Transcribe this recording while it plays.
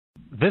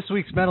This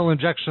week's Metal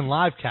Injection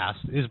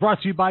Livecast is brought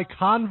to you by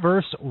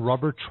Converse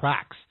Rubber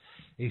Tracks,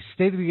 a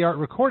state-of-the-art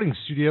recording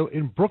studio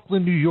in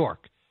Brooklyn, New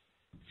York.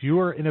 If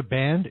you are in a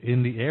band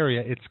in the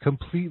area, it's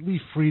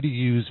completely free to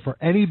use for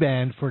any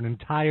band for an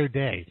entire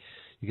day.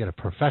 You get a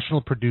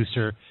professional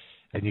producer,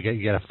 and you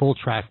get a full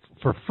track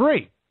for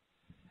free.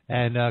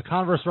 And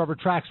Converse Rubber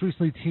Tracks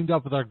recently teamed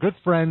up with our good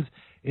friends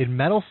in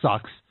Metal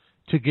Sucks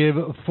to give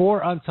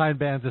 4 unsigned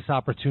bands this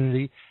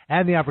opportunity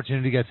and the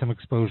opportunity to get some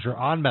exposure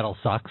on Metal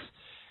Sucks.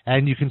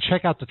 And you can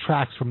check out the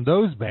tracks from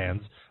those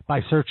bands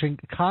by searching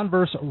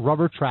Converse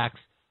Rubber Tracks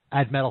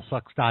at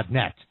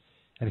metalsucks.net.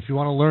 And if you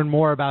want to learn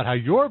more about how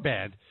your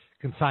band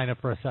can sign up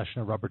for a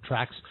session of Rubber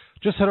Tracks,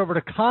 just head over to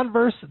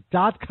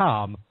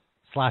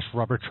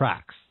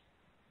converse.com/rubbertracks.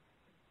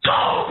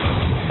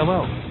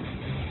 Hello,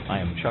 I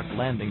am Chuck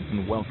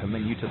Landington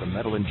welcoming you to the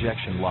Metal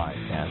Injection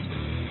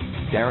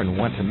Livecast. Darren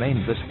went to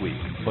Maine this week,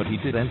 but he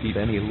didn't eat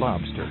any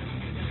lobster.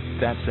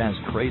 That's as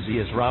crazy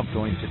as Rob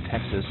going to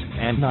Texas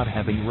and not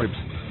having ribs.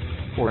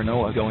 Or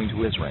Noah going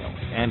to Israel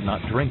and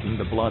not drinking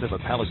the blood of a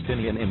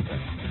Palestinian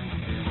infant.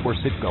 Or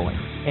Sid going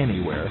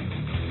anywhere.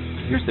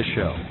 Here's the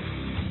show.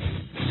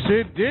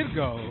 Sid did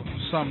go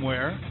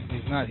somewhere.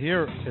 He's not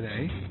here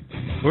today.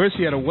 Where is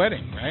he? At a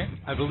wedding, right?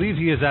 I believe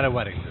he is at a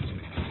wedding this week.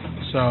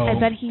 So I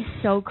bet he's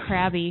so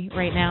crabby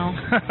right now.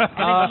 I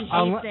bet he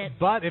hates it.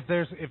 But if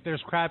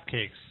there's crab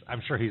cakes,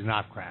 I'm sure he's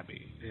not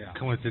crabby. Yeah.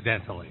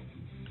 Coincidentally.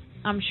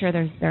 I'm sure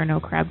there are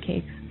no crab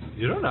cakes.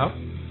 You don't know.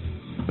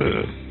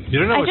 You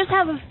don't know. I just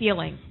have a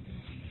feeling.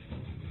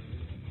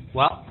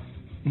 Well,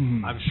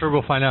 I'm sure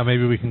we'll find out.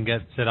 Maybe we can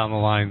get Sid on the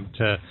line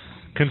to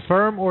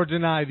confirm or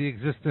deny the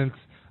existence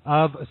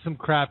of some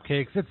crab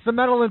cakes. It's the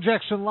Metal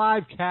Injection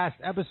Livecast,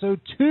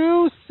 episode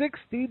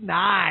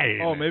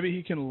 269. Oh, maybe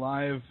he can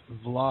live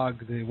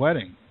vlog the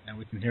wedding, and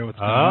we can hear what's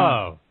going Oh,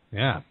 on.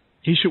 yeah.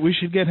 We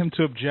should get him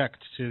to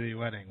object to the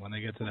wedding when they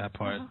get to that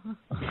part.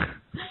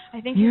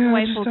 I think his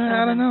wife will kill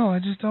I don't him. know. I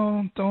just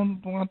don't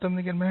want them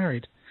to get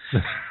married. I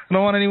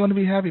don't want anyone to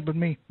be happy but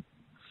me.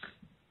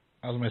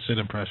 That was my Sid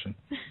impression.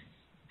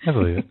 I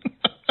believe it.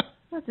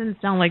 That didn't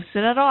sound like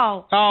Sid at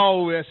all.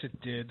 Oh, yes, it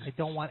did. I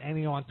don't want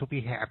anyone to be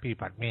happy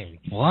but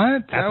me.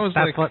 What? That's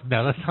like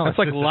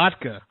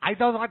Latka. I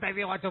don't want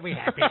anyone to be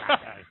happy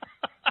but me.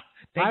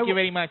 Thank you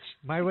very much.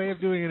 My way of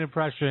doing an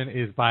impression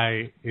is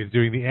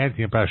doing the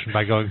anti-impression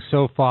by going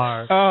so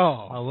far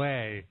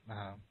away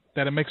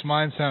that it makes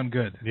mine sound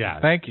good. Yeah.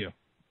 Thank you.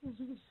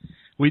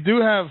 We do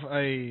have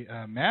a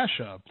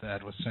mashup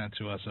that was sent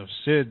to us of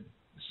Sid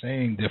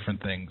saying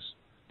different things.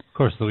 Of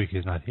course, the week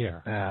he's not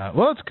here.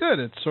 Well, it's good.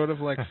 It's sort of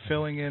like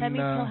filling in. That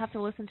means he'll have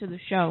to listen to the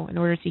show in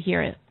order to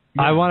hear it.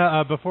 Yeah. I want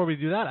to, before we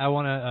do that, I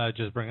want to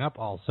just bring up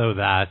also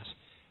that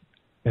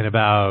in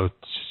about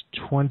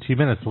 20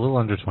 minutes, a little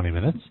under 20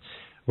 minutes,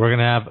 we're going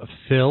to have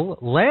Phil,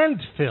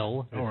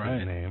 Landfill, is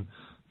his name,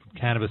 from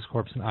Cannabis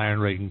Corpse and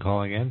Iron Reagan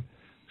calling in. I'm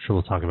sure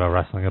we'll talk about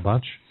wrestling a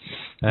bunch.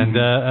 And,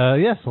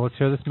 so let's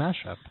hear this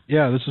mashup.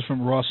 Yeah, this is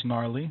from Ross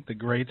Gnarly, the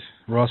great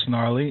Ross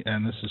Gnarly,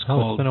 and this is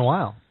called... It's been a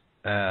while.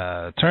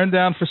 Turn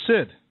Down for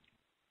Sid.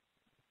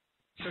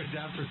 Turn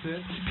Down for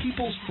Sid?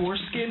 People's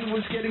foreskin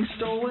was getting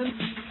stolen?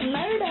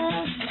 Murder.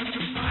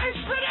 I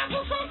spit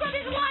applesauce on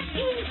his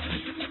watches.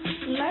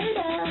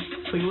 Murder.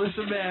 Like,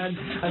 listen, man,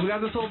 I've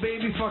got this whole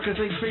baby fucker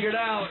thing figured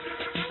out.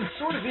 It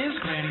sort of is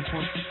granny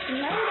porn.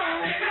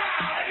 Murder.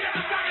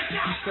 You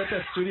set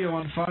that studio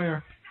on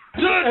fire.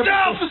 Turn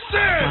Down for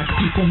Sid! Black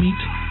people meet.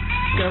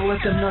 Gotta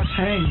let them nuts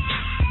hang.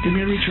 Give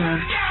me a reach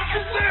around.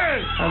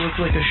 I look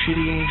like a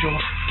shitty angel.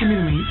 Give me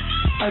the meat.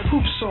 I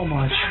poop so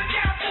much.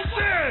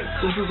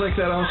 This is like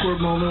that awkward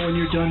moment when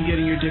you're done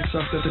getting your dick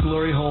sucked at the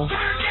glory hole.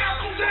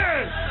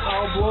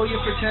 I'll blow you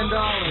for $10.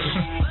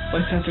 My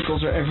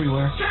tentacles are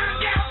everywhere.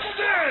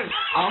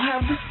 I'll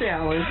have the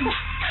salad.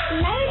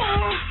 Murder.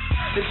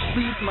 It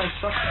pleads my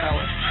suck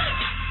palate.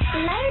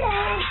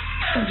 Murder.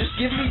 And just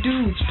give me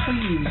dudes,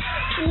 please.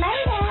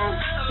 Murder.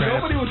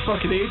 Nobody would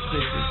fucking AIDS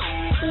baby.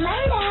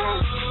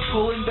 Murder.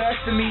 Pulling back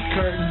the meat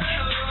curtain.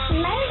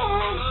 Murder.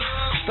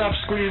 Stop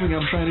screaming,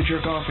 I'm trying to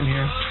jerk off in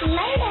here.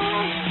 Murder.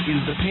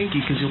 Use the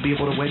pinky because you'll be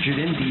able to wedge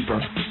it in deeper.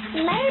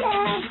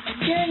 Murder.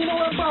 Yeah, you know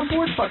what? I'm on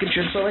board fucking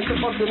chicks. I like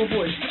to fuck little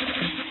boys.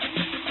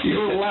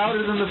 You're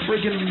louder than the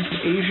friggin'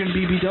 Asian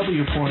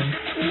BBW porn.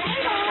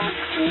 Murder.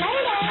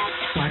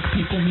 Black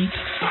people meet.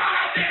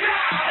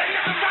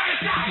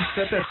 You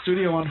set that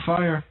studio on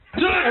fire.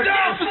 Turn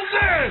Down for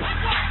Sid!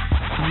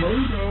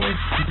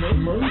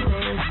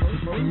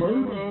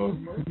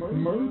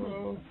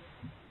 Murder.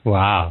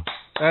 Wow.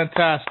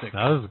 Fantastic.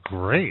 That was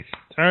great.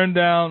 Turn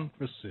Down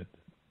for Sid.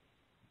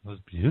 That was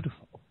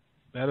beautiful.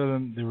 Better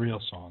than the real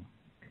song.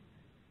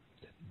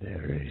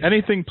 Very.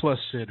 Anything plus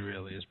Sid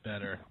really is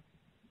better.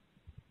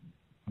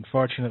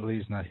 Unfortunately,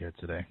 he's not here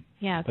today.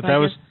 Yeah, but that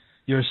was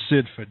your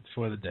Sid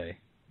for the day.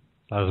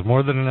 That was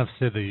more than enough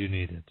Sid that you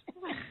needed.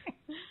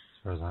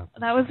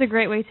 That was a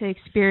great way to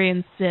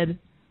experience Sid.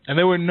 And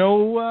there were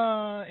no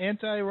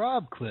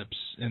anti-Rob clips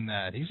in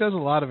that. He says a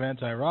lot of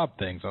anti-Rob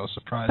things. I was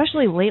surprised.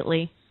 Especially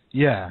lately.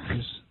 Yeah,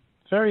 he's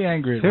very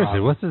angry at Seriously,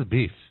 Rob. what's his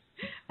beef?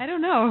 I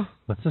don't know.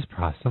 What's this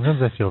process?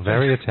 Sometimes I feel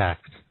very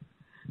attacked.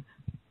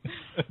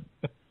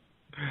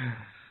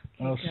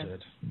 Well said.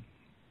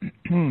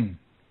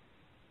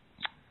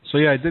 So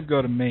yeah, I did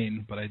go to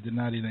Maine, but I did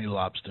not eat any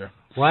lobster.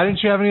 Why didn't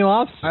you have any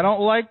lobster? I don't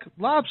like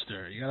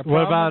lobster. You got a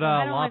What problem? about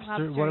I don't like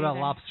lobster? lobster What about either.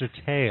 lobster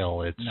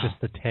tail? It's No. just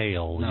the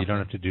tail. No. You don't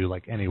have to do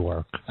like any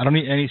work. I don't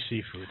eat any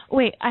seafood.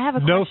 Wait, I have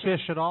a No question.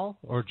 fish at all,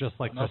 or just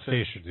like No fish.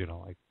 crustaceans? You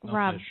know, like No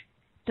Rob, fish.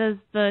 does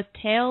the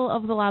tail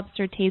of the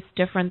lobster taste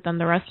different than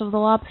the rest of the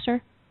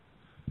lobster?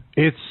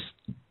 it's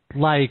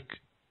like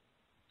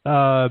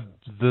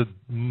the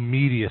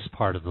meatiest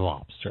part of the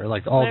lobster.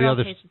 Like all But it the all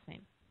other. tastes the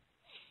same.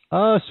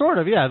 Sort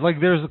of, yeah. Like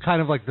there's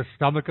kind of like the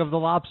stomach of the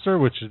lobster,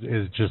 which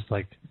is just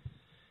like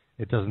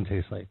it doesn't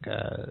taste like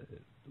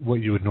what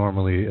you would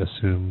normally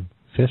assume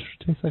fish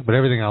tastes like, but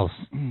everything else,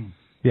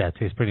 yeah, it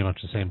tastes pretty much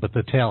the same. But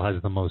the tail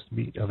has the most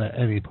meat of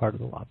any part of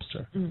the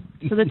lobster. Mm.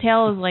 So the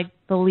tail is like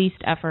the least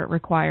effort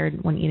required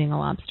when eating a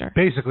lobster.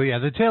 Basically, yeah,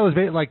 the tail is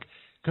like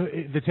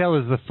the tail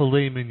is the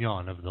filet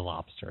mignon of the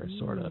lobster,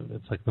 sort of.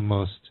 It's like the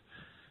most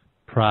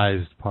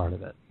prized part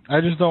of it. I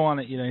just don't want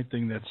to eat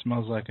anything that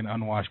smells like an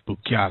unwashed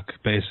bukak,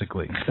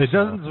 basically. It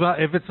doesn't smell.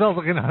 If it smells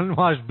like an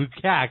unwashed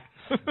bukak,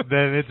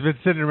 then it's been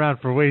sitting around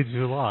for way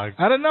too long.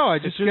 I don't know. I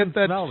just shouldn't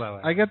get that. smell that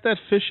way. I get that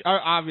fish.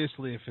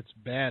 Obviously, if it's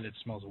bad, it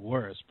smells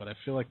worse. But I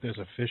feel like there's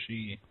a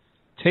fishy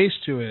taste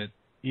to it,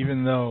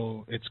 even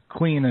though it's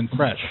clean and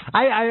fresh.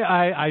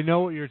 I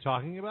know what you're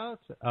talking about,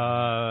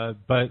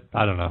 but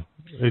I don't know.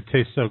 It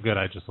tastes so good,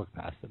 I just look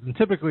past it. And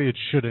typically, it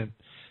shouldn't.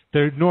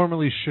 There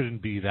normally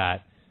shouldn't be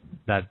that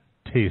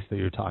taste that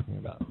you're talking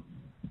about.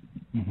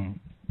 Mm-hmm.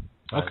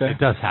 But Okay. it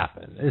does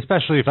happen,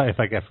 especially if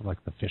I get from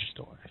like the fish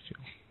store. I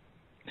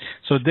feel.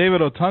 So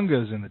David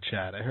Otunga is in the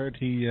chat. I heard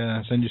he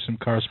sent you some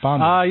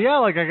correspondence. Yeah,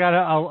 like I got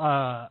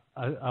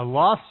a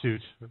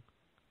lawsuit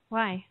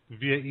Why?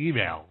 via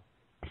email.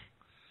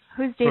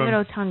 Who's David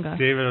From Otunga?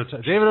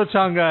 David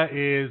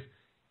Otunga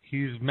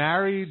he's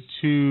married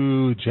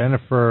to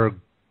Jennifer.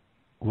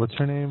 What's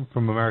her name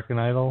from American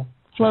Idol?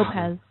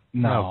 Lopez.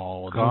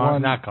 no, the Gar-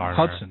 one, not Garner.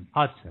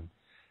 Hudson.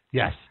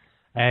 Yes,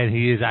 and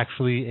he is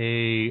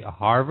actually a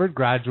Harvard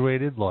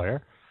graduated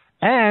lawyer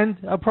and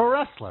a pro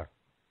wrestler.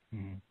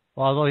 Mhm.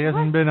 Although he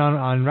hasn't been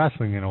on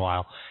wrestling in a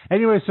while.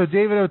 Anyway, so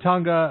David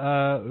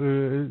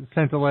Otunga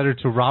sent a letter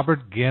to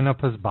Robert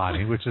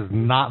Ganapasbani, which is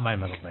not my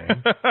middle name.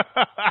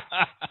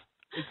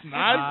 It's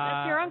not.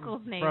 That's your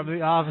uncle's name. From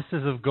the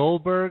offices of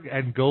Goldberg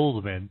and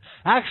Goldman.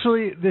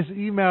 Actually, this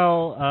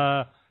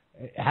email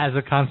has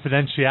a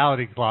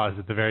confidentiality clause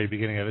at the very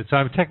beginning of it, so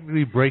I'm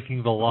technically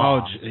breaking the law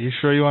Are you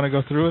sure you want to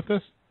go through with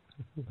this?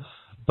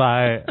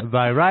 by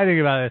writing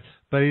about it.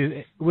 But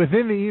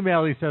within the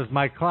email, he says,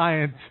 my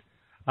client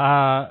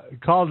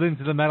called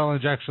into the Metal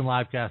Injection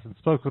livecast and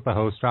spoke with the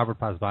host, Robert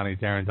Pasbani,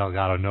 Darren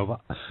Delgado,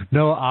 Noah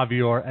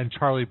Avior, and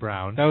Charlie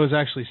Brown. That was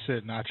actually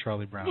Sid, not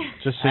Charlie Brown.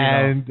 Just so you know.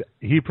 And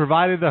he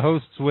provided the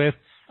hosts with,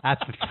 at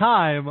the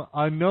time,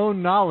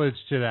 unknown knowledge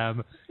to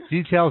them,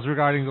 details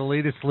regarding the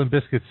latest Limp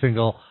Bizkit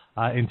single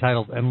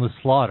entitled Endless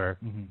Slaughter.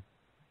 Mm-hmm.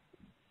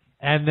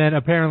 And then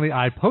apparently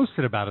I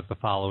posted about it the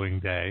following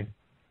day,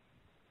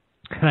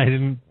 and I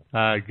didn't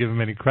give him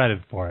any credit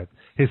for it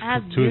his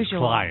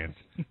client.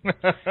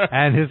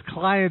 And his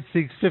client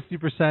seeks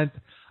 50%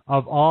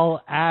 of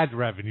all ad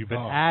revenue, but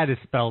ad is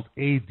spelled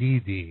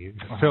ADD,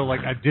 so like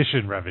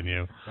addition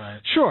revenue. Right.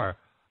 Sure,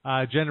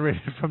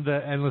 generated from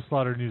the Endless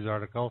Slaughter news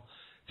article.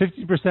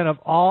 50% of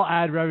all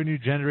ad revenue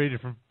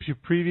generated from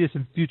previous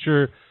and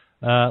future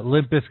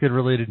Limp Bizkit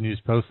related news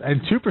posts,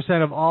 and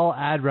 2% of all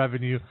ad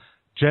revenue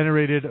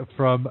generated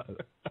from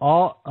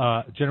all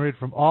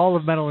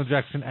of Metal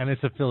Injection and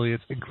its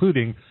affiliates,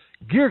 including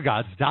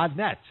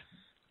GearGods.net,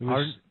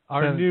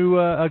 our new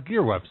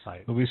gear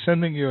website. We'll be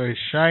sending you a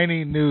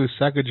shiny new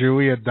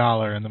Sacagawea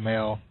dollar in the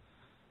mail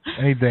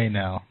any day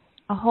now.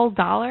 A whole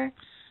 $1?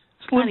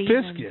 It's Not Limp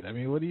even. Bizkit. I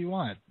mean, what do you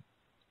want?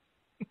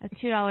 A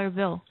 $2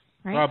 bill,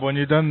 right? Rob, when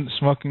you're done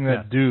smoking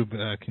that doob,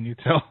 can you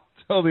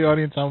tell the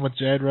audience how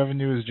much ad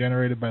revenue is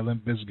generated by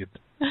Limp Bizkit?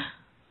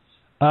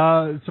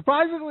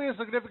 Surprisingly, a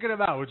significant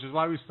amount, which is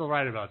why we still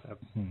write about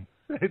them.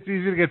 It's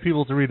easy to get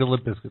people to read a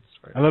Limp Bizkit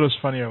story. I thought it was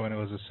funnier when it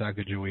was a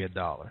Sacagawea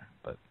dollar,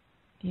 but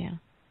Yeah.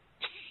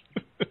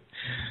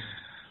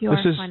 You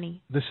are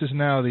funny. This is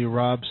now the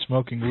Rob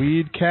Smoking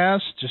Weed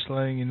cast, just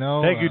letting you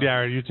know. Thank you,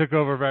 Darren. You took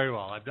over very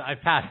well. I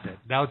passed it.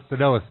 Now it's the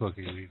Noah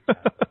Smoking Weed.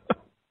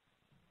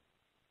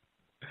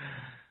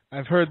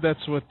 I've heard that's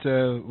what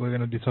we're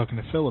going to be talking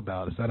to Phil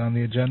about. Is that on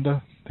the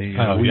agenda?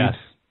 Yes.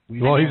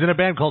 Well, he's in a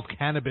band called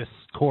Cannabis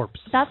Corpse.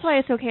 That's why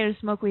it's okay to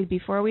smoke weed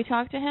before we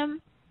talk to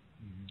him.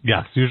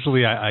 Yes,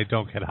 usually I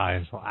don't get high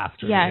until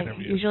after the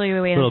interview. Usually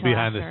we wait little until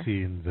behind after. the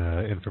scenes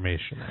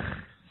information.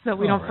 So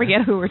we don't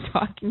forget who we're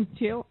talking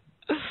to.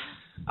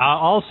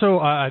 Also,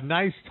 a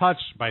nice touch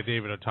by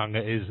David Otunga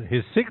is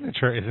his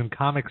signature is in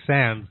Comic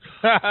Sans,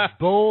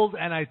 bold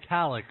and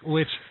italic,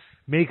 which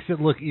makes it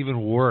look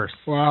even worse.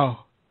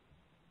 Wow.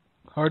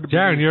 Hard to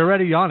Darren, believe. you're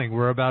already yawning.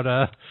 We're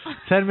about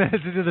 10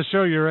 minutes into the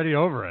show. You're already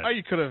over it. Oh,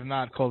 you could have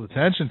not called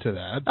attention to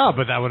that. Oh,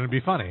 but that wouldn't be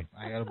funny.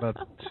 I got about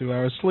 2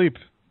 hours sleep.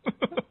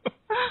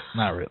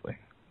 Not really.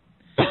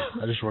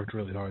 I just worked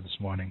really hard this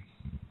morning.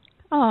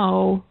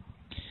 Oh.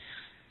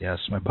 Yes,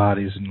 my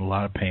body's in a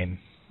lot of pain.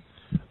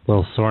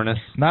 Little soreness.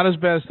 Not as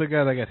bad as the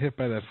guy that got hit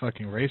by that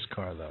fucking race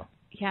car, though.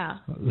 Yeah.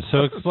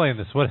 So explain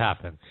this. What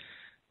happened?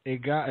 Two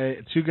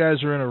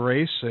guys were in a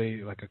race,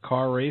 a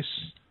car race,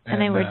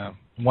 And they were...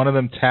 one of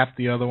them tapped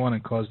the other one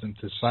and caused him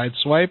to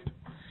sideswipe.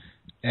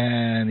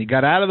 And he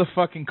got out of the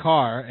fucking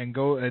car and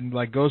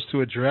goes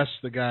to address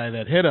the guy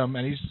that hit him,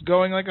 and he's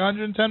going like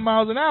 110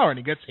 miles an hour, and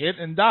he gets hit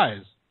and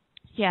dies.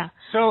 Yeah.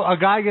 So a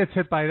guy gets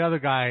hit by another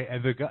guy,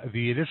 and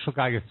the initial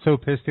guy gets so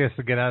pissed he has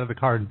to get out of the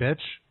car and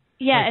bitch.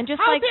 Yeah, and just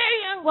How like,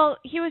 dare you! well,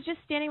 he was just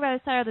standing by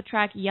the side of the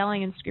track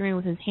yelling and screaming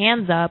with his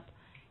hands up,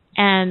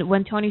 and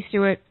when Tony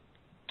Stewart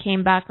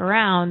came back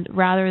around,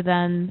 rather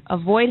than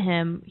avoid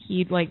him,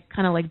 he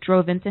kind of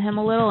drove into him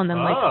a little and then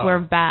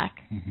swerved back.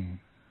 Mm-hmm.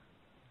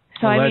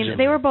 So, Allegedly. I mean,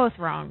 they were both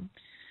wrong.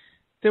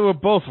 They were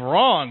both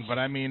wrong, but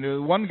I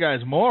mean, one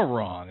guy's more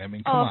wrong. I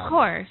mean, come on. Of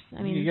course.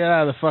 I mean, you get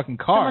out of the fucking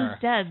car.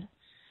 Someone's dead.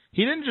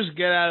 He didn't just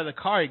get out of the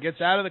car. He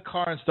gets out of the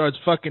car and starts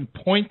fucking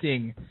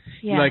pointing.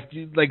 Yeah.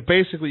 Like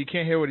basically, you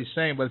can't hear what he's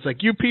saying, but it's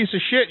like, you piece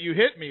of shit, you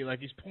hit me. Like,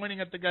 he's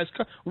pointing at the guy's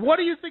car. What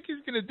do you think he's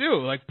going to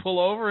do? Like, pull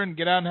over and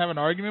get out and have an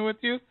argument with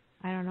you?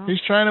 I don't know. He's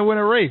trying to win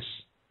a race.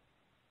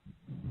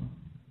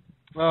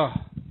 Oh.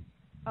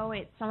 Oh,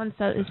 wait. Someone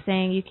is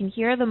saying you can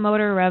hear the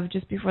motor rev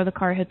just before the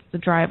car hits the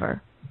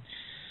driver.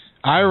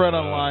 I read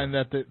online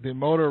that the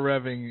motor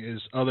revving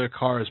is other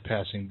cars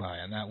passing by,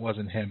 and that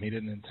wasn't him. He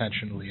didn't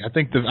intentionally. I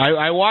think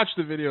I watched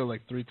the video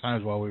like 3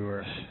 times while we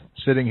were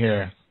sitting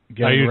here.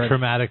 Are you ready.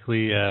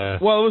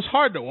 traumatically... Well, it was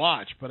hard to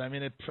watch, but I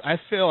mean, I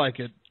feel like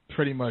it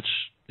pretty much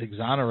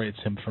exonerates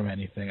him from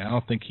anything. I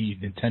don't think he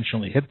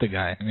intentionally hit the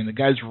guy. I mean, the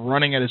guy's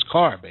running at his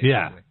car, basically.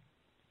 Yeah.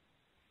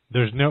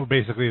 There's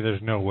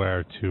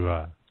nowhere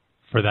to...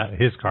 for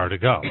his car to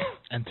go.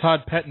 And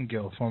Todd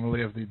Pettengill,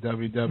 formerly of the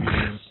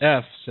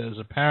WWF, says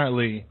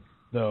apparently,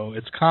 though,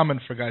 it's common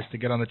for guys to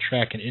get on the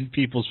track and in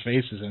people's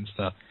faces and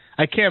stuff.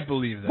 I can't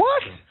believe that.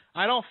 What?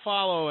 I don't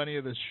follow any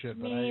of this shit,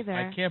 but Me either.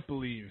 I can't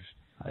believe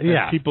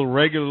that people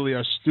regularly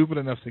are stupid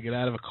enough to get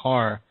out of a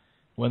car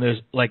when there's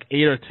like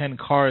 8 or 10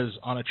 cars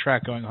on a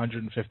track going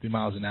 150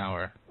 miles an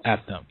hour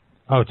at them.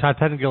 Oh, Todd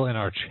Pettengill in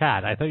our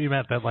chat. I thought you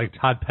meant that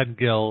Todd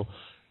Pettengill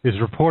is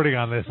reporting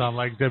on this on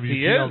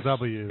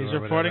WPLW. He's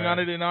reporting on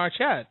it in our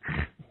chat.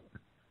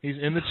 He's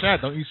in the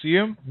chat. Don't you see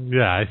him?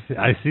 Yeah,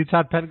 I see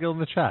Todd Pettengill in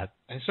the chat.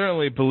 I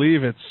certainly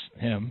believe it's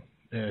him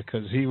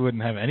because he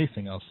wouldn't have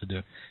anything else to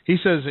do. He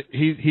says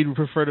he'd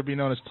prefer to be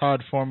known as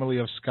Todd, formerly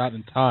of Scott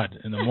and Todd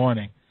in the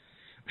morning.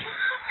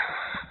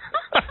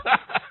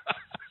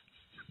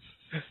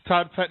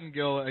 Todd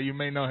Pettengill, you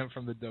may know him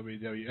from the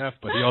WWF,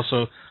 but he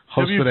also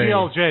hosted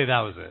WPLJ, that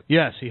was it.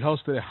 Yes, he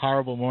hosted a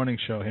horrible morning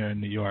show here in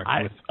New York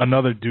with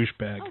another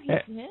douchebag.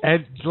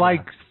 And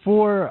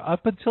for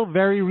up until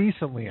very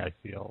recently, I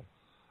feel,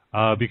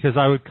 because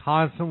I would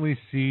constantly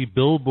see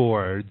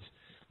billboards,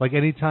 like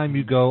anytime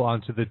you go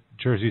onto the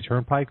Jersey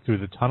Turnpike through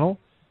the tunnel,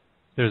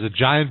 there's a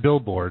giant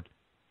billboard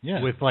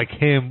with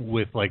him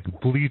with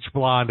bleach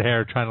blonde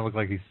hair trying to look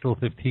like he's still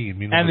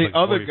 15. And the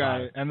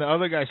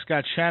other guy,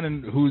 Scott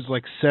Shannon, who's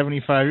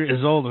 75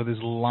 years old with his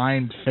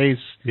lined face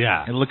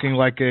and looking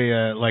like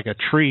a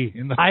tree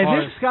in the I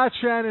forest. think Scott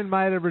Shannon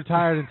might have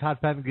retired and Todd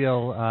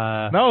Pettengill...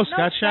 No,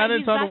 Scott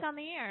Shannon's back on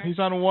the air. He's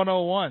on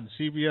 101,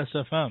 CBS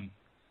FM.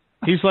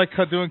 He's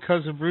doing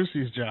Cousin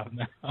Brucey's job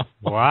now.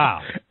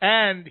 Wow.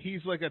 And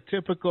he's like a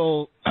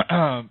typical...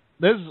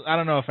 I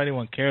don't know if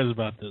anyone cares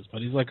about this,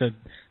 but he's like a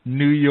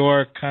New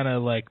York kind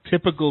of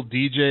typical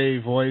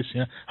DJ voice. You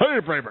know? Hey,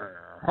 baby,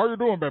 how you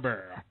doing, baby?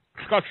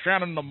 Scott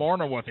Shannon in the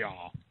morning with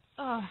y'all.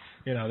 Oh.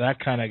 You know,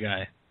 that kind of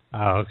guy.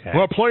 Oh, okay.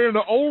 We're playing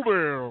the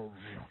oldies.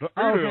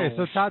 Okay,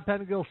 so Todd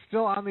Pettengill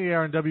still on the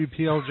air on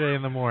WPLJ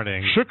in the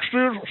morning.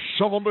 60s,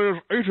 70s,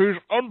 80s,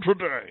 and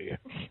today.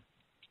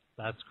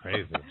 That's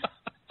crazy.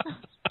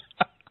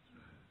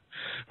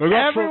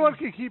 Everyone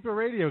can keep a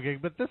radio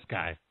gig, but this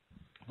guy.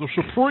 The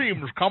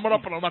Supremes coming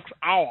up in the next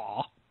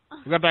hour.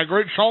 We got that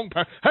great song.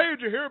 Hey,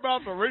 did you hear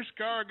about the race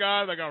car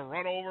guy that got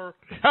run over?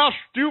 How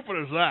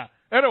stupid is that?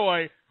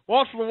 Anyway,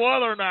 what's the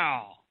weather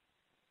now?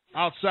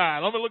 Outside.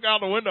 Let me look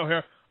out the window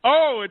here.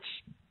 Oh,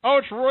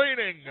 it's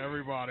raining,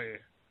 everybody.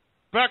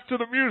 Back to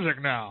the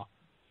music now.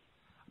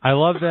 I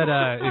love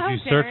that if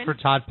you search for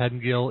Todd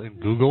Pettengill in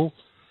Google,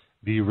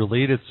 the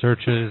related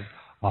searches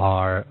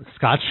are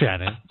Scott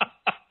Shannon,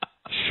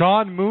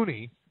 Sean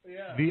Mooney,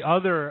 the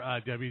other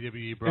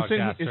WWE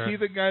broadcaster. Is he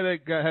the guy that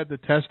had the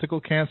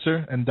testicle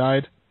cancer and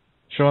died?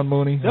 Sean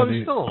Mooney? No,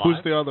 he's still alive. Who's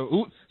the other?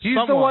 He's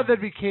the one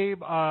that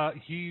became,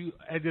 he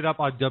ended up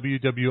on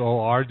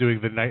WWOR doing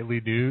the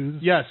nightly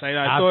news. Yes,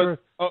 I thought.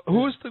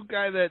 Who's the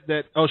guy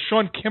that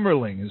Sean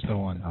Kimmerling is the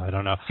one. I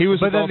don't know. He was.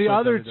 But then the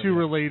other two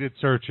related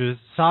searches,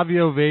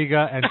 Savio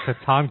Vega and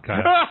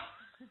Tatanka.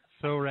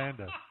 So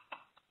random.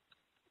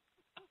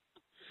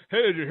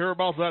 Hey, did you hear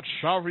about that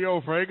Savio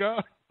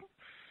Vega?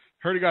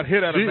 Heard he got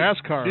hit at a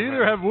NASCAR.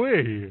 Neither have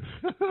we.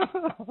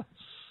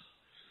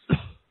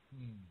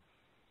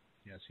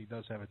 Yes, he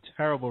does have a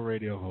terrible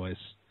radio voice.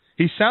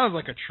 He sounds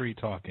like a tree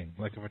talking,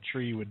 like if a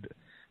tree would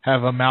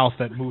have a mouth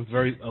that moved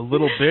a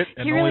little bit,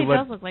 and He really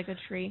does look like a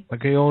tree.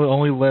 Like he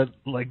only let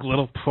like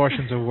little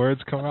portions of words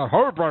come out.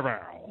 Hey,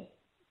 baby,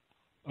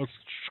 it's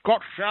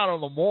Scott Shannon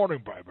in the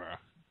morning, baby.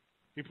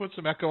 He puts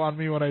some echo on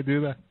me when I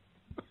do that.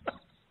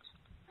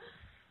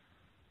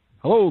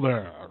 Hello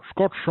there,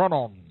 Scott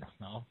Shannon.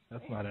 No,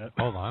 that's not it.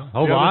 Hold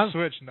on.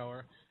 Switch,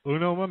 Noah.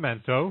 Uno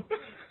momento.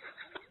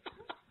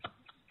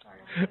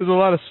 There's a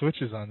lot of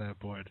switches on that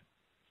board.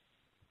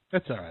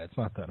 That's all right. It's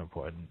not that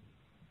important.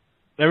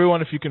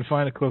 Everyone, if you can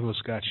find a clip of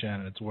Scott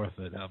Shannon, it's worth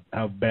it.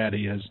 How bad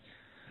he is.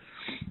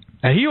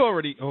 And he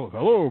already. Oh,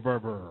 hello,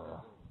 baby.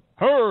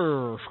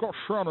 Hey, Scott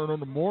Shannon in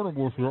the morning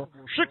with you.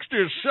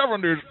 60s,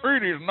 70s,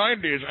 80s,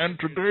 90s, and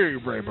today,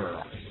 baby.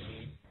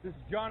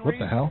 What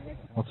the hell?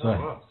 What's that?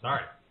 Oh,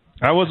 sorry.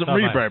 That wasn't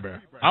me, baby.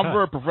 I'm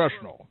very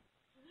professional.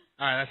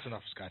 All right, that's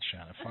enough, Scott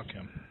Shannon. Fuck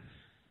him.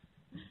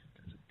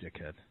 He's a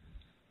dickhead.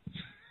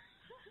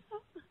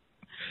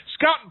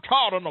 Scott and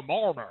Todd in the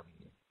morning.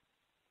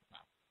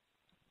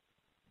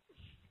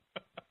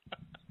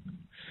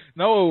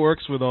 Noah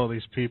works with all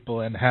these people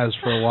and has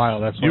for a while.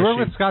 That's why you work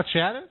with Scott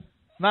Shannon?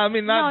 No, I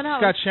mean not No.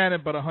 Scott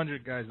Shannon, but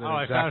 100 guys that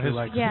are exactly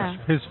like Yeah. him.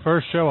 His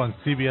first show on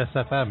CBS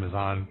FM is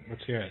on.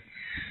 Let's hear it.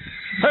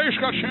 Hey,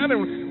 Scott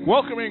Shannon,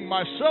 welcoming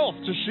myself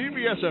to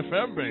CBS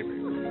FM, baby.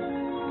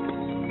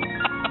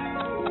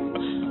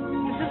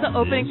 This is the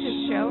opening to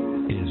his show.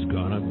 Is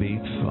gonna be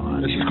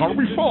fun. This is gonna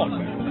be fun,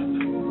 man.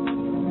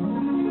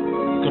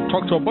 To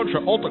talk to a bunch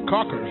of alta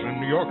cockers in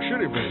New York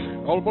City, baby.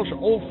 All a bunch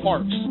of old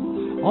farts.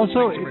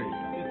 Also,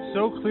 it's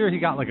so clear he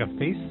got like a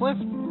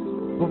facelift.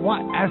 But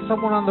why, as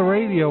someone on the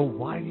radio,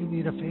 why do you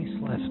need a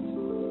facelift?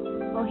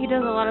 Well, he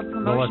does a lot of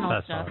promotional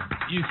that stuff.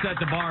 You set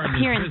the bar in this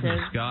Appearances.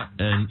 business, Scott,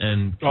 and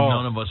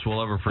none of us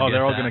will ever forget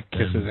they're all that. gonna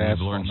kiss his And ass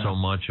we've learned now. so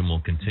much, and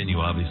we'll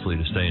continue, obviously,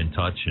 to stay in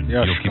touch, and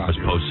Yeah, you'll keep Scott. us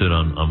posted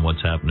on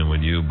what's happening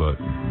with you. But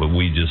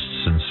we just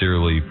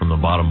sincerely, from the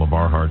bottom of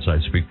our hearts, I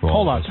speak for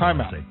all Hold of on, us.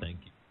 time and out. say thank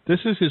you. This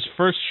is his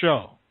first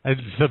show. And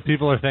the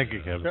people are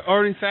thanking him. They're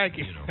already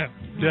thanking You know, him.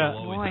 Yeah.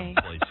 we'll always have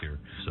a place here.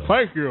 So.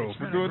 Thank you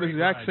for doing the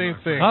exact same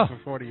thing Huh. for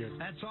 40 years.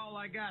 That's all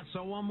I got.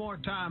 So one more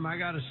time, I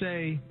got to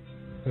say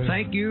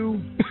thank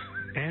you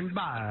and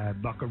bye,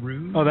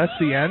 buckaroo. Oh, that's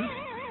the end?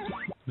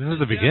 This is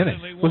the beginning.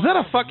 Was that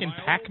a fucking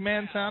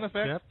Pac-Man sound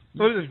effect? Yep.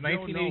 What is this,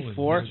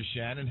 1984? Mr.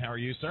 Shannon, how are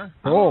you, sir?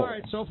 Oh. All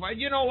right, so far.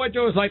 You know what? It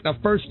was like the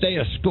first day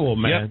of school,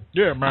 man.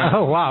 Yeah, man.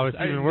 Oh, wow. It's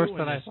How you even worse doing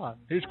than I this? thought.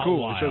 He's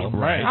cool. He says,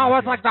 Right. man. Oh,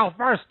 it's like the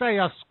first day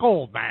of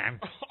school, man.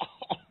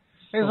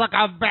 He's like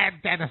a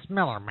bad Dennis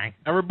Miller, man.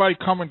 Everybody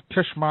come and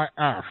kiss my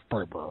ass,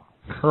 baby.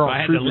 I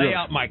had to lay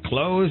out my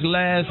clothes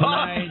last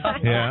night.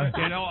 Yeah.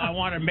 You know, I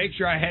want to make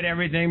sure I had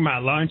everything, my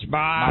lunch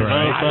box,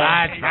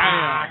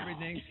 Right.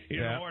 everything in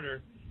Yeah.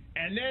 order,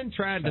 and then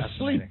tried to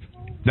sleep.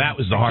 That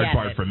was the hard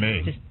part for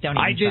me.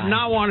 I did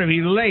not want to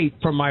be late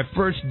for my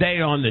first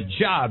day on the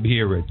job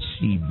here at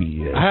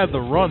CBS. I had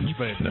the runs,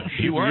 baby.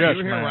 You were Yes,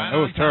 here man. right It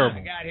was on time. terrible.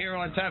 I got here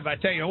on time. But I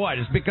tell you what,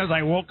 it's because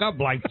I woke up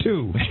like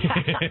 2.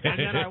 And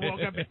then I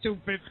woke up at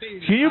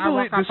 2:15. Can you I woke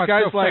believe up this at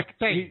guy's like,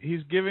 2:15.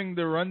 he's giving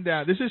the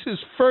rundown. This is his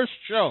first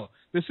show.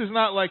 This is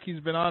not like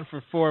he's been on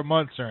for 4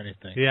 months or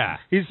anything. Yeah.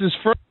 He's his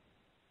first.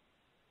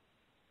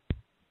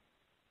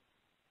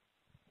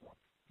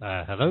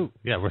 Hello.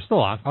 Yeah, we're still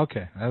on.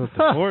 Okay, the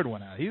board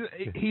went out.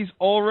 He's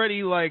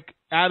already like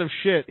out of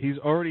shit. He's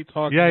already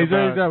talking. Yeah, he's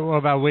about, already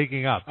about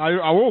waking up.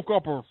 I woke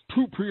up at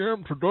 2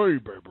 p.m. today,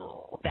 baby.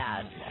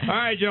 Bad. All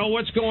right, Joe,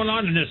 what's going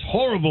on in this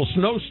horrible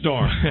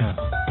snowstorm?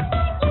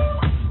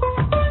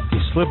 He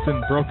slipped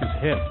and broke his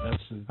hip.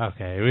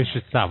 Okay, we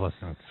should stop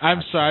listening.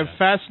 I'm sorry. I'm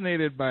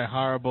fascinated by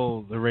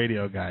horrible the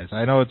radio guys.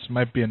 I know it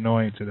might be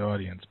annoying to the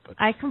audience, but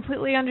I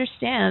completely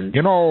understand.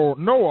 you know,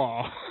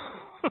 Noah.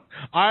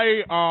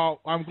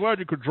 I'm glad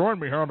you could join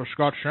me here on the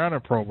Scott Shannon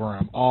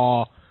program.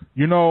 I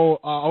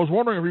was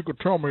wondering if you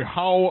could tell me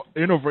how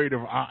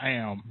innovative I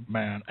am,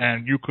 man,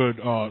 and you could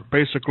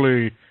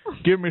basically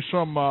give me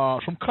some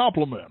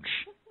compliments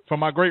for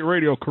my great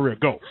radio career.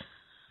 Go.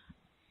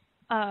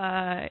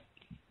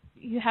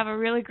 You have a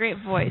really great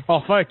voice. Oh,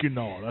 thank you,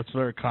 Noah. That's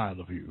very kind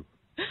of you.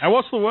 And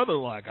what's the weather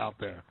like out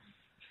there?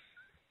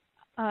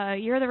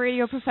 You're the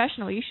radio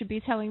professional. You should be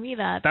telling me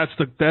that. That's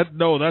the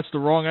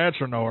wrong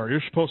answer, Noah.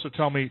 You're supposed to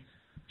tell me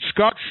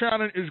Scott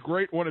Shannon is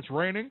great when it's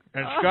raining,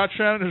 and Scott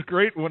Shannon is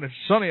great when it's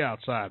sunny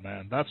outside,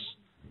 man. That's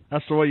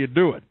the way you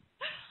do it.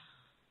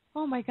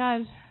 Oh my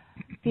God!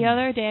 The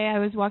other day I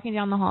was walking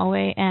down the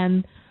hallway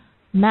and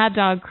Mad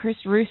Dog Chris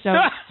Russo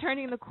was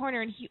turning the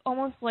corner and he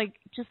almost like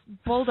just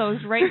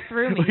bulldozed right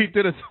through me. He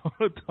did a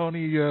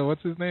Tony.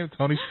 What's his name?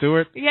 Tony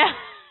Stewart. Yeah.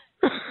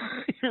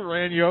 He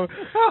ran you.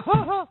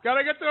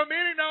 Gotta get to a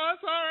meeting now.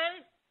 That's all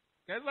right.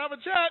 Guys have a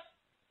chat.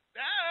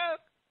 Yeah.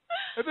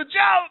 It's a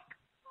joke.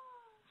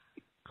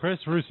 Chris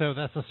Russo,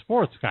 that's a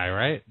sports guy,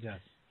 right? Yes.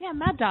 Yeah,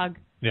 Mad Dog.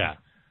 Yeah.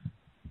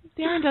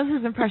 Darren does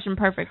his impression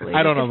perfectly.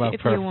 I don't know about if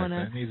perfect. You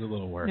wanna It needs a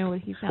little work. know what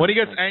he sounds When he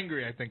gets like.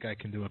 angry, I think I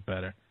can do it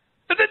better.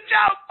 It's a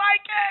joke,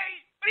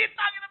 Mikey. What are you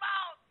talking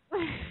about?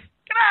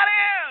 Get out of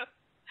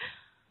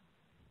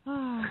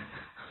here.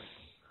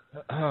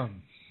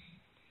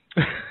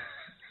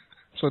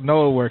 So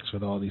Noah works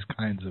with all these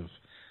kinds of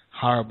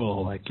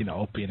horrible, like,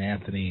 Opie and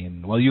Anthony,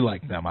 and, well, you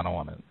like them. I don't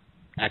want to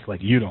act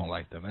like you don't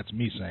like them. That's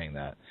me saying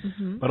that.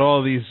 Mm-hmm. But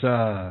all these,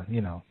 all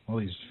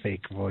these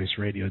fake voice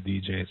radio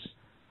DJs.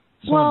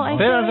 Well, I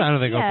don't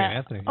think Opie and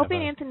Anthony. Opie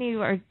and Anthony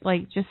are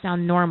just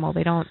sound normal.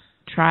 They don't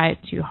try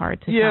too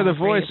hard to. Yeah, sound the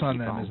voice radio on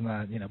people. them is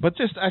not, but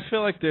just I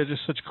feel like they're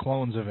just such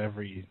clones of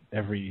every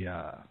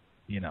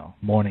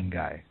morning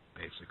guy,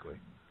 basically.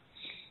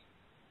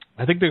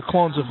 I think they're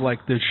clones of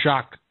like the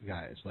shock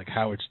guys, like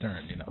Howard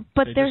Stern,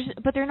 But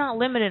they're not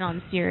limited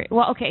on Sirius.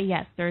 Well, okay,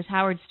 yes, there's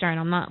Howard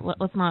Stern.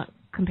 Let's not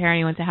compare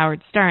anyone to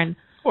Howard Stern.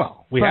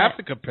 Well, we have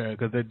to compare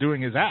because they're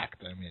doing his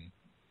act. I mean,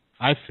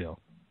 I feel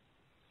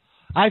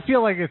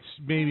like it's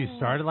maybe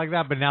started like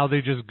that, but now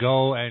they just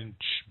go and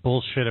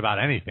bullshit about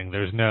anything.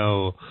 There's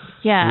no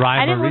rhyme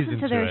I didn't or listen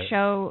reason to their it.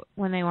 show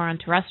when they were on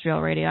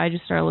terrestrial radio. I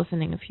just started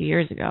listening a few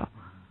years ago.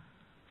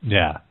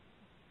 Yeah.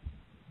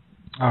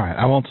 All right,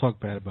 I won't talk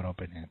bad about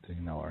Opie and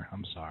Anthony Noah.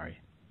 I'm sorry.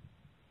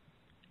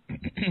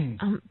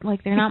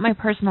 They're not my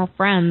personal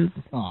friends.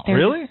 Oh,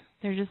 really?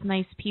 They're just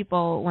nice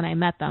people when I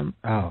met them.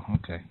 Oh,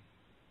 okay.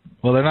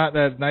 Well, they're not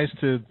that nice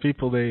to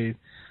people they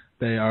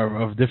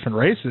are of different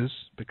races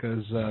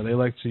because they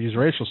like to use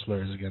racial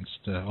slurs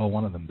against.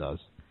 One of them does.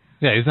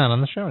 Yeah, he's not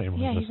on the show anymore.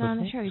 Yeah, he's not on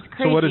the show. He's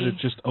crazy. So what is it?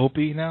 Just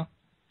Opie now?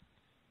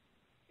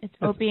 It's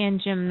Opie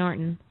and Jim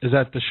Norton. Is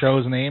that the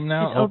show's name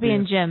now? It's Opie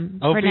and Jim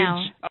for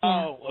now.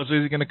 So is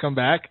he going to come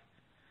back?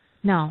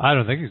 No. I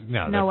don't think he's...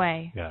 No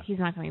way. Yeah. He's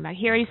not coming back.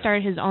 He already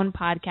started his own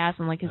podcast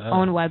and his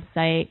own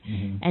website,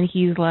 and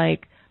he's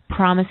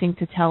promising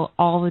to tell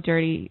all the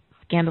dirty,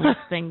 scandalous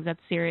things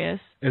that's Sirius.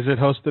 Is it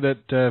hosted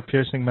at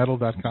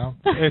piercingmetal.com?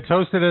 It's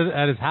hosted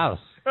at his house.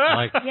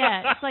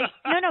 Yeah, it's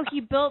no, he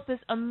built this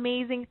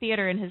amazing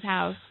theater in his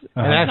house.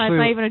 And actually,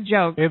 it's not even a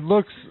joke. It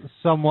looks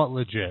somewhat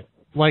legit.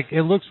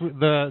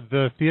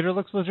 The theater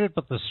looks legit,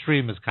 but the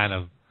stream is kind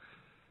of...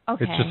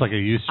 Okay. It's just like a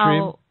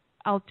Ustream.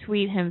 I'll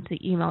tweet him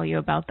to email you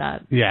about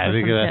that. Yeah, I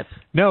think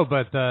no,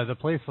 but the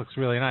place looks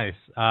really nice.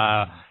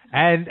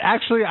 And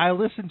actually, I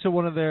listened to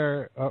one of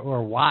their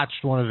or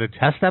watched one of the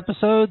test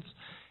episodes,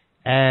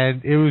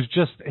 and it was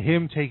just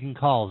him taking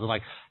calls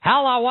and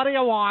 "Hello, what do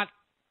you want?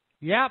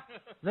 Yep,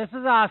 this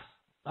is us.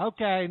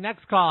 Okay,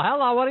 next call.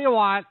 Hello, what do you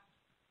want?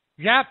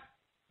 Yep,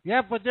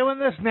 we're doing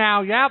this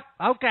now. Yep,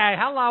 okay.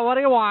 Hello, what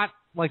do you want?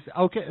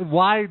 Okay,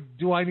 why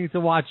do I need to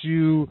watch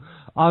you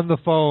on the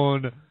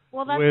phone?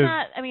 Well, that's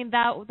not. I mean,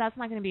 that's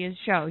not going to be his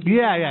show.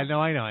 Yeah.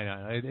 No, I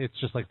know. It's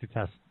just to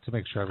test to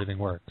make sure everything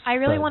works. I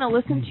really want to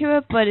listen to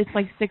it, but it's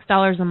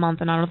 $6 a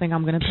month, and I don't think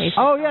I'm going to pay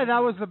for it. Oh yeah, that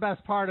was the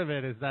best part of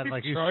it. Is that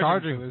he's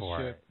charging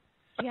for it?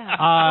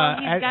 Yeah.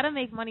 He's got to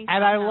make money.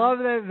 And I love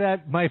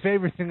that. My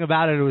favorite thing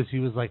about it was he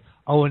was like,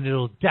 "Oh, and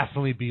it'll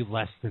definitely be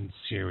less than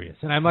Sirius."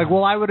 And I'm like,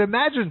 "Well, I would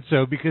imagine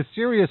so because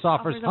Sirius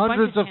offers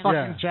hundreds of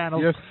fucking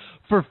channels." Yes.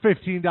 For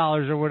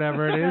 $15 or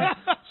whatever it is,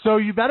 so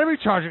you better be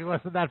charging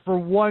less than that for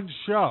one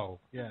show.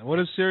 Yeah, what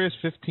is Sirius?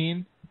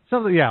 15?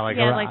 Something,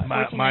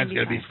 mine's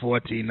gonna be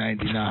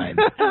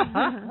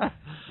 $14.99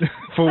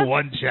 for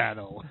one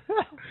channel.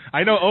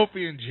 I know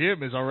Opie and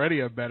Jim is already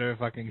a better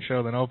fucking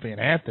show than Opie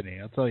and Anthony.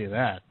 I'll tell you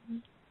that,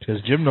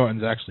 because Jim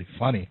Norton's actually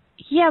funny.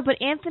 Yeah,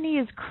 but Anthony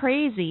is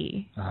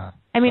crazy. Uh-huh.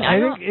 I mean, I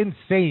think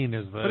insane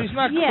is the. But he's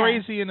not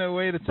crazy in a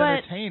way that's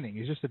entertaining.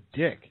 He's just a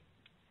dick.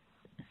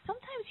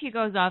 Sometimes he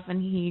goes off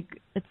and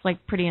it's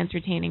pretty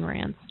entertaining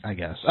rants. I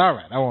guess. All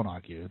right, I won't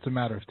argue. It's a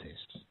matter of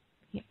taste.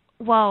 Yeah.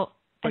 Well,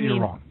 but you're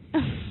wrong.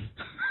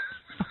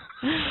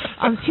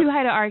 I'm too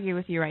high to argue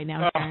with you right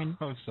now, Darren.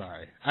 I'm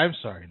sorry. I'm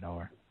sorry,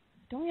 Noah.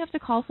 Don't we have to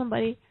call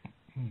somebody?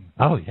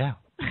 Oh, yeah.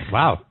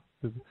 Wow.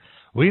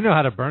 We know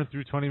how to burn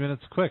through 20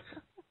 minutes quick.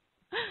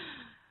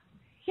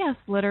 Yes,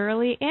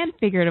 literally and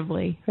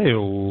figuratively. Hey,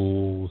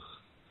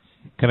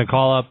 gonna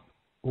call up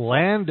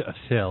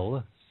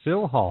Landfill,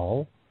 Phil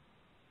Hall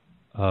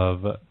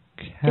of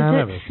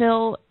cannabis. Is it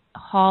Phil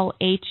Hall,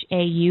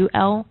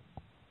 H-A-U-L?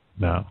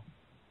 No.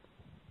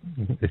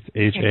 It's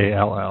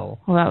H-A-L-L.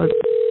 Well, that was...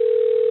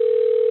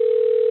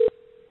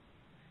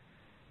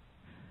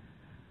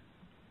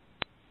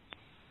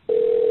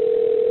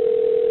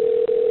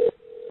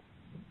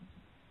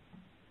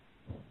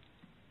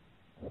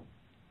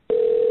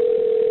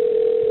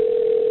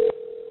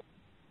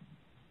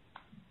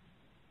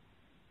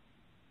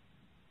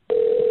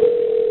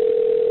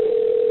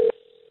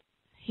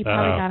 He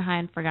probably got high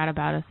and forgot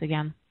about us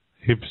again.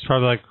 He was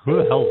probably like, who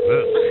the hell is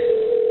this?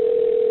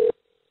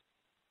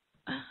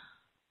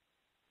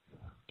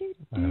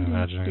 I'm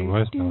imagining a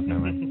voicemail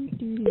coming.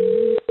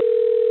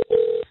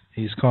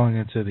 He's calling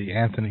into the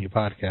Anthony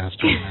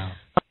podcast right now.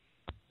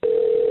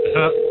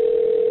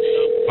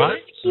 What?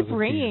 Keep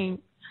ringing.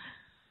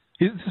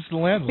 This is the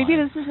landline. Maybe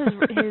this is his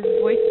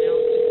voicemail.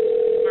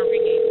 Or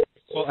ringing.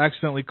 Well,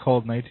 accidentally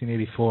called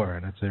 1984,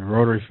 and it's a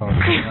rotary phone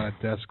on a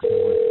desk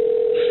somewhere.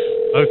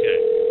 Okay.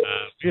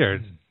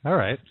 Weird. All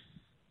right.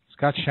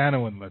 Scott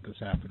Shannon wouldn't let this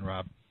happen,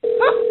 Rob.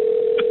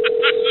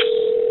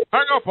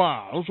 Hang up,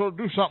 let's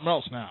do something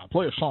else now.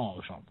 Play a song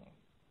or something.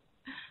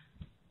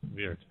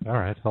 Weird. All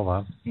right, hold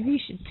on. Maybe you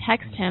should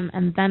text him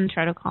and then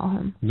try to call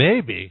him.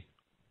 Maybe.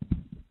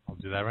 I'll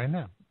do that right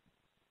now.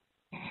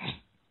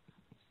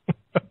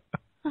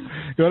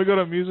 You want to go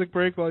to a music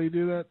break while you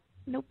do that?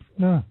 Nope.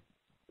 No.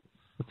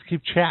 Let's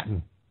keep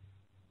chatting.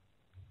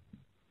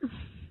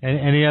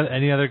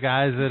 Any other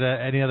guys at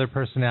any other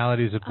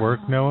personalities at work,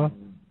 Noah?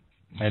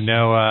 I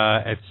know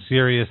at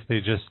Sirius they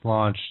just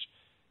launched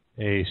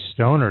a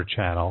stoner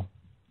channel.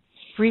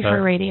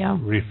 Reefer Radio.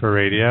 Reefer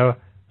Radio.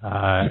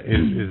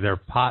 Is there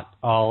pot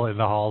all in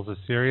the halls of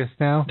Sirius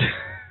now?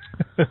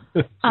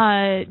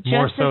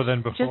 More so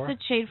than before? Just at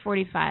Shade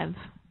 45.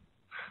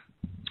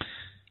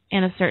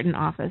 In a certain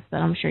office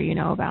that I'm sure you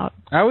know about.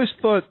 I always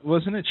thought,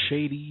 wasn't it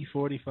Shady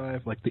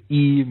 45? Like the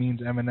E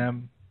means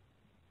M&M.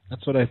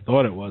 That's what I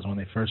thought it was when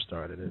they first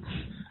started it.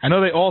 I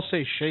know they all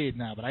say shade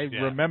now, but I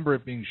remember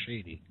it being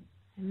shady.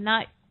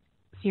 Not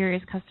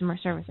serious customer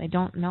service. I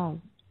don't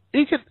know.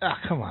 You could,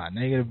 come on.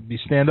 Now you're going to be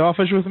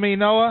standoffish with me,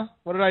 Noah?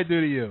 What did I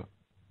do to you?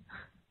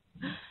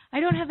 I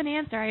don't have an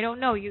answer. I don't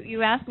know.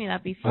 You asked me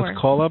that before. Let's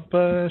call up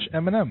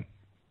M&M.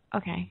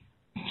 Okay.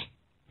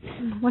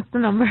 What's the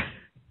number?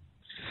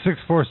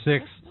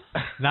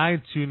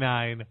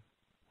 646-929-1357.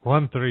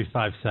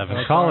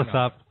 Call us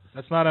up.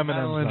 That's not M&M's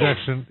number.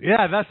 Injection.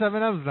 Yeah, that's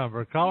M&M's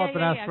number. Call up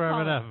and ask for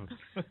M&M.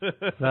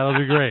 That'll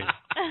be great.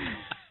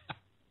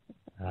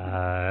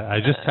 I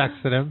just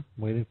texted him,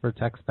 waiting for a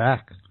text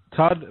back.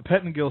 Todd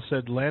Pettengill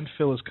said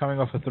landfill is coming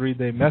off a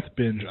 3-day meth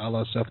binge a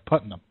la Seth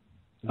Putnam.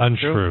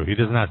 Untrue. He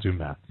does not do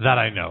meth. That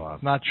I know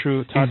of. Not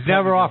true. He's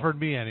never offered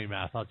me any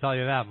meth. I'll tell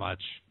you that much.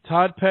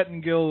 Todd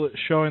Pettengill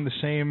showing the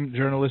same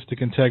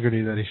journalistic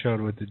integrity that he showed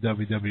with the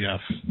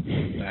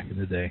WWF back in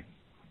the day.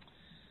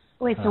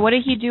 Wait, so what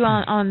did he do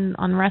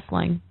on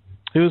wrestling?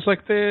 He was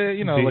like the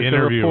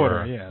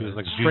reporter. Yeah, he was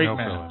like straight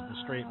man.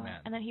 The straight man.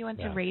 And then he went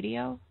to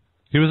radio?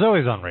 He was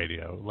always on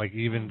radio, like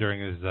even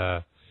during his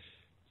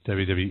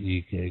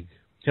WWE gig.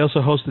 He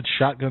also hosted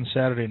Shotgun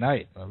Saturday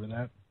Night. Remember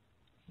that?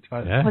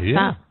 What's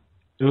that?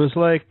 It was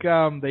like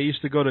they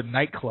used to go to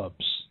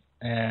nightclubs,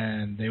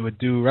 and they would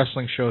do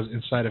wrestling shows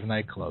inside of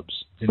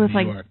nightclubs in New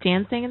York. Like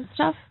dancing and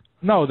stuff?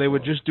 No, they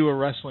would just do a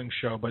wrestling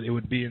show, but it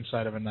would be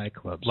inside of a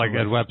nightclub. Like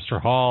at Webster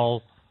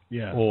Hall.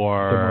 Yeah.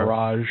 Or the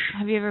Mirage.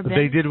 Have you ever been?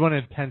 They did one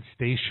in Penn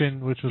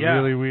Station, which was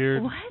really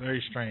weird. What?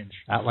 Very strange.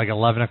 At like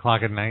 11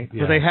 o'clock at night.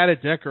 Yeah. But they had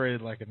it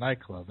decorated like a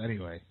nightclub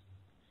anyway.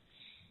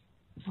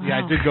 Wow.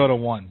 Yeah, I did go to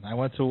one. I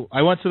went to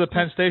the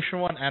Penn Station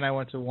one, and I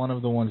went to one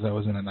of the ones that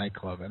was in a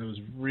nightclub, and it was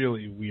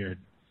really weird.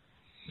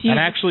 And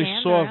I actually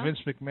saw Vince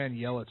McMahon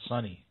yell at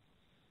Sonny.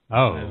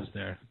 Oh, when I was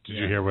there. Did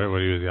you hear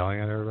what he was yelling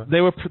at her about?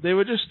 They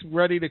were just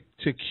ready to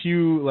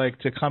cue, like,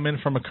 to come in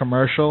from a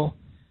commercial,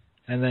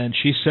 and then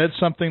she said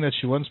something that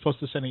she wasn't supposed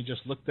to say, and he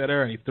just looked at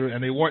her, and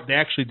they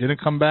actually didn't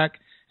come back,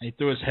 and he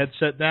threw his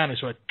headset down, and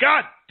she went,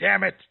 "God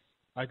damn it!"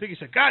 I think he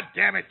said, "God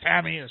damn it,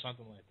 Tammy," or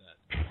something like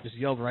that. Just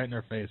yelled right in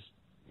her face.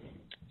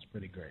 It's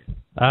pretty great.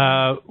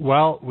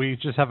 Well, we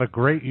just have a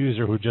great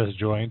user who just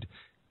joined.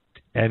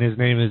 And his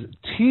name is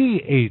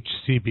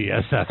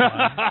THCBSFI.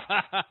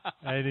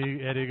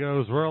 and he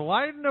goes, "We're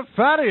lighting a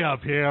fatty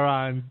up here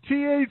on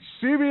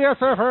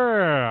THCBSFM.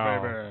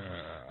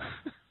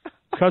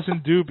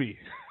 Cousin Doobie.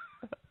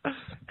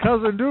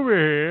 Cousin Doobie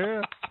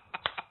here.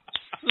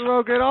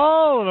 Smoking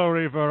all the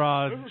reefer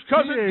on This is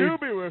Cousin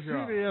Doobie with you.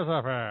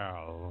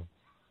 THCBSFM.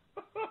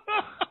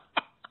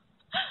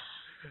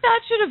 That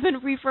should have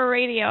been Reefer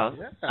Radio.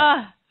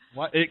 Yeah.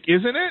 What?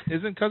 Isn't it?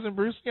 Isn't Cousin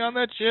Brucey on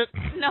that shit?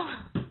 No.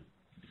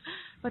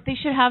 But they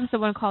should have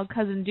someone called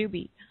Cousin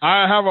Doobie.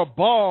 I have a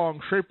bong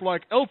shaped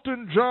like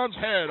Elton John's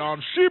head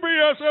on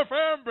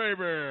CBS-FM,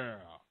 baby.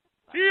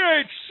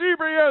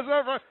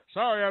 THCBS-FM.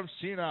 Sorry, I'm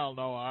senile,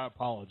 Noah. I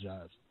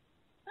apologize.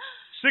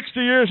 60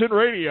 years in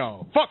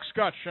radio. Fuck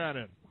Scott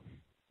Shannon.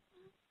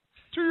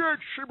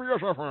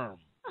 THCBS-FM.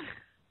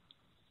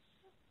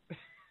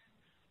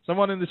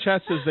 Someone in the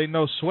chat says they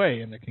know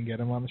Sway and they can get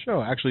him on the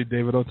show. Actually,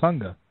 David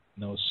Otunga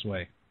knows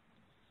Sway.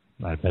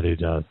 I bet he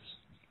does.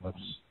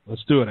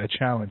 Let's do it. I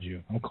challenge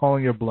you. I'm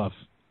calling your bluff.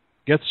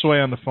 Get Sway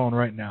on the phone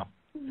right now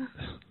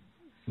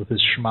with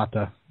his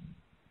schmata.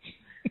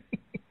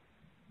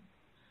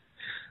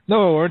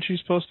 No, aren't you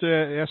supposed to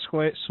ask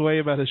Sway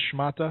about his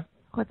schmata?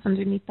 What's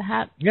underneath the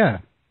hat? Yeah.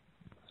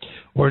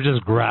 Or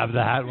just grab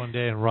the hat one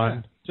day and run.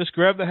 Yeah. Just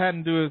grab the hat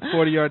and do a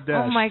 40-yard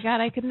dash. Oh, my God.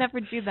 I could never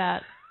do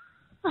that.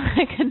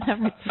 I could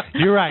never do that.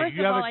 You're right.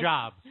 You have a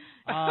job.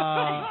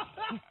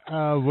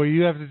 What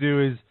you have to do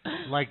is,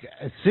 like,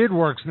 Sid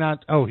works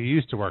he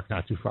used to work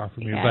not too far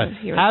from you, but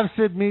have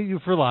Sid meet you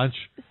for lunch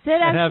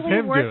and have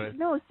him do it.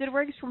 No, Sid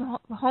works from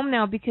home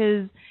now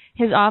because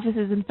his office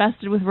is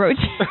infested with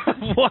roaches.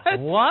 What?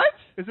 What?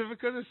 Is it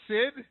because of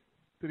Sid?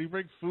 Did he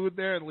bring food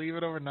there and leave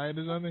it overnight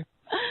or something?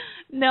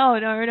 No.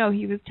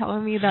 He was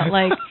telling me that,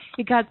 like,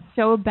 it got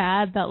so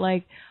bad that,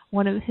 like,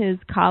 one of his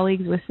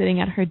colleagues was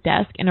sitting at her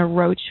desk and a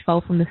roach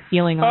fell from the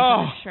ceiling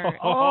onto her shirt.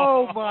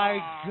 Oh, my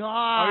God.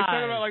 Are we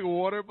talking about, like,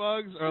 water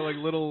bugs or, like,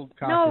 little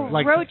cockroaches? No,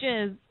 like,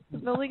 roaches. The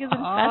building is infested.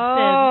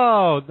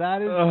 Oh,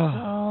 that is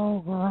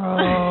so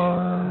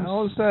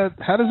gross.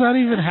 How does that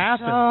even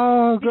happen?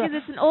 So gross. Because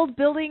it's an old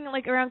building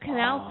like around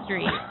Canal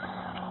Street.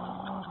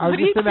 I'm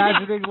just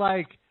imagining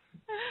like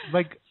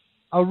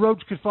a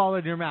roach could fall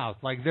in your mouth.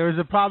 Like there's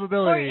a Or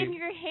probability. in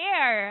your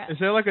hair. Is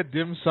there like a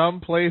dim sum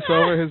place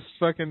over his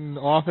fucking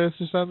office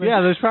or something?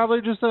 Yeah, there's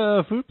probably just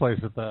a food place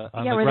on the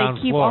where ground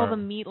they keep floor. all the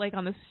meat like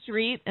on the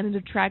street and it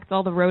attracts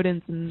all the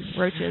rodents and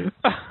roaches.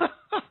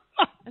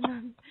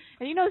 and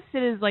you know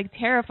Sid is like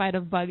terrified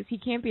of bugs. He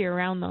can't be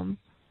around them.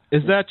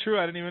 Is that true?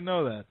 I didn't even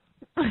know that.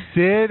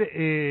 Sid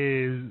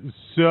is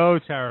so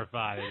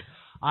terrified.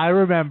 I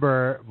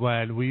remember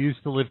when we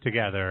used to live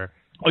together.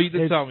 Oh, you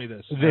did tell me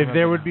this. If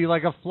there would be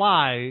like a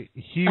fly,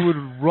 he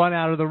would run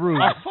out of the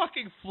room. A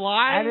fucking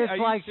fly? And it's Are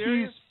you like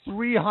serious? he's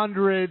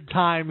 300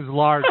 times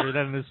larger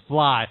than this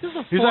fly. This is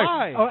a He's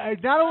fly. like, oh,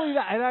 and not only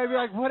that, and I'd be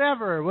like,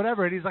 whatever.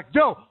 And he's like,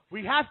 no,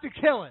 we have to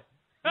kill it.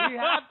 We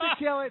have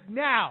to kill it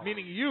now.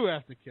 Meaning you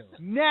have to kill it.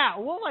 Now.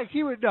 Well, like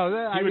he would know.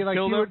 He would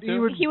kill them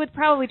too? He would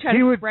probably try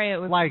to spray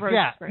it with roach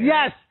spray.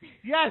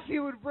 Yes, he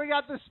would bring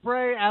out the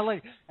spray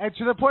and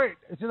to the point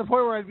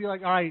where I'd be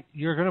like, all right,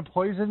 you're gonna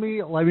poison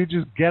me. Let me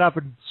just get up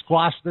and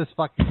squash this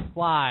fucking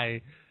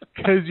fly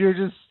because you're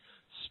just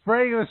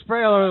spraying the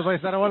spray all over the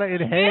place. I don't want to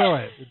inhale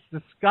it. It's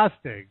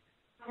disgusting.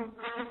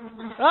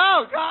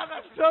 Oh God,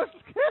 I'm so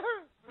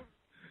scared.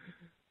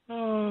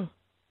 Oh,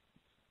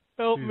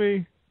 help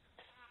me.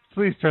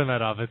 Please turn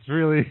that off. It's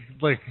really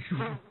like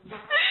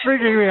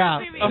freaking me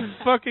out. A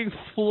fucking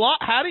fly?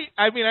 How do you?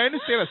 I mean, I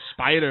understand a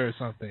spider or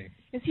something.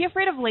 Is he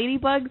afraid of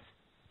ladybugs?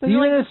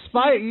 Even a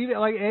spider, even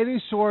like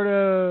any sort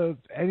of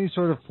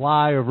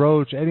fly or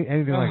roach,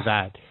 anything like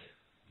that.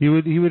 He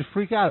would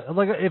freak out.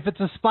 Like if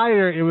it's a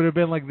spider, it would have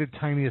been like the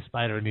tiniest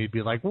spider, and he'd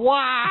be like,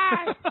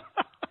 "Why?"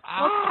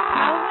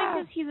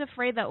 Probably because he's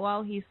afraid that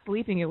while he's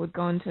sleeping, it would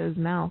go into his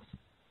mouth.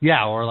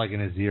 Yeah, or like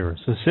in his ear.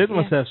 So Sid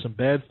must have some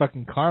bad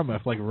fucking karma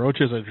if like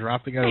roaches are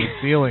dropping out of the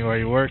ceiling where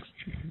he works.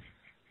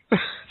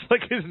 It's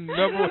like his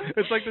number.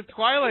 It's like the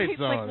Twilight It's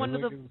Zone. like one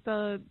of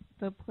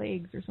the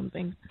plagues or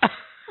something.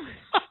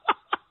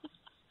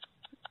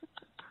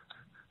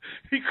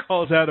 He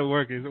calls out at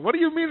work. He says, "What do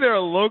you mean there are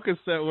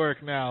locusts at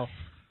work now?"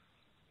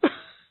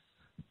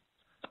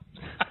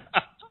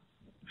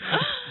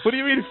 What do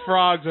you mean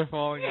frogs are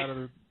falling out of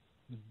the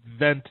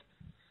vent?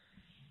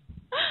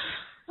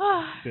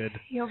 Good.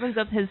 He opens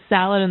up his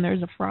salad and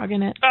there's a frog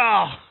in it.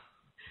 Oh,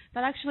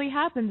 that actually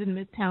happened in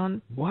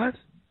Midtown. What?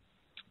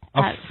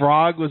 A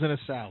frog was in a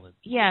salad.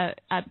 Yeah,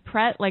 at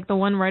Pret, like the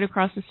one right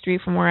across the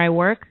street from where I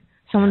work.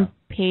 Someone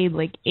paid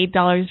like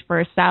 $8 for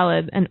a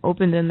salad and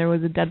opened it and there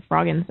was a dead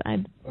frog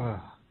inside.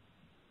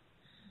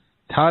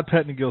 Todd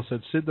Pettengill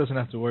said Sid doesn't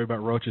have to worry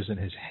about roaches in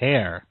his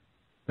hair.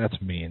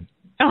 That's mean.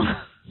 Oh.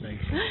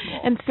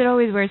 And Sid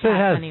always wears hats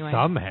has anyway.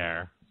 Some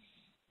hair.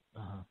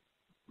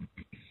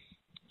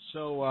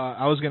 So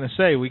I was going to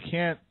say we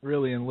can't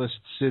really enlist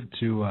Sid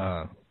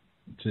to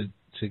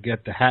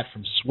get the hat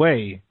from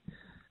Sway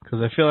because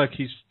I feel like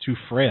he's too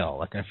frail.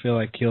 Like I feel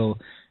like he'll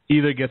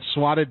either get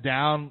swatted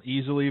down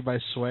easily by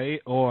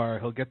Sway or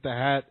he'll get the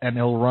hat and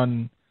he'll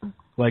run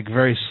like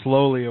very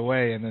slowly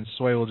away and then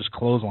Sway will just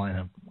clothesline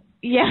him.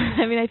 Yeah,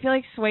 I mean I feel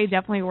like Sway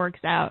definitely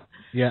works out.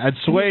 Yeah, and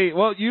Sway,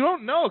 well, you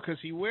don't know because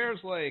he wears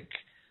like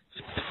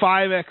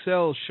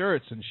 5XL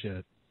shirts and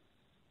shit.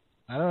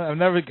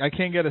 I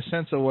can't get a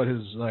sense of what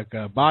his like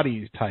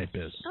body type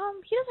is.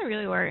 He doesn't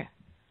really wear.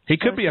 He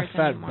could be a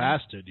fat anymore.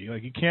 bastard.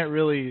 You can't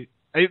really.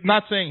 I'm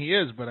not saying he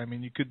is, but I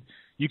mean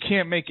you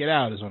can't make it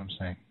out. Is what I'm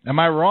saying. Am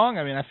I wrong?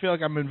 I mean I feel like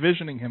I'm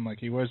envisioning him like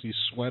he wears these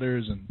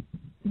sweaters and.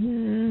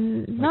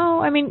 No,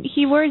 I mean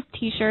he wears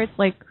t-shirts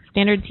like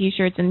standard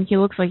t-shirts and he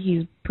looks like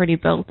he's pretty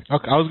built.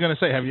 Okay, I was gonna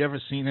say, have you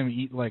ever seen him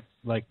eat like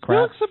crap? He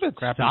looks a bit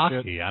crappy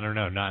stocky. shit? I don't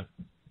know, not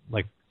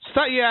like.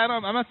 Yeah,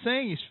 I'm not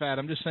saying he's fat.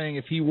 I'm just saying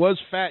if he was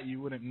fat,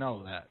 you wouldn't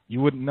know that. You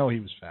wouldn't know he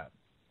was fat,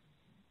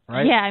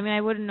 right? Yeah, I mean,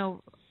 I wouldn't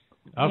know.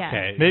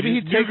 Okay, Yeah. Maybe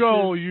he takes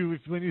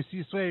when you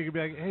see Sway, you could be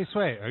like, "Hey,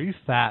 Sway, are you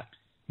fat?"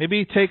 Maybe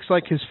he takes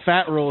like his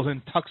fat rolls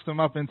and tucks them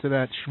up into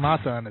that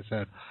schmata on his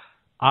head.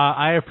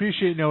 I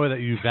appreciate, Noah, that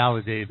you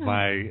validate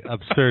my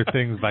absurd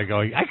things by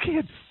going, I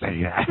can't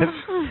say that.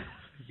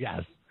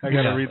 Yes. I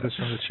got to read this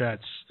from the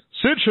chats.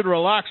 Sid should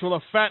relax with a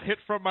fat hit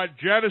from my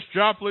Janis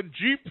Joplin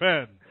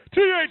G-Pen.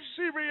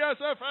 THCBS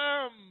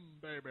FM,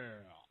 baby.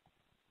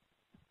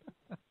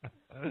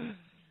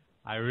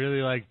 I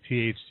really like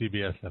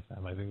THCBS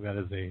FM. I think that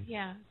is a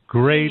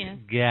great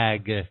great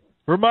gag.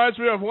 Reminds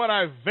me of when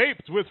I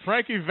vaped with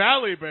Frankie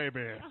Valli,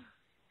 baby.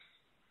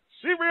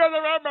 CBS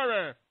FM,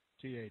 baby.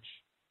 TH.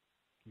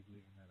 Keep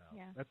leaving that out.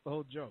 Yeah. That's the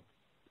whole joke.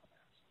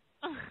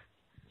 It's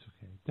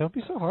okay. Don't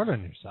be so hard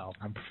on yourself.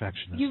 I'm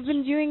perfectionist. You've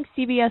been doing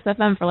CBS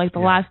FM for like the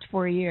last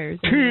 4 years.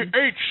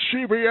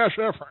 THCBS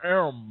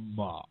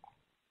FM.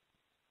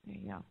 There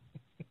you go.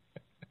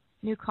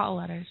 New call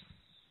letters.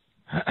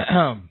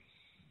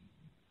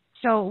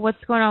 So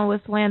what's going on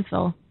with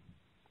landfill?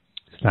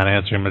 He's not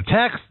answering my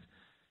text.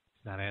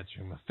 He's not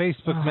answering my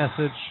Facebook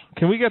message.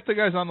 Can we get the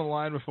guys on the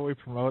line before we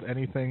promote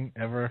anything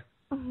ever?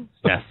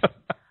 Yes.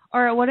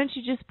 Or why don't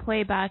you just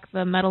play back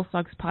the Metal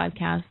Sucks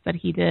podcast that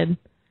he did,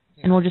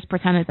 and we'll just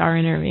pretend it's our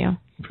interview.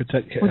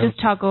 We'll just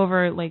talk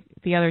over like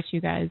the other two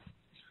guys.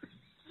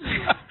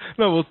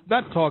 No, we'll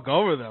not talk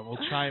over them. We'll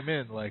chime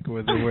in like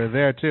we're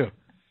there too.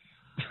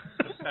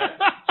 Let's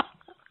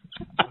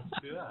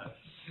do that.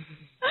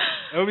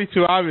 It would be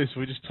too obvious if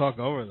we just talk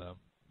over them.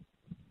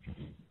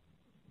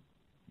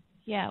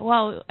 Yeah,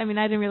 well, I mean,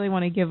 I didn't really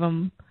want to give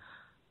them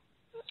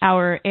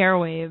our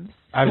airwaves.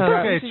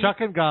 Okay, Chuck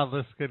and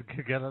Godless could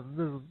get it.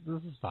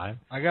 This is fine.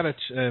 I got a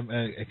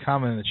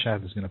comment in the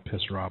chat that's going to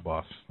piss Rob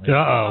off.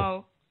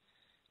 Uh-oh.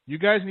 You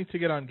guys need to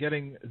get on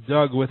Getting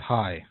Doug with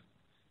High.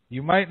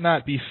 You might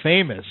not be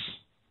famous,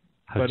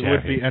 but it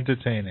would be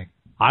entertaining.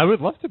 I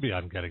would love to be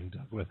on Getting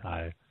Doug with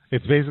High.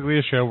 It's basically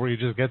a show where you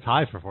just get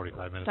high for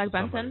 45 minutes. Doug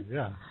Benson?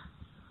 Yeah.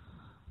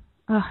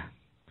 Ugh.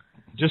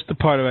 Just the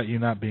part about you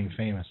not being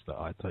famous, though,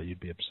 I thought you'd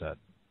be upset.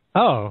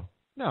 Oh,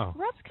 no.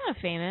 Rob's kind of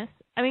famous.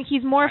 I mean,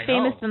 he's more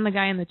famous than the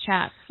guy in the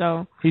chat,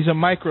 so. He's a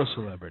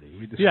micro-celebrity.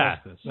 We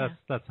discussed this.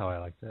 That's how I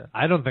like it.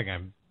 I don't think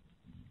I'm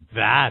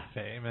that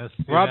famous.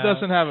 Rob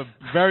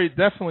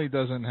definitely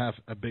doesn't have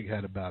a big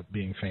head about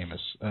being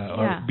famous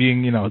or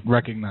being,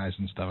 recognized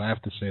and stuff. I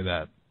have to say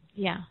that.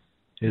 Yeah.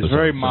 He's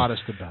very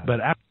modest about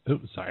it. But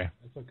sorry.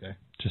 That's okay.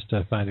 Just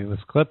finding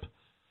this clip.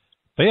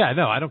 But yeah,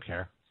 no, I don't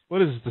care.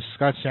 What is this, the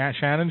Scott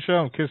Shannon show?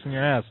 I'm kissing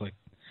your ass. Like,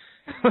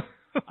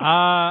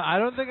 I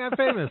don't think I'm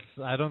famous.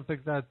 I don't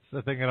think that's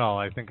a thing at all.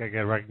 I think I get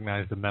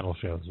recognized in metal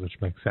shows, which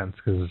makes sense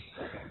because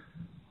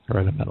I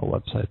run a metal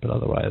website, but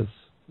otherwise.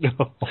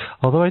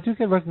 Although I do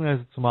get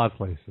recognized at some odd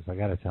places, I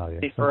got to tell you.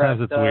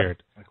 Sometimes it's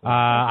weird.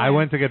 I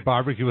went to get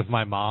barbecue with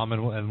my mom,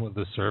 and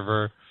the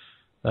server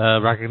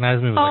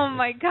recognized me. Oh,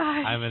 my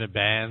gosh. I'm in a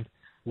band.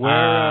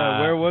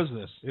 Where was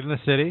this? In the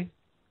city.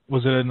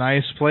 Was it a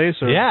nice place?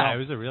 Or it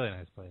was a really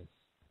nice place.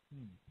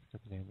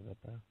 What's the name of it,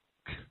 though?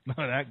 Not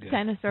that good.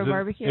 Dinosaur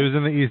Barbecue? It was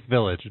in the East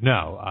Village.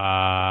 No.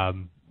 I'll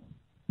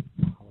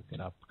look it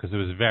up because it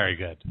was very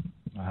good.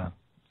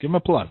 Give him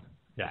a plug.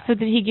 Yeah. So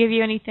did he give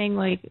you anything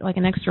like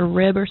an extra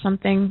rib or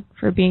something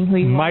for being who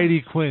you are?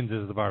 Mighty Quinn's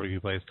is the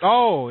barbecue place.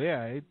 Oh,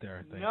 yeah, I ate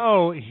there, I think.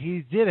 No,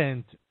 he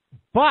didn't.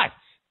 But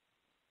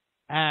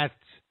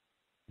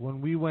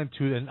when we went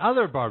to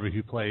another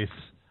barbecue place,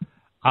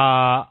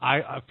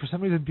 I for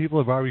some reason people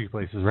at barbecue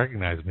places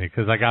recognized me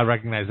because I got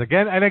recognized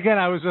again and again.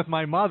 I was with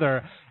my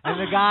mother, and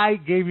the guy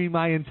gave me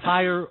my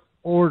entire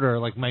order,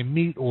 like my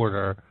meat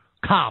order,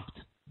 comped.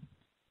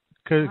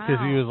 Because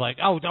he was like,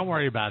 "Oh, don't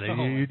worry about it.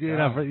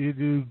 You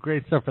do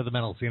great stuff for the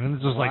metal scene." And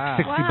this was like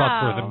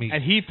 $60 worth of meat.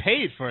 And he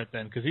paid for it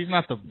then, because he's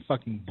not the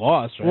fucking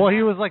boss, right? Well,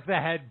 he was like the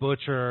head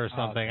butcher or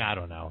something. I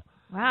don't know.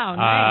 Wow,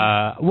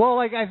 nice. Well,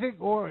 like I think,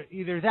 or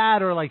either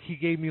that, or like he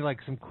gave me like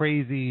some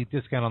crazy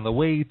discount on the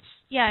weights.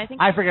 Yeah,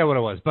 I forget what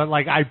it was, but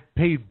like I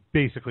paid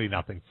basically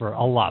nothing for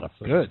a lot of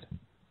food. Good.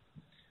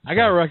 I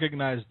got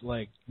recognized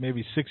like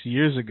maybe 6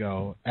 years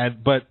ago,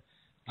 but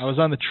I was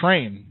on the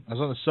train. I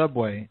was on the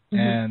subway,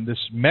 and this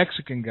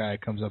Mexican guy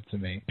comes up to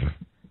me,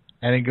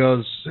 and he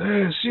goes,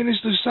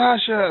 "Sinister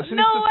Sasha."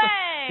 No way.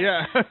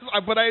 Yeah,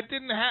 but I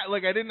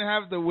didn't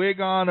have the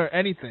wig on or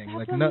anything.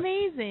 That's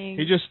amazing.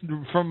 He just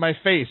from my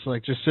face,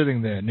 like just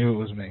sitting there, knew it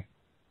was me.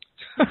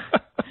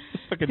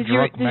 Did you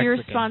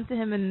respond to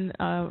him in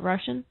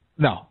Russian?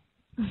 No.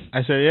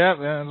 I said, "Yeah,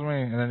 that's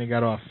me," and then he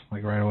got off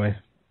like right away.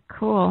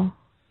 Cool.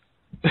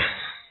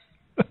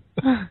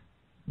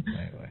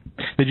 Anyway,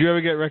 did you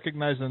ever get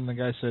recognized and the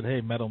guy said,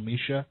 "Hey, Metal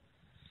Misha"?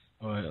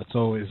 Oh, it's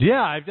always.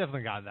 Yeah, I've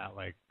definitely gotten that.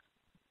 Like,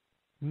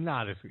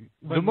 not if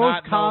the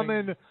most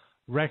common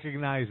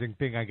recognizing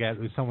thing I get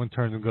is someone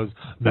turns and goes,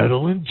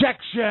 "Metal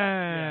Injection."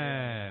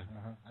 Yeah.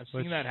 I've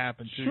seen that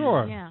happen too.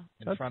 Sure, yeah,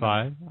 that's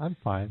fine. I'm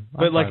fine.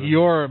 But like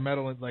you're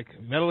metal, like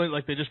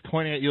they're just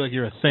pointing at you like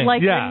you're a thing.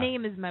 Like your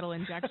name is Metal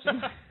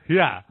Injection.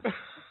 Yeah,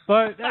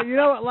 but you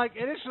know, like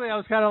initially I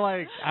was kind of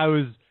like I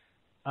was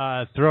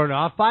thrown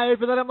off by it,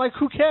 but then I'm like,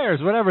 who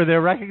cares? Whatever.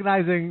 They're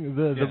recognizing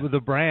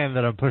the brand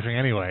that I'm pushing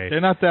anyway.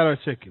 They're not that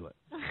articulate.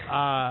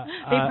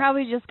 They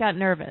probably just got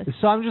nervous.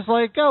 So I'm just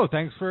like,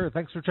 thanks for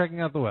checking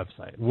out the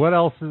website. What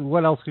else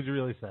could you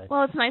really say?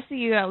 Well, it's nice that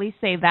you at least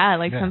say that.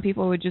 Like some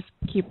people would just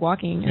keep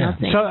walking. And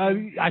So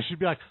I should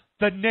be like,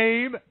 the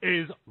name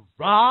is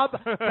Rob.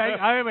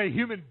 I am a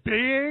human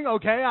being.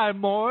 Okay, I'm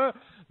more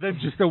than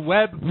just a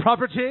web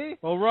property.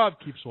 Well, Rob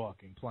keeps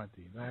walking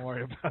plenty. Don't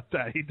worry about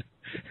that. He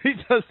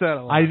does that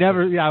a lot.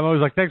 I'm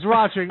always like, thanks for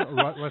watching.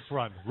 Let's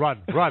run.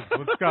 Let's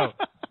go.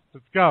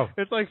 Let's go.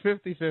 It's like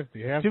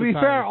 50-50. To be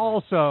fair,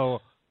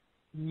 also,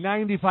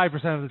 95%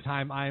 of the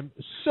time, I'm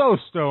so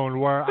stoned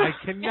where I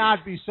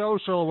cannot be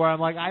social, where I'm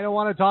like, I don't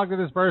want to talk to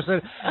this person.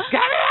 Get me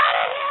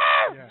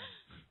out of here!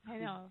 Yeah. I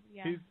know,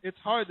 yeah. It's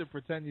hard to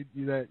pretend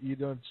that you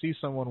don't see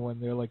someone when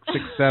they're like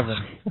 6'7".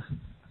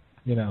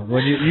 You know,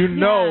 when you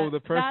know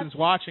the person's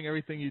watching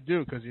everything you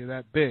do because you're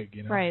that big,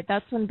 you know. Right,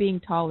 that's when being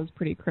tall is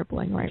pretty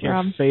crippling, right,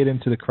 Rob? Rob? Fade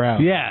into the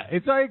crowd. Yeah,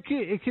 it's like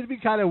it can be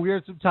kind of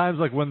weird sometimes,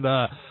 like when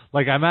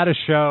I'm at a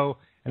show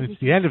and it's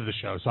the end of the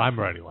show, so I'm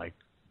already like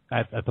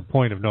at the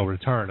point of no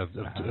return of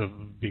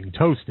being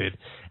toasted.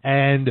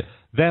 And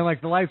then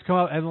like the lights come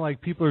up and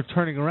like people are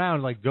turning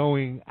around, like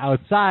going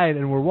outside,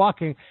 and we're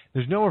walking.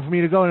 There's nowhere for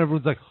me to go, and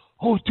everyone's like,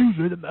 "Oh, dude,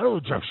 you're the metal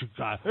injection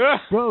guy,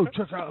 bro.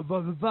 Check out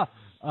blah blah blah."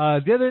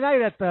 The other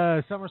night at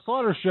the Summer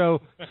Slaughter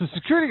show, some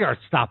security guards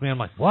stopped me. I'm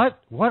like, "What?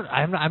 What?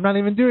 I'm not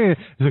even doing it."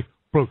 He's like,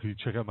 "Bro, can you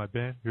check out my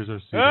band? Here's our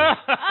CD."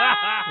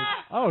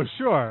 Oh,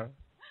 sure.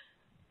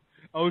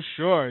 Oh,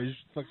 sure. He's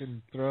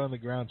fucking throw on the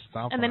ground,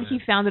 stomp. And then on he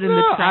it. found it in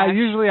the trash.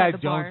 Usually by I the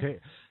don't bar. take.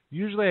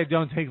 Usually I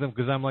don't take them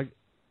because I'm like,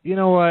 you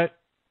know what?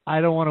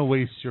 I don't want to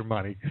waste your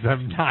money because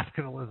I'm not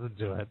going to listen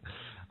to it.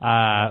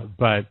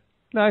 But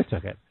no, I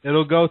took it.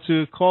 It'll go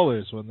to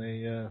callers when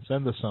they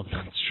send us something.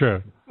 It's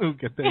true. We'll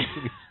get that.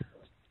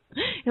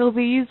 It'll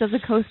be used as a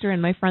coaster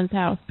in my friend's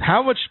house.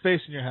 How much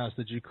space in your house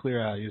did you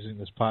clear out using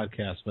this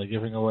podcast by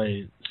giving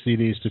away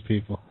CDs to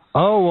people?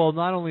 Oh, well,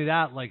 not only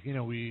that, like, you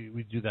know,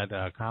 we do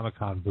that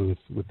Comic-Con booth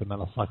with the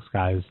Metal Flux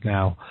guys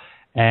now,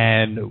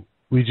 and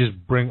we just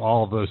bring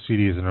all of those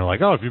CDs, and they're like,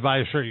 oh, if you buy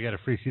a shirt, you get a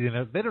free CD.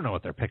 And they don't know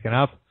what they're picking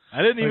up.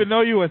 I didn't even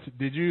know you went to,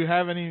 did you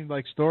have any,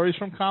 like, stories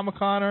from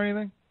Comic-Con or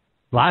anything?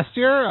 Last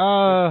year?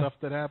 Stuff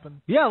that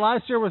happened? Yeah,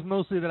 last year was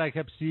mostly that I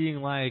kept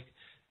seeing, like,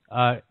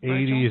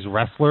 80s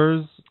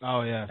wrestlers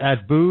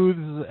at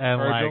booths, and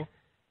Virgil?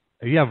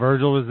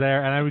 Virgil was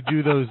there, and I would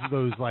do those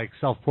like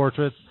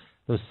self-portraits,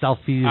 those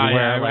selfies.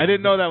 Where I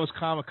didn't know that was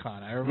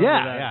Comic-Con. I remember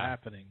that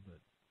happening.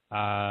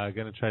 But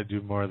gonna try to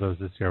do more of those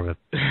this year with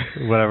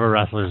whatever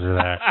wrestlers are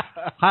there.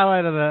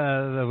 Highlight of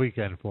the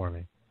weekend for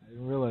me. I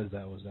didn't realize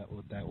that was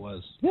what that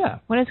was. Yeah.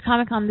 When is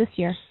Comic-Con this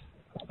year?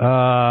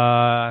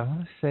 I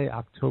want to say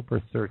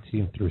October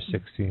 13th through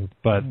 16th,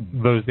 but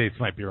those dates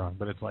might be wrong.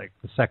 But it's like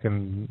the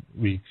second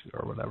week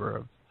or whatever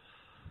of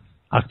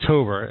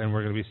October, and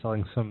we're going to be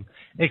selling some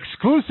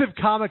exclusive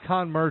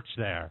Comic-Con merch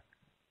there.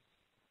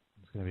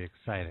 It's going to be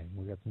exciting.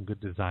 We got some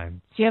good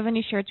designs. Do you have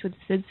any shirts with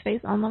Sid's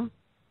face on them?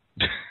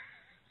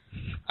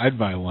 I'd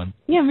buy one.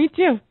 Yeah, me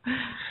too.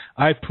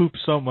 I poop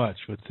so much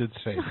with Sid's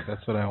face.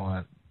 That's what I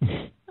want.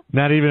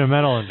 Not even a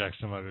metal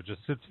injection logo,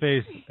 just Sid's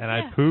face, and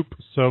I poop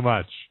so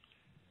much.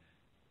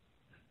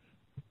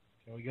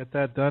 Can we get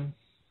that done?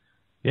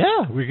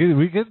 Yeah,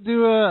 we could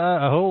do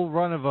a whole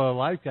run of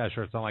Livecast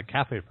shirts on like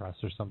Cafe Press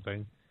or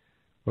something,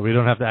 but we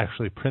don't have to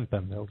actually print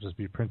them. They'll just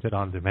be printed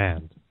on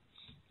demand.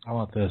 I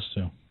want this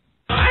too.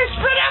 I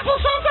spit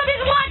applesauce on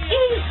his lunch.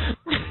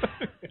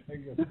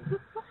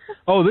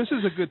 Oh, this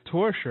is a good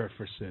tour shirt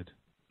for Sid.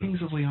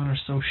 Kings of Leon are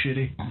so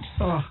shitty.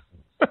 Oh.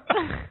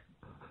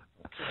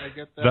 Can I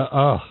get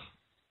that?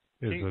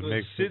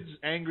 Sid's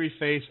angry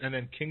face and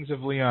then Kings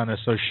of Leon are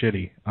so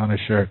shitty on a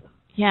shirt.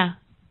 Yeah.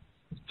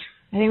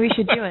 I think we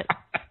should do it.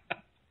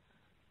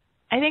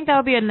 I think that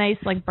would be a nice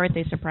like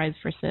birthday surprise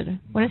for Sid.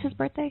 When is his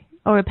birthday?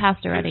 Oh, it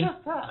passed already.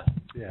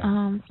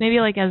 Yeah. Maybe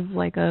like as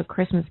like a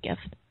Christmas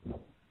gift.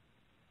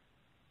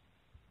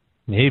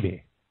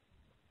 Maybe.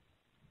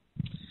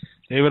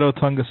 David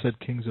Otunga said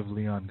Kings of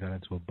Leon got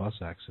into a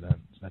bus accident.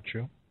 Is that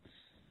true?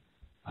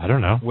 I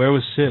don't know. Where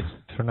was Sid?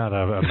 They're not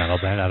a metal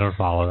band. I don't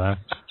follow that.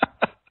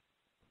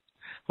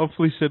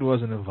 Hopefully Sid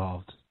wasn't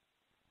involved.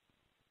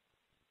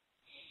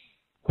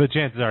 But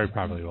chances are he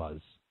probably was.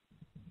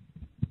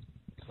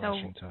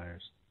 Flashing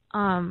tires.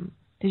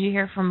 Did you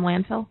hear from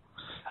Landfill?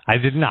 I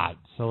did not.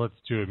 So let's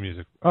do a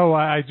music. Oh,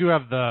 I do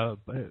have the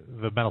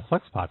Metal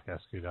Flex podcast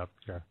queued up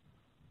here.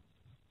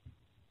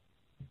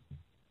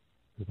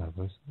 Is that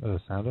the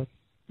sound of?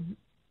 Mm-hmm.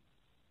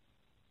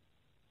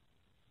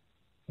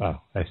 Oh,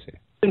 I see.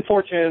 Been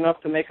fortunate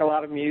enough to make a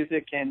lot of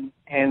music, and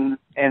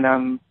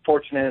I'm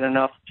fortunate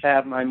enough to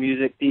have my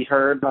music be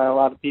heard by a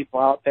lot of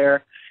people out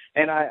there,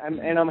 and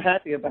I'm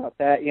happy about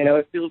that. You know,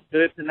 it feels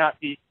good to not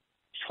be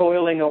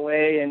toiling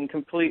away in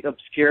complete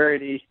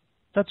obscurity.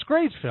 That's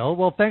great, Phil.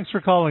 Well, thanks for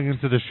calling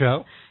into the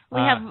show. We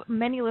have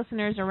many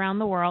listeners around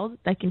the world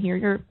that can hear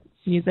your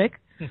music.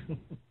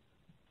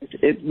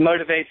 It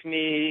motivates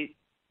me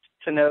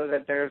to know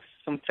that there's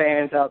some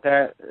fans out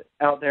there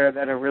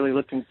that are really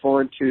looking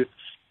forward to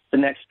the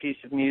next piece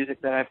of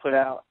music that I put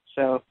out.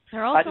 So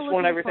they're also I just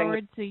want everything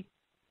forward to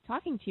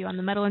talking to you on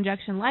the Metal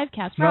Injection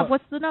Livecast. Rob,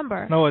 what's the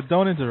number? No,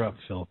 don't interrupt,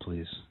 Phil,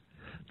 please.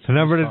 The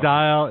number to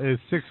dial is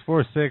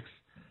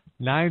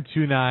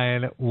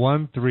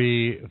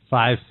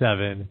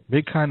 646-929-1357.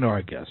 Be kind to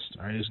our guest.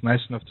 All right, he's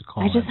nice enough to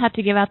call. I just had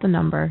to give out the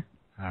number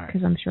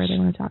because I'm sure they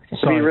want to talk to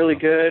It'll be really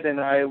good, and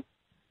I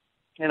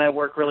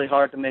work really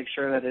hard to make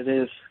sure that it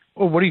is.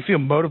 Well, what do you feel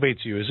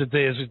motivates you? Is it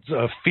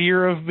a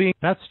fear of being?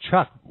 That's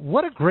Chuck.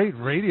 What a great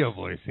radio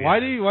voice.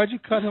 Why'd you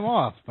cut him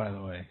off? By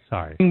the way,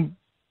 sorry.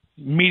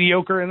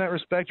 Mediocre in that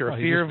respect, or a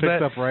fear of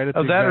that, right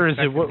or is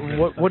it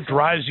what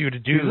drives you to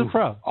do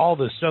all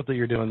this stuff that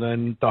you're doing,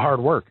 then the hard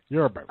work?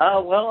 You're a pro.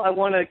 Well, I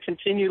want to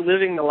continue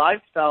living the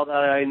lifestyle that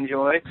I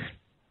enjoy.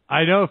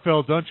 I know,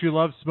 Phil. Don't you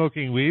love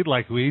smoking weed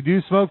like we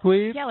do smoke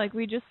weed? Yeah, like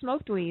we just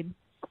smoked weed.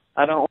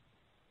 I don't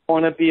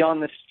want to be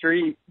on the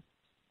street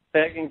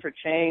begging for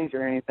change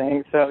or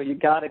anything, so you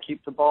got to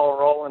keep the ball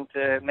rolling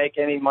to make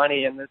any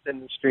money in this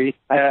industry.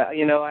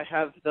 I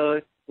have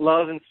the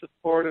love and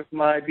support of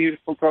my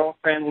beautiful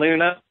girlfriend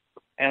Luna,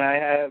 and I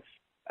have,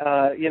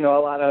 a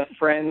lot of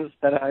friends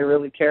that I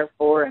really care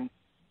for, and,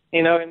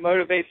 it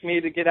motivates me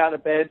to get out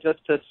of bed just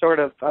to sort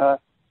of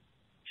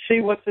see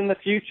what's in the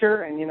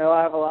future, and,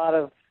 I have a lot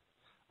of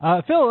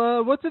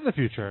Phil, what's in the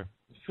future?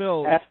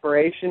 Phil,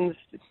 aspirations.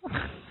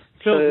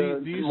 Phil,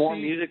 do you more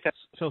see, music.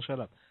 Phil, shut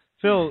up.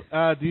 Phil,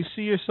 do you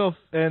see yourself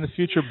in the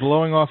future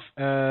blowing off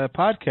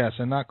podcasts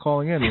and not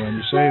calling in when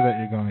you say that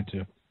you're going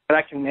to? That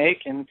I can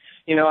make, and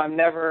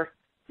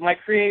my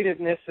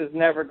creativeness is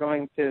never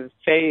going to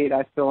fade.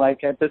 I feel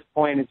like at this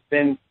point it's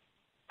been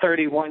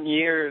 31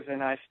 years,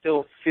 and I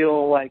still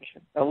feel like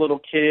a little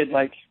kid,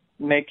 like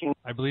making.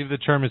 I believe the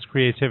term is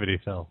creativity,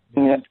 Phil.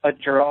 A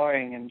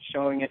drawing and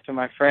showing it to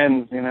my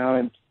friends,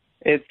 and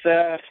it's.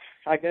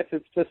 I guess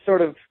it's just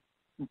sort of.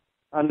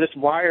 I'm just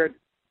wired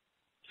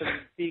to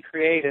be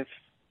creative.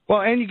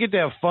 Well, and you get to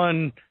have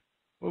fun,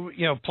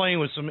 playing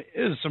with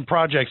some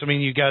projects. I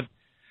mean, you got.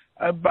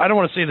 I don't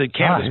want to say that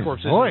Cannabis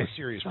Corpse isn't a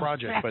serious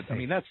project, but I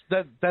mean that's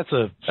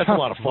a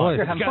lot of fun.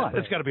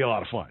 It's got to be a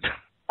lot of fun.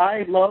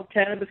 I love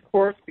Cannabis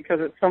Corpse because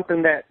it's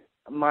something that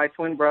my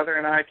twin brother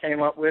and I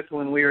came up with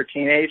when we were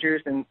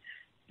teenagers, and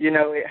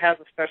it has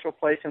a special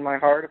place in my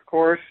heart, of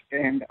course,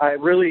 and I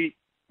really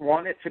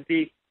want it to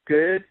be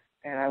good,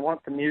 and I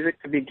want the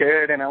music to be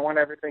good, and I want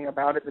everything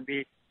about it to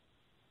be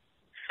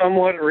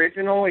somewhat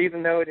original,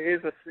 even though it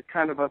is a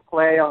kind of a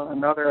play on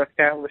another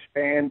established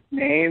band's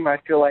name. I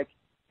feel like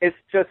it's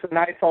just a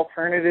nice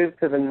alternative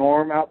to the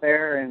norm out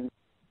there. And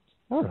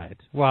all right.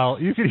 Well,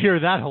 you can hear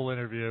that whole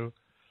interview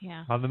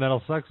on the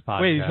Metal Sucks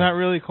podcast. Wait, he's not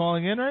really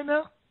calling in right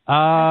now? I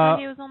thought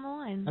he was on the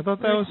line. I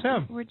thought that was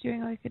him. We're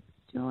doing like a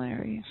dual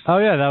interview. Oh,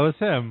 yeah, that was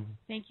him.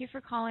 Thank you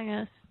for calling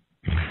us.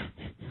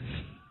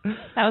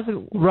 That was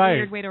a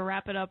weird way to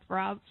wrap it up,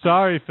 Rob.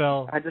 Sorry,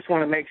 Phil. I just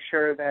want to make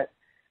sure that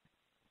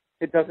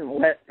it doesn't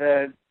let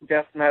the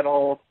death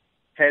metal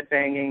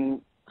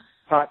headbanging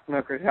pot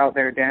smokers out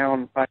there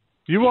down by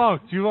You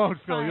won't,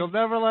 Phil. You'll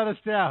never let us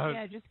down.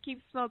 Yeah, just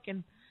keep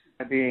smoking.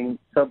 Being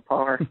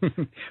subpar.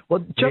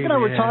 Well, Chuck and I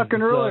were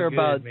talking earlier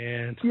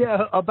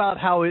about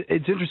how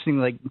it's interesting.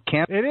 Like,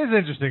 it is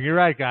interesting. You're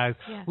right, guys.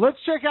 Yeah. Let's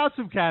check out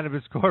some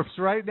Cannabis Corpse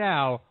right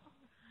now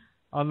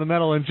on the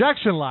Metal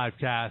Injection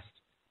Livecast.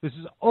 This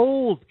is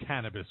old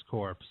Cannabis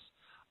Corpse.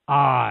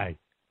 I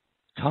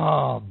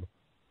come,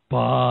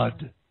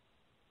 Bud.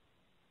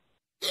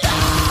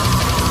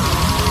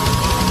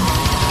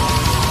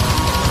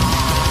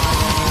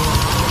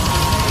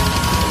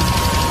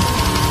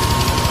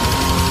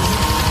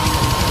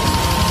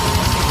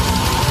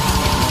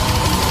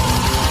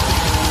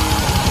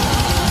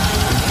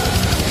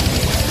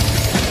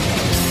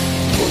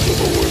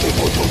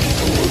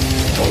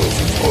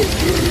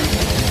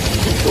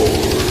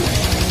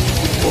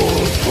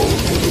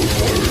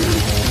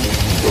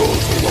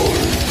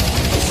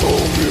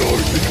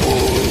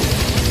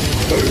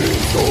 I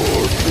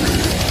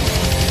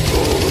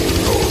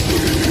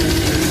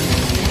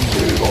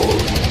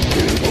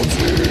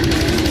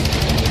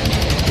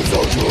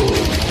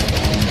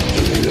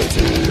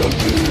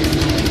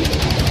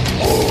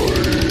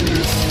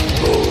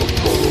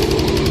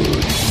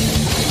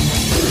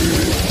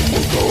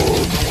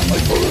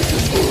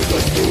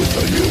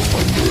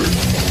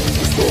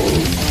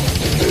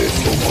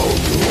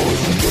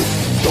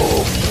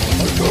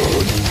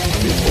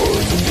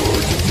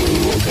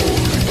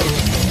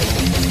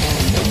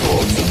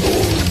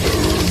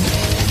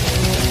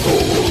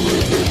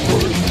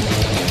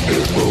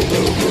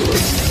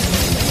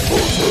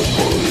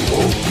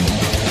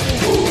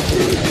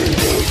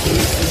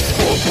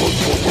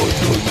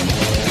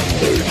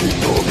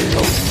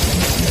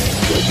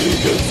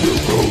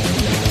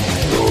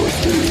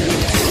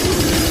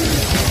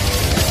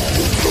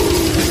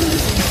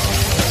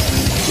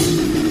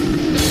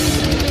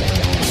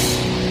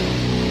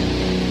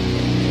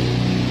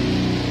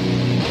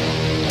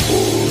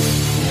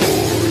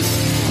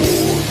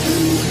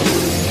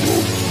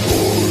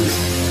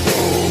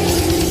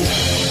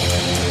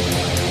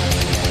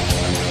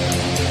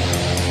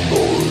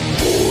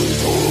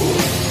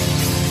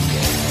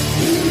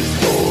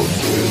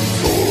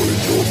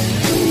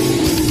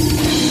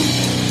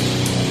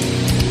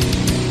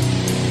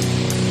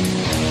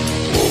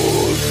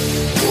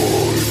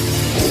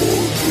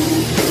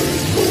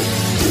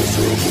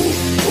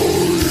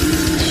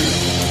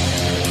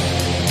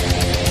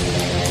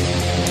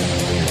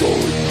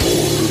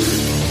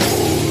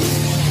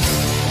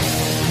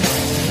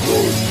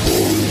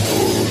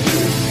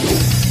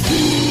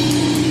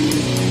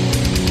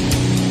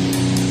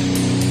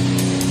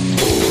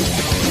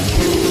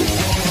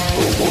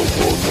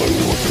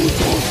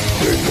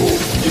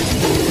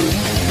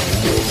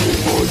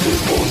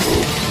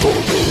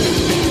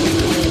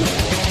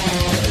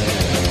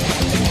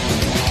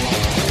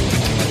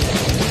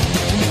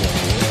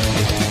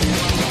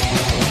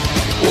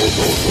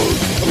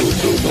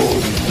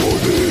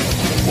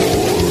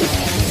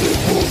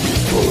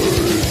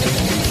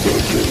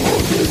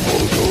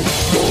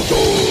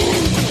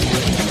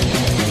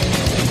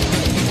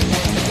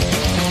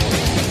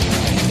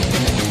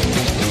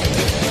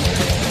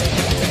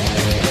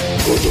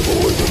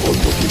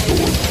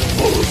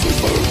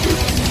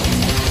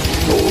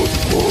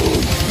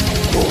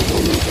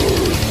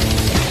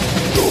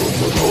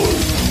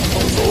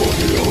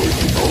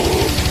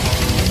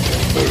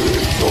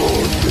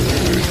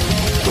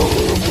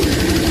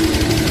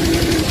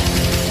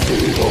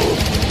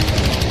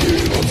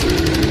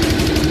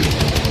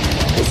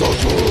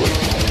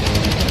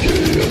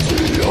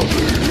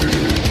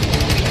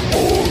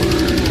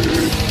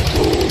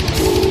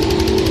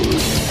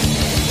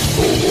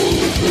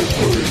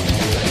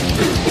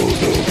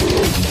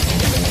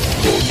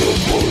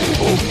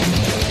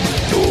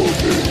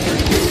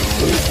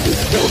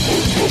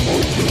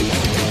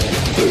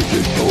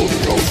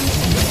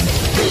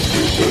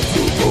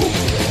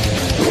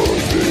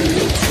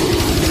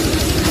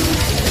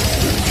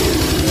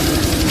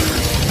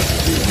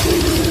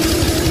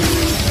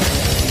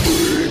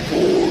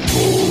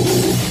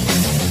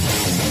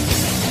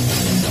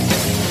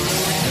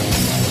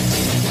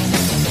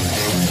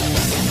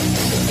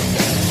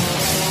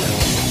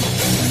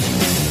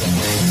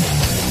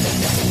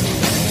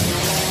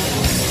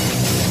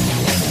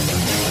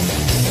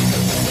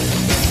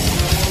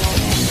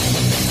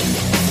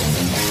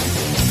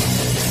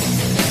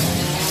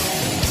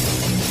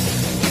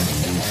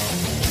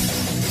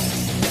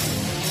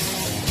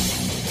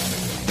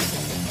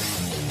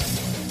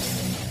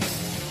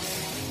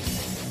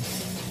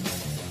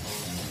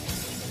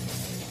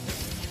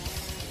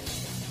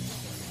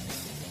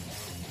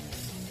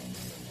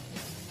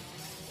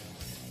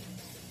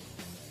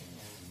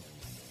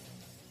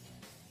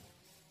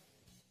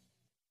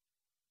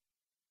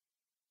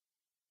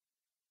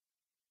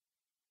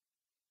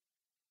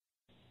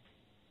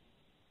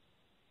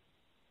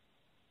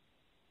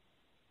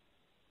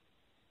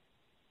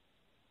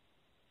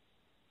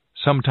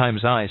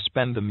Sometimes I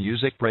spend the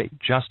music break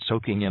just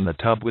soaking in the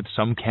tub with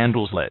some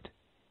candles lit.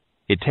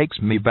 It takes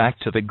me back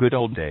to the good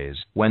old days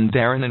when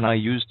Darren and I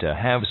used to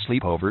have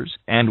sleepovers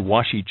and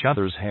wash each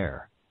other's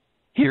hair.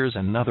 Here's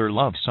another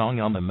love song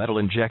on the Metal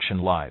Injection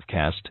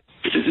Livecast.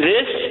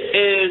 This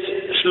is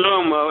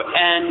Slow-Mo,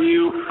 and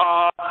you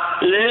are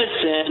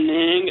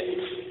listening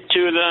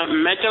to the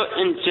Metal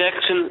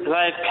Injection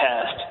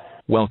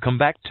Livecast. Welcome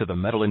back to the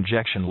Metal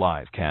Injection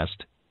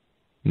Livecast.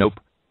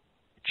 Nope.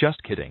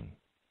 Just kidding.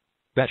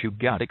 Bet you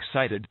got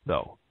excited,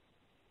 though.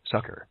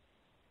 Sucker.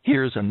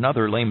 Here's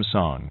another lame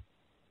song.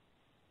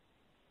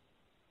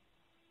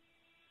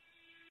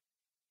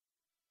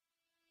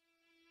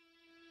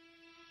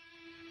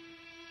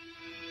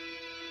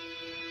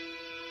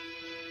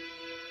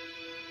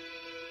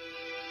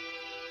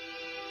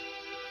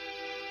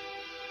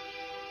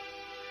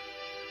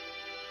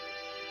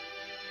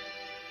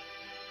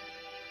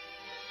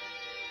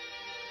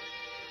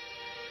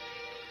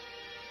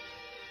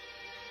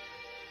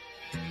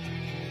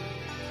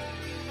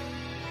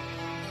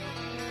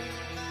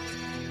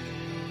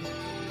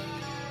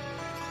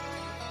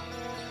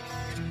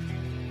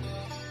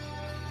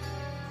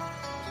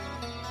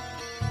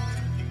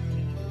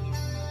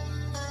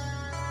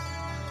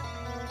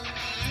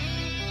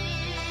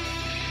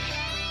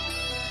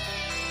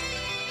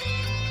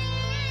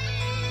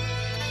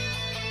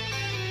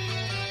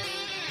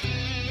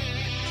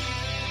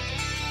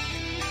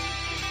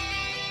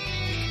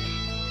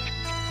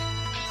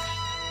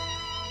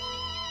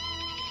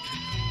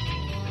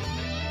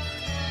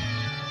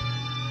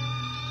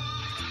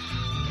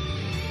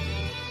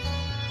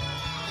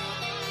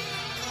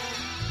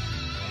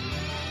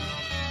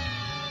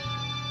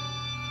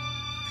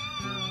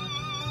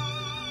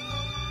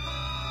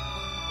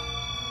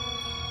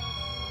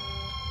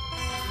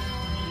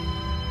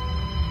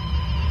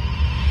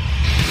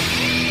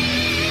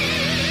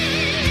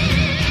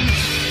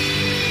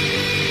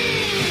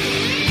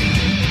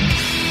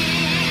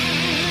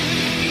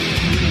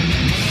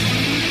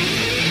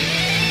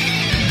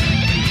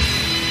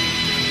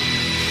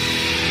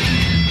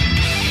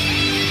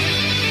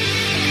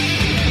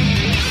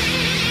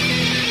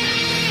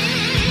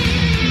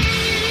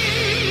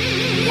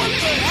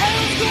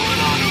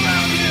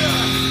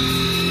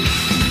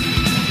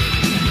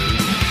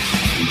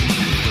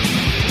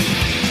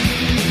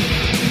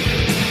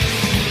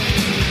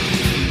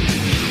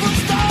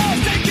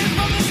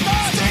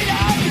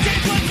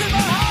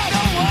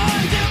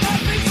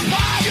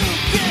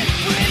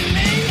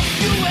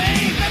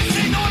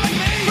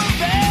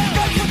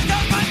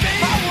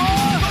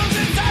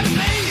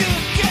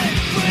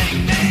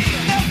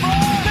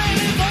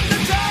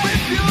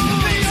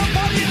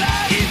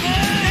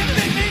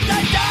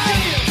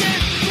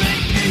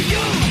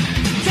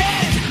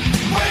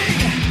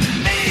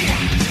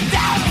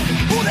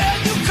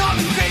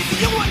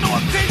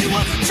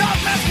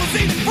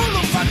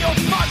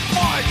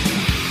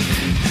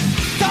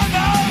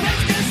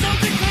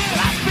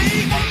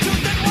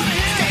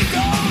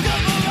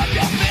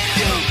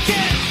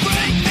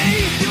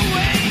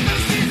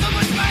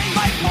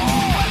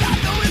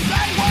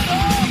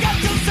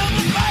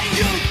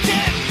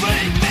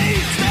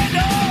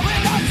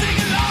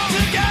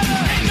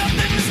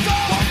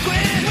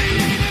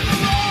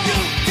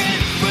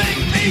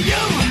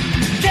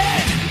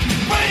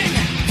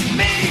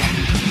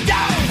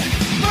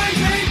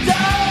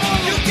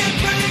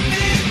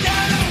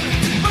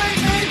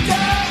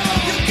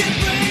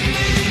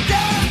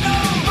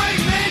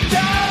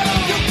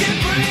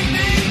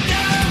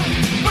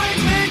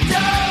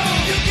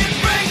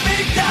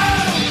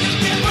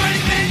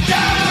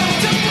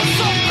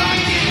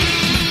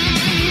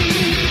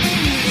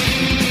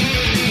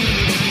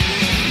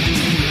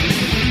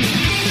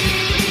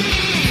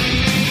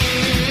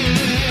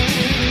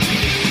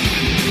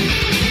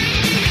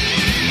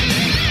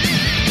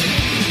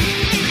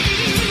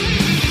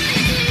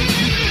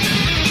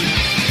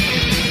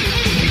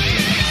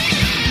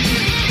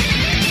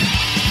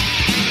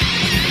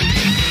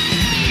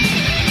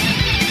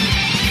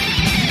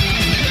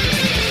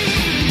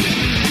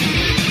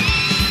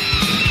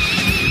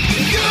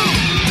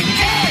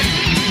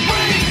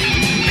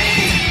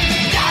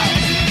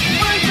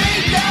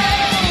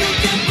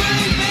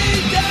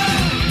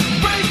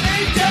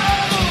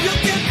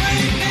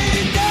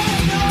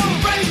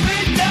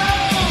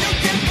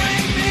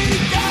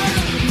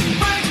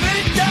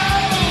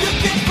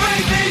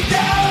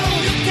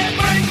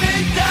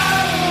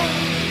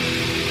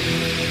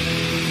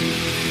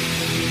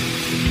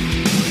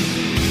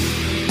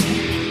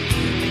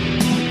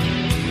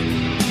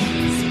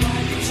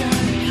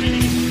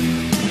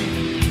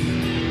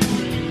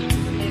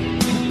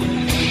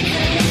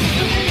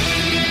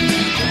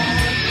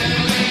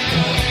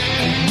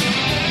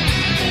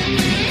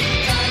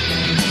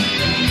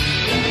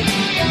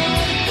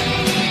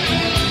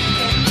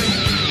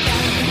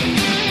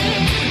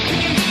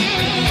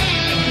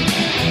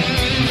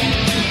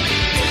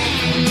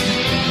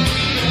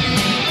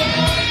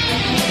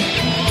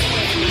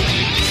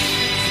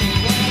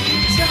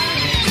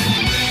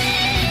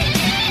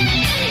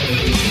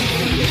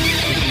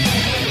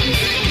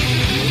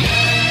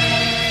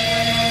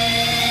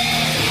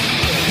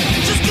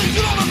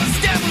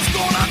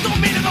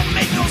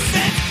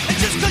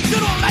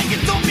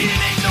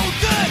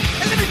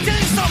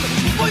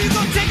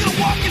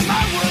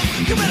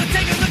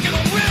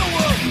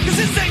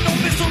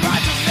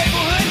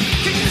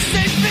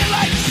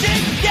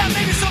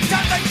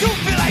 do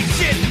feel like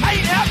shit. I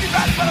ain't happy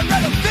about it, but I'd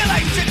rather feel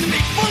like shit than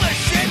be full of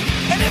shit.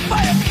 And if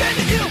I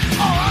offended you,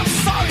 oh, I'm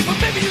sorry, but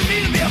maybe you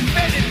need to be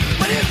offended.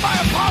 But here's my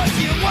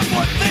apology and one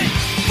more thing.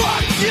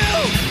 Fuck you,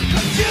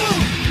 'cause you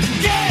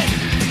can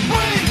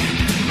bring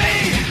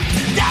me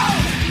down.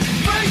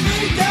 Bring me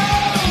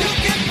down. You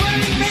can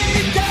bring me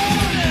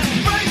down.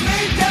 Bring me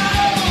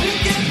down. You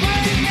can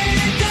bring me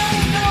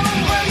down. No,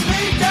 bring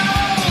me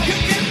down. You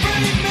can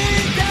bring me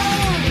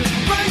down.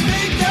 Bring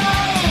me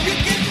down. You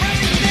can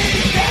bring me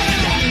down.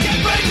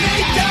 Bring me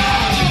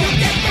down. You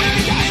can bring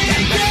me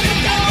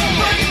down.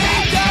 Bring me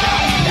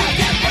down. You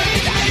can bring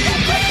me down.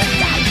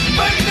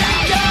 Bring me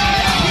down.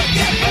 You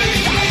can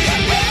bring me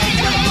down.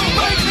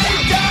 Bring me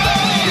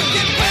down. You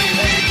can bring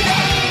me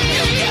down.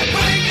 You can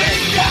bring me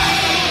down.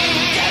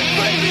 Can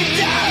bring me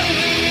down.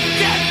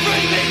 Can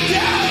bring me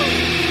down.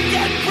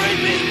 Can bring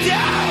me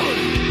down.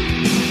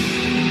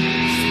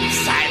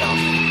 Suicidal.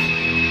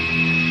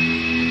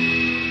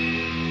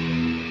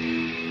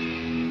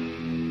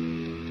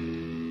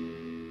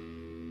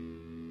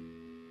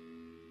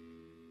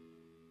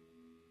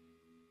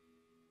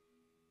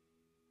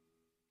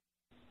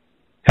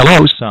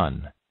 Hello,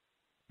 son.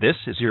 This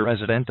is your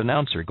resident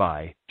announcer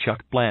guy,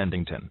 Chuck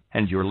Blandington,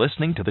 and you're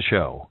listening to the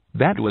show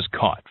that was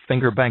caught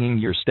finger-banging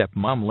your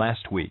stepmom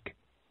last week.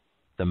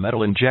 The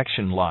Metal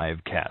Injection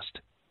live cast.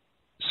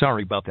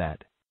 Sorry about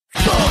that.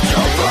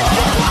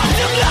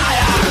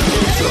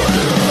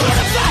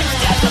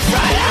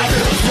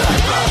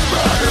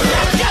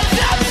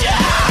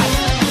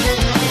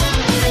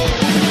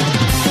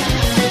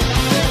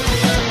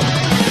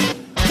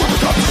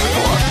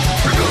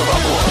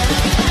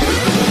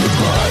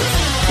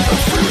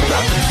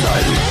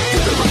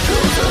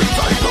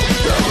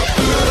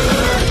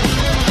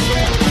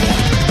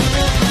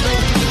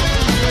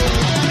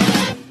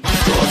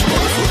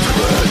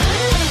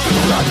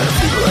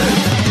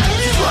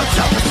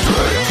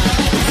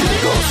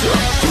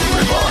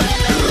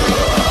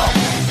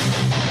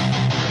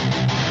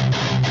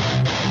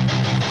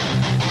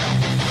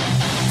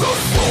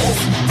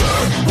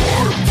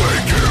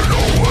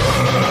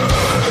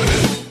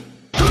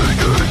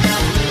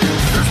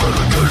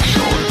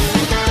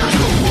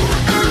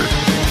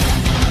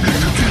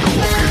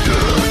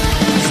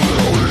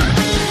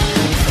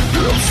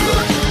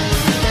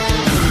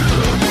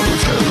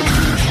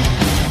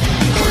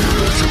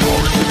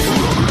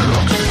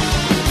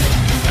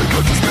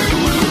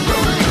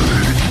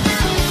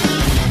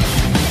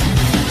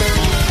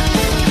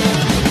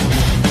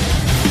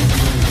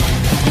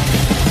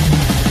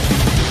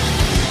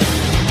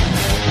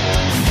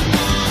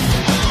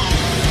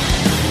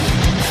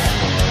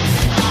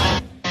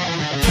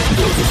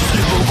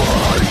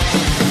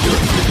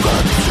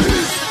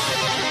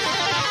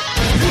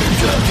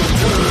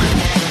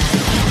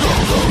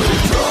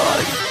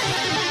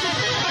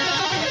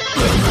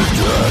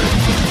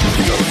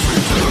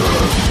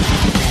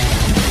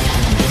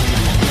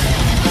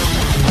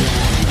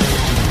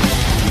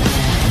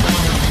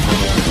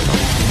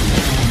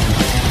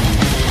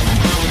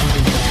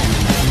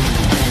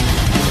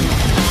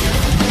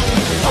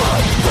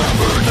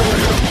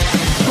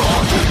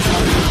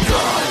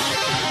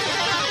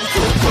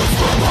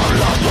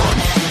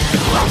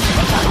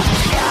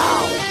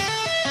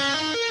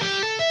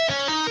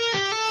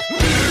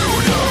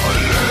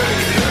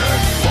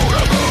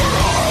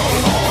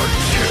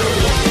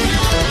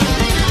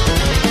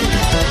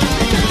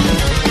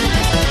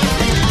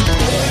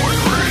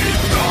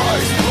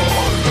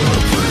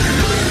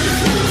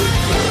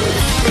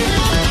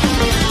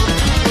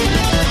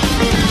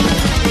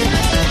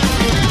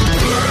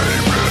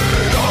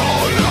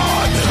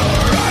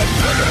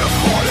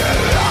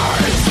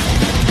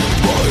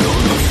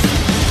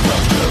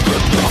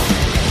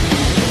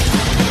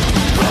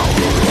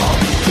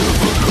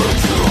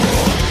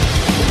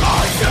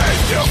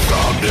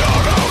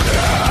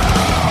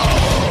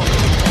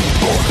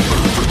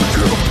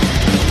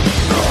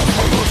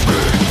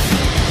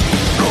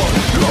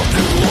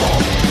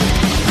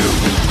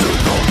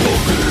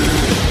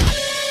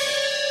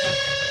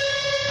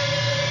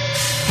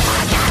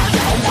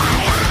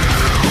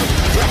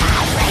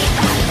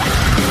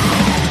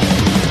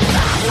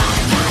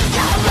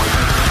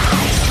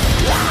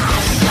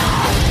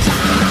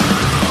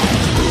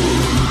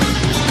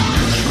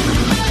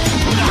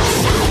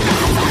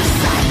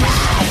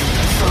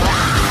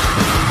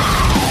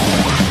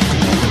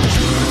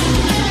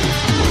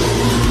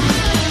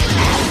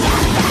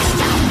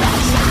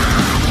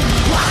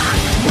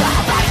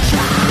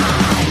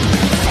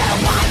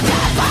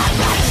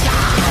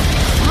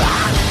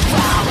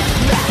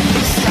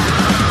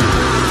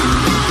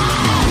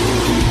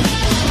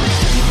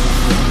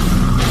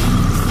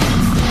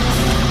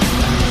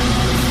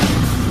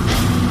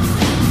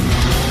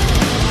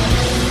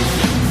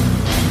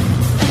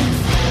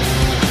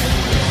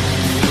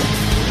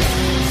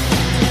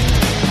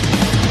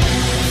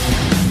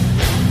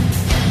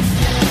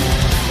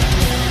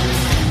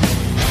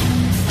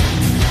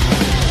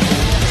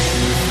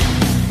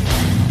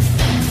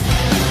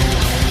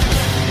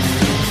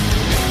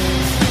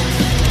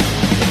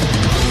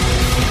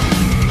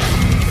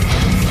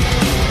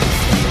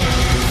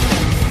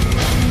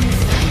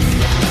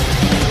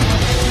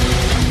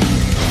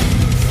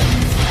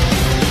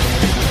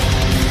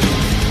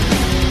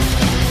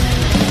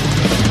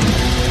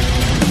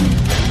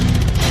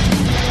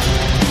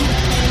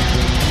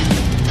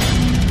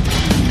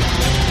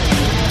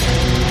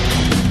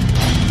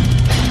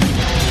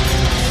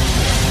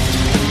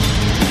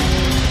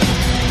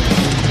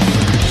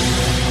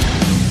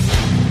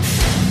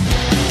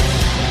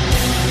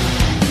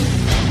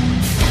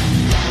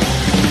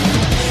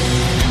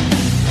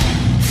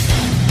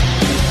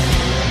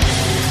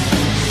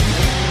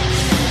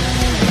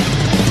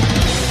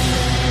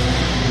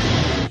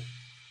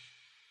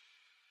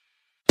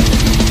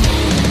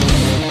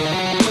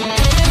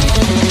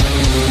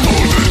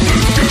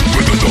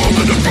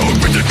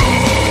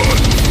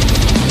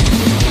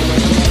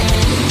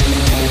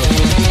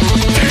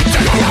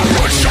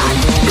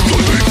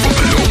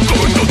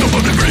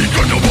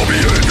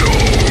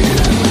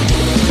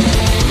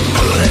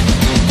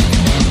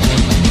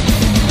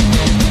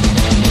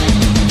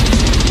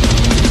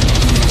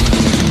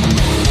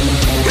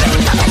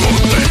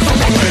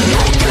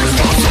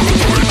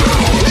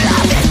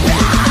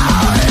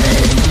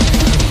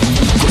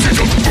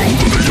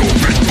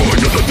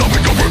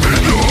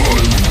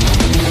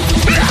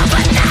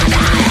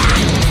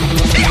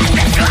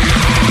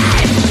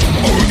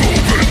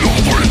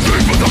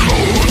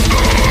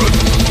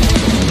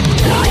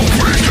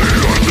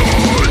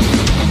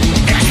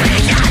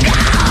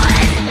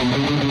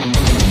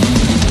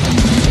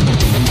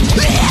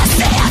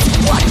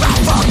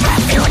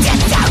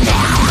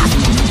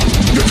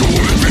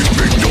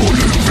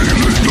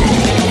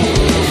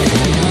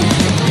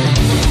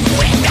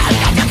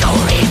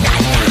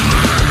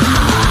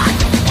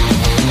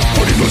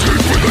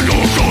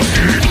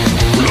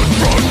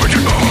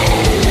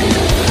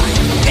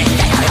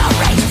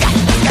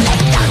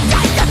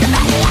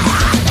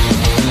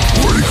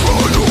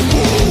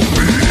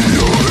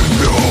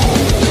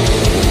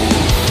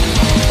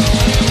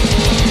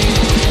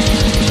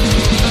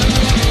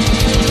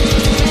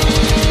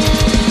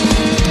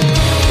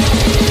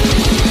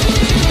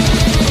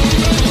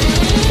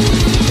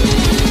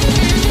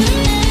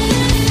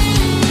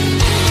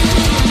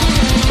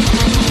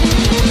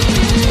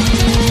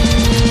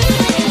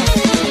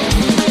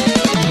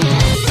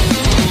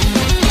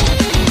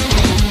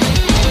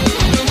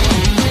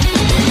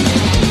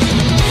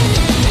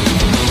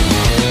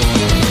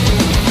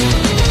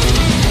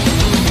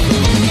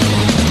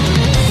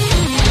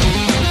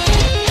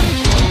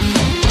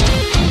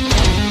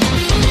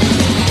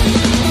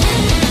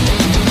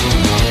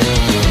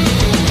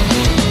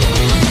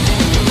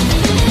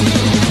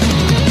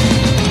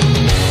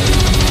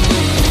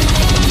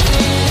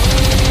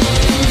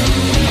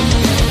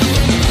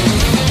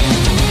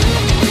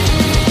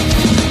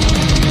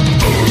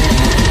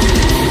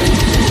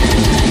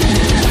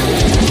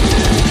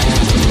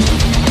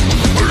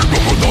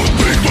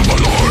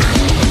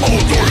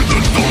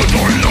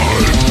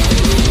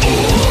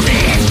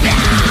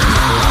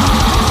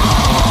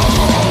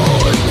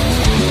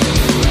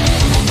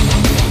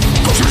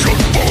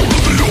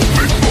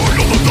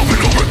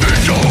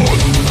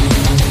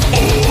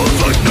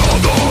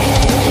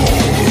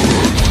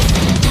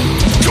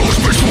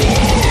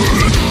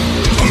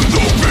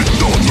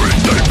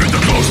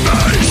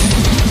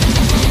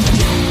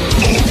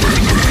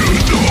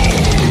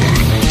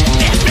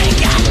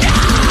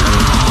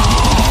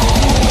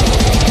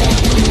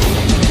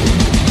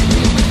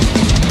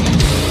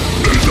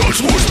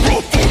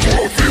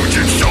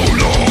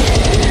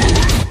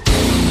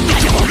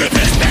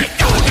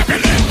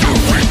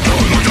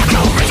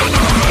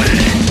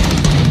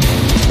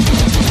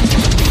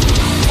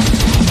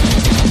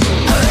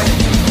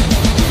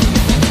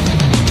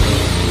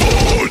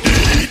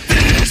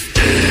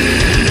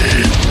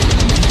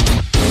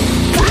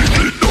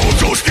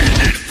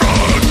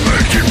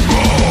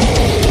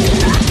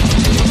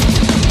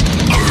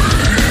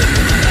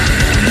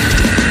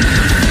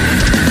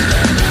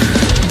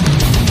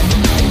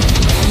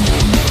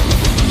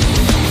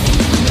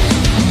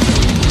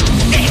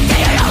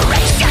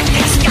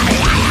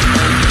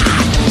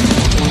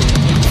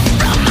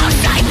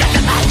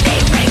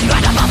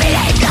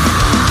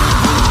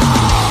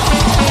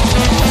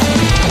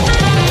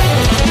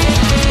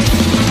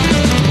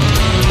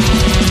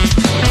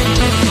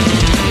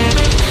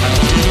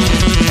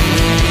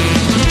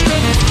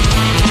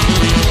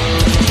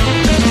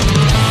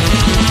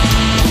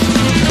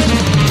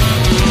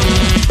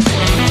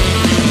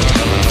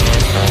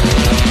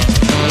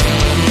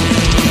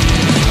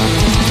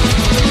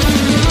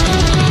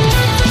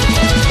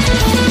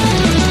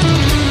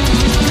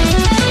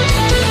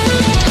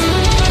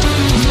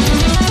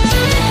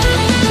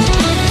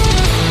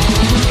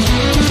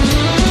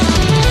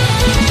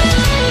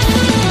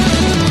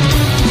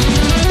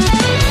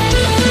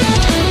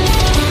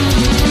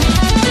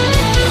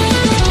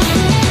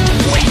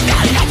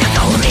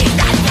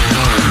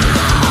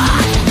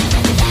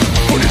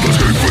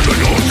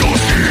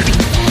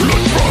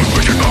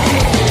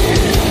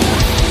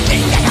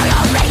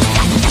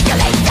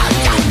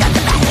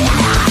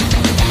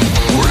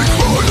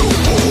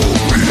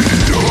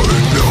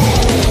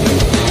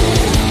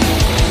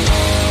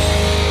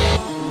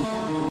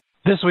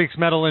 This week's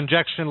Metal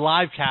Injection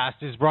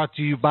Livecast is brought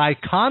to you by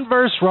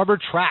Converse Rubber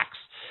Tracks,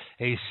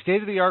 a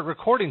state-of-the-art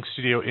recording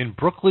studio in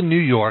Brooklyn, New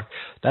York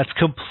that's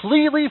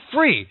completely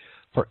free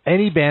for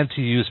any band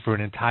to use for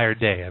an entire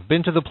day. I've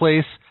been to the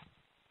place.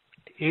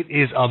 It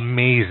is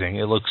amazing.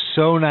 It looks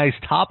so nice,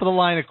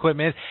 top-of-the-line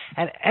equipment,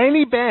 and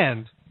any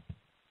band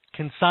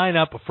can sign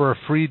up for a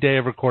free day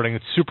of recording.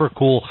 It's super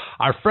cool.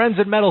 Our friends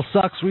at Metal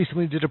Sucks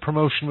recently did a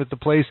promotion with the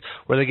place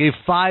where they gave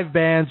 5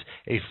 bands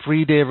a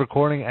free day of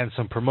recording and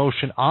some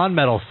promotion on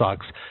Metal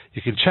Sucks.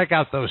 You can check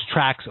out those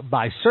tracks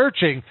by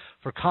searching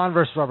for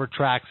Converse Rubber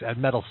Tracks at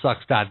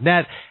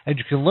metalsucks.net, and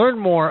you can learn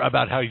more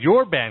about how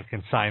your band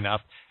can sign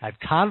up at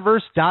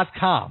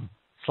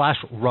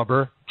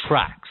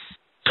converse.com/rubbertracks.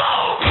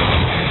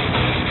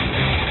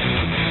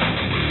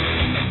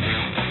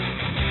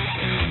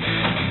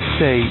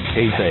 Say,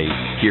 hey,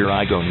 here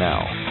I go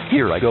now.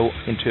 Here I go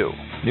into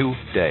new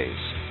days.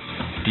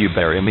 Do you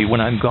bury me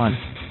when I'm gone?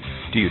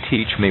 Do you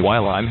teach me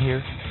while I'm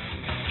here?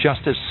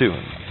 Just as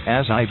soon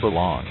as I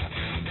belong.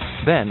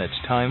 Then it's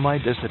time I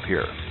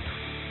disappear.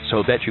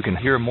 So that you can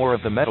hear more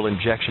of the Metal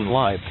Injection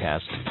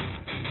Livecast.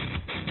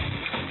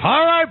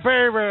 All right,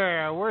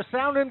 baby. We're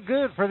sounding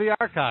good for the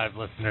archive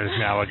listeners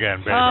now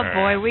again, baby. Oh,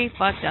 boy, we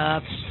fucked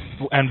up.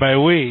 And by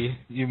we,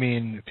 you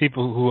mean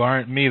people who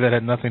aren't me that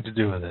had nothing to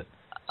do with it.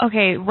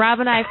 Okay,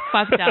 Rob and I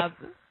fucked up.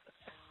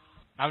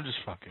 I'm just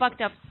fucking. Fucked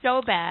up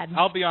so bad.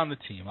 I'll be on the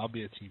team. I'll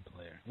be a team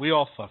player. We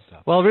all fucked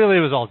up. Well, really, it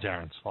was all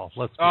Darren's fault.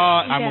 Let's be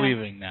honest. I'm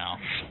leaving now.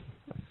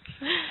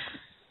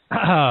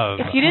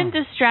 If you didn't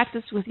distract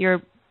us with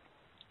your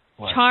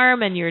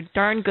charm and your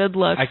darn good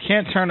looks. I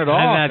can't turn it off.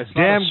 And that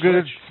damn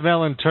good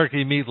smelling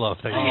turkey meatloaf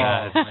that you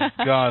had. Oh, my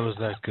God, was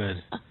that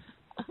good.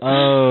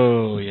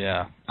 Oh,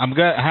 yeah. I'm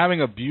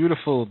having a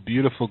beautiful,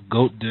 beautiful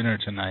goat dinner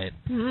tonight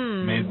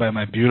made by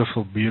my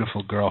beautiful,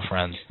 beautiful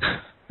girlfriend.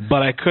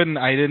 But I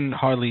didn't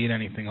hardly eat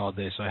anything all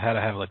day, so I had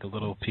to have like a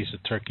little piece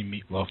of turkey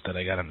meatloaf that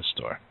I got in the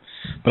store.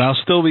 But I'll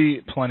still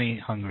be plenty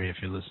hungry if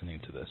you're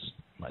listening to this,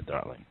 my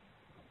darling.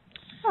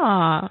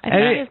 Aw.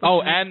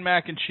 And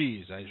mac and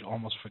cheese. I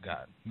almost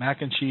forgot.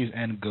 Mac and cheese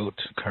and goat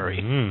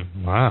curry.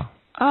 Wow.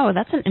 Oh,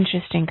 that's an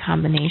interesting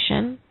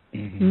combination.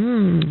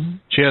 Mm-hmm.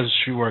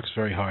 She works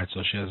very hard,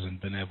 so she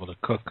hasn't been able to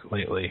cook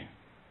lately.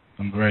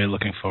 I'm very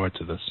looking forward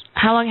to this.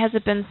 How long has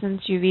it been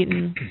since you've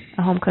eaten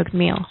a home-cooked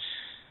meal?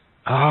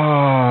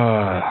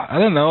 I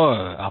don't know,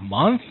 a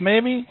month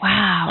maybe?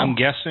 Wow. I'm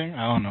guessing.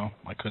 I don't know.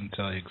 I couldn't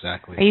tell you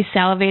exactly. Are you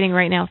salivating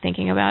right now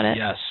thinking about it?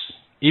 Yes.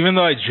 Even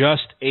though I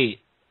just ate.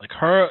 Like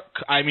her,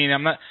 I mean,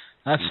 I'm not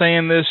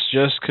saying this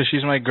just because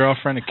she's my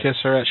girlfriend to kiss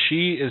her.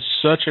 She is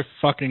such a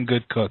fucking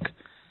good cook.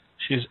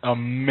 She's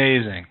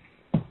amazing.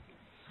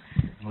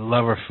 I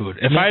love her food.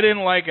 If I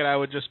didn't like it, I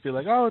would just be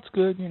like, oh, it's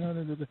good, you know.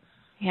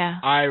 Yeah.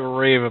 I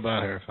rave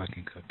about her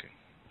fucking cooking.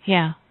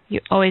 Yeah.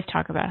 You always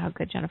talk about how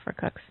good Jennifer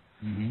cooks.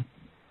 Mm-hmm.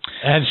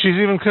 And she's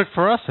even cooked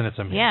for us, and it's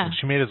amazing. Yeah.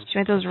 She made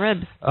those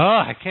ribs. Oh,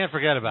 I can't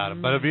forget about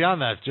them. But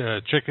beyond that,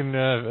 chicken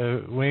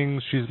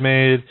wings she's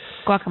made.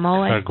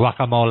 Guacamole.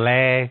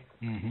 Guacamole.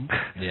 Mm-hmm.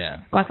 Yeah.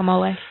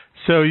 Guacamole.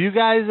 So you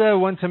guys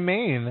went to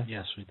Maine.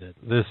 Yes, we did.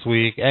 This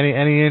week.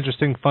 Any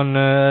interesting, fun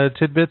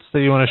tidbits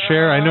that you want to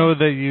share? I know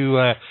that you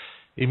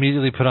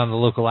immediately put on the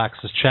local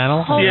access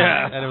channel. Hold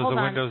on. And it was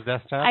a Windows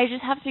desktop. I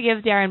just have to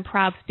give Darren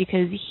props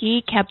because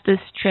he kept this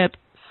trip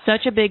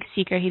such a big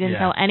secret. He didn't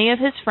tell any of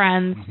his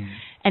friends,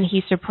 and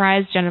he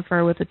surprised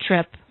Jennifer with a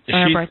trip for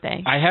her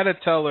birthday. I had to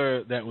tell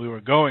her that we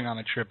were going on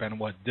a trip and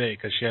what day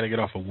because she had to get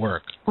off of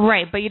work.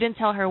 Right, but you didn't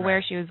tell her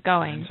where she was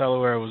going. I didn't tell her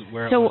where it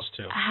was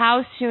too. So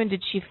how soon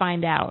did she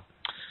find out?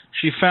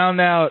 She found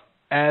out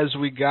as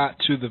we got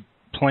to the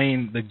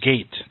plane, the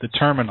gate, the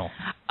terminal.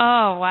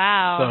 Oh,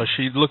 wow. So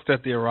she looked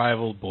at the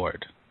arrival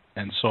board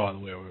and saw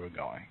where we were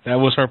going. That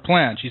was her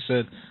plan. She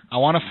said, I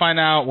want to find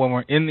out when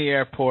we're in the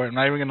airport. I'm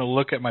not even going to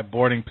look at my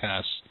boarding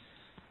pass.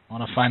 I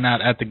want to find out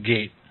at the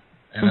gate.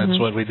 And that's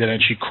what we did.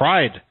 And she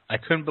cried. I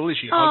couldn't believe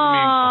she hugged me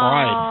and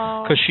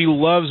cried. Because she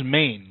loves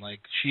Maine.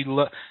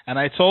 And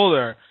I told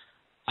her,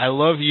 I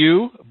love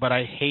you, but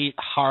I hate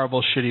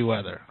horrible, shitty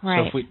weather.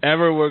 Right. So if we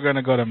ever were going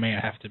to go to Maine,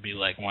 it have to be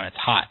like when it's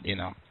hot, you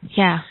know.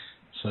 Yeah.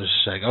 So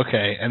she's like,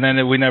 okay. And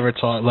then we never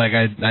talked. Like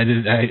I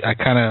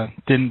kind of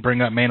didn't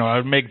bring up Maine. I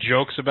would make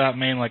jokes about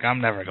Maine, like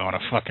I'm never going to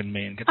fucking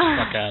Maine. Get the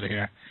fuck out of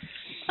here.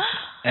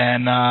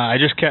 And I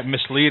just kept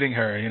misleading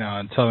her, you know,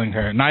 and telling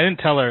her. And I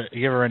didn't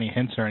give her any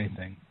hints or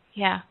anything.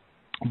 Yeah.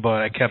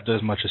 But I kept it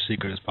as much a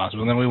secret as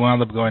possible. And then we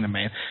wound up going to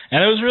Maine.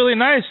 And it was really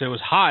nice. It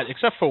was hot,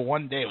 except for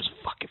one day. It was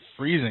fucking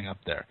freezing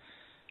up there.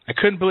 I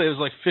couldn't believe it. It was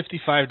like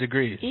 55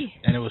 degrees.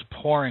 And it was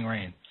pouring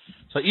rain.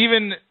 So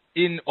even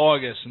in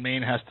August,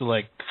 Maine has to,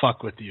 like,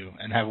 fuck with you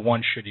and have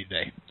one shitty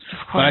day.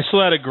 But I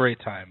still had a great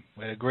time.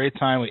 We had a great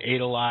time. We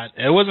ate a lot.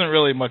 It wasn't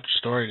really much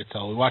story to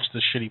tell. We watched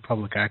the shitty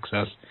public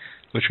access,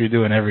 which we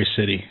do in every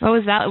city. What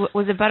was that?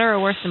 Was it better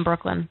or worse than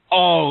Brooklyn?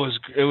 Oh,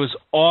 it was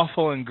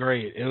awful and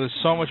great. It was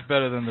so much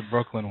better than the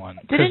Brooklyn one.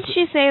 Didn't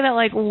she say that,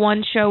 like,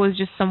 one show was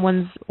just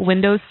someone's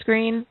window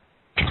screen?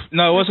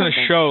 No, it wasn't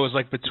a show. It was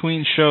like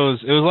between shows.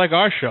 It was like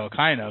our show,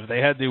 kind of. They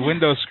had the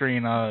window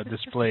screen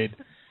displayed.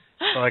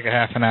 for like a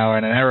half an hour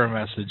and an error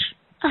message.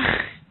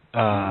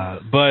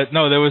 But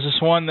no, there was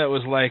this one that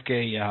was like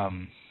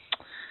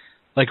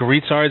like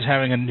retards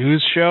having a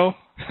news show.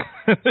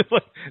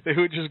 They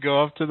would just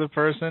go up to the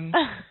person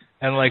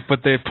and but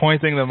they're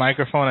pointing the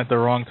microphone at the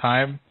wrong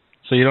time,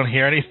 so you don't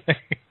hear anything.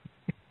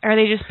 Are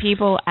they just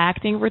people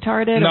acting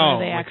retarded? No, or are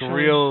they like actually...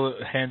 real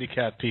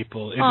handicapped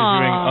people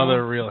interviewing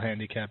other real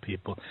handicapped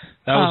people.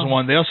 That was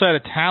one. They also had a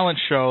talent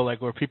show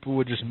where people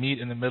would just meet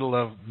in the middle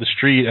of the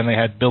street, and they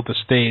had built a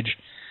stage.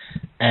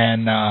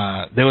 And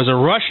there was a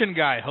Russian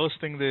guy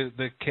hosting the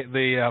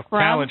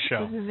talent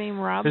show. Was his name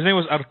Rob? His name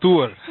was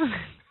Artur.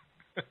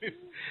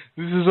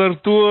 This is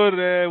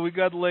Artur. We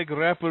got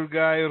rapper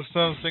guy or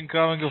something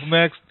coming up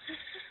next.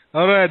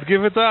 All right,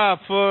 give it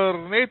up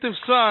for Native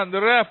Son, the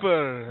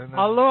rapper.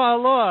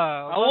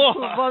 Aloha.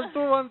 1, 2,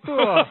 1, 2.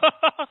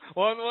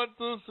 1, 1,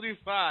 2, 3,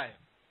 5.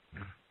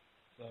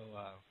 So,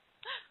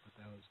 but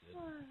that was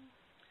good.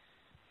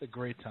 It's a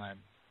great time.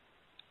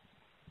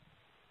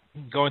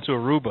 Going to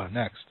Aruba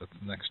next. That's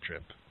the next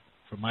trip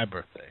for my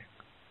birthday.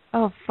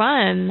 Oh,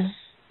 fun.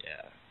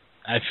 Yeah.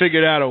 I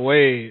figured out a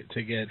way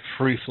to get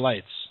free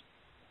flights.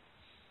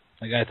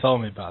 The guy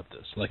told me about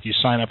this. You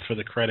sign up for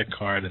the credit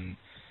card, and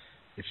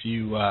if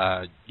you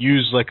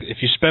if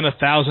you spend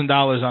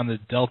 $1,000 on the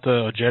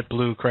Delta or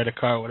JetBlue credit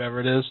card, whatever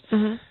it is,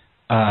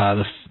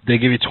 they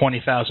give you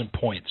 20,000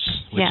 points,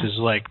 which is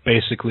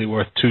basically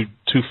worth two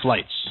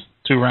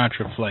round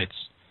trip flights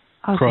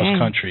cross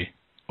country,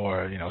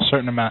 or a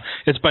certain amount.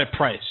 It's by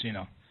price,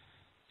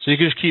 So you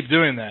can just keep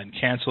doing that and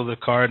cancel the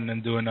card and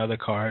then do another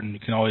card, and you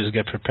can always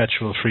get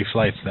perpetual free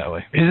flights that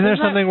way. Isn't there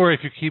something where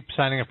if you keep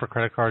signing up for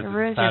credit cards,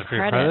 it's bad for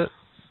your credit?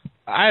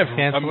 I have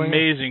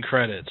amazing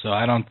credit, so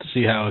I don't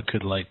see how it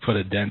could put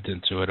a dent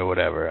into it or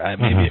whatever.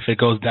 Maybe if it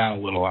goes down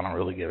a little, I don't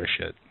really give a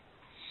shit.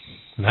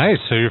 Nice.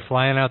 So you're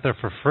flying out there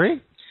for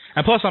free?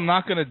 And plus, I'm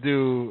not gonna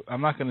do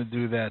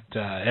that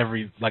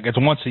every it's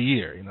once a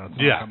year. It's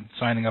like I'm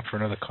signing up for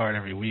another card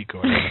every week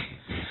or whatever.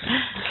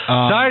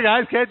 Sorry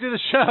guys, can't do the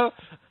show.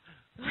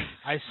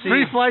 I see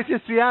free flights to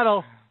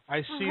Seattle.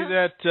 I see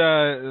that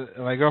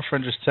my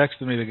girlfriend just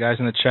texted me. The guys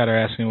in the chat are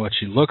asking what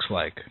she looks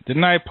like.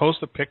 Didn't I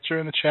post a picture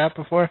in the chat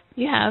before?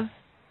 You have.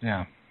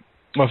 Yeah.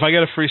 Well, if I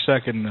get a free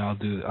second, I'll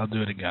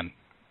do it again.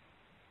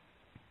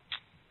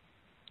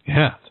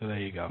 Yeah. So there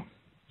you go.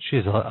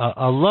 She's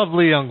a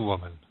lovely young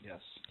woman.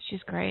 Yes.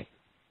 She's great.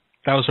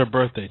 That was her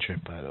birthday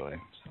trip, by the way.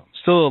 So,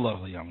 still a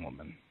lovely young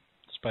woman,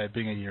 despite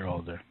being a year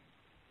older.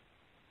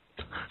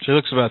 She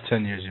looks about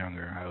 10 years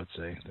younger, I would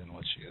say, than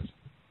what she is.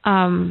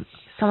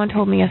 Someone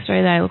told me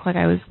yesterday that I looked like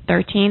I was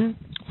 13.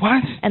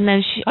 What? And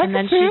then she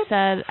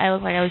said I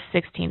looked like I was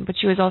 16, but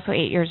she was also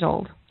 8 years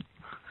old.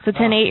 So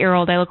to an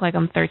 8-year-old, I look like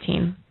I'm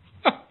 13.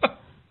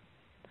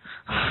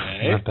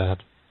 Not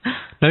bad.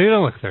 No, you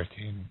don't look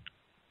 13.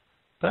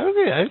 But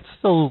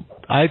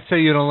I'd say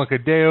you don't look a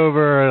day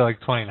over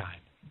 29.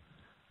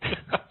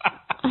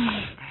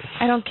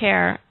 I don't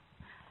care.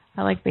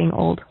 I like being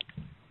old.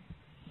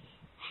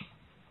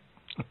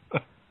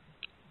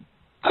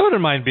 I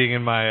wouldn't mind being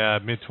in my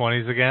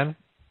mid-20s again.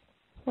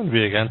 Wouldn't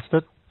be against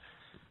it.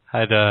 I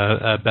had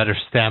a better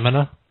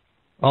stamina.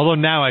 Although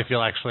now I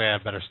feel actually I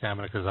have better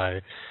stamina because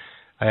I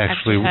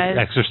actually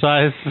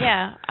exercise.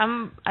 Yeah,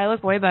 I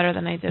look way better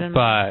than I did in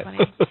my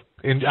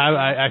 20s.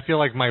 I feel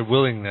like my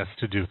willingness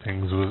to do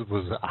things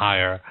was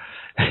higher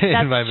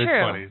in my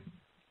mid-20s.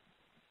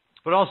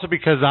 But also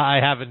because I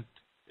haven't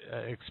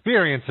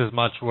experienced as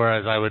much,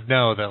 whereas I would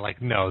know that,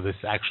 no, this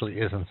actually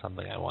isn't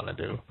something I want to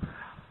do.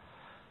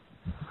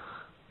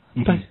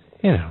 But,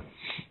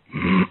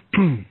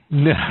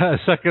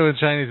 Succulent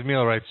Chinese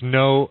Meal writes,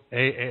 no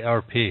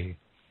AARP.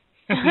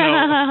 No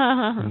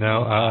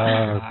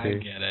AARP. I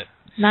get it.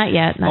 Not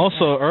yet.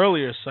 Also,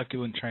 earlier,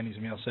 Succulent Chinese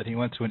Meal said he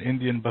went to an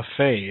Indian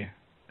buffet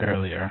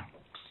earlier,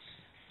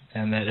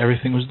 and that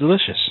everything was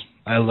delicious.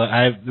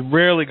 I've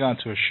rarely gone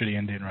to a shitty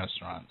Indian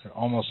restaurant. They're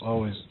almost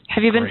always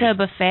Have you been to a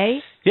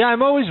buffet? Yeah,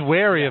 I'm always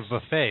wary of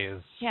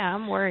buffets. Yeah,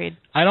 I'm worried.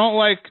 I don't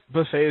like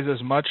buffets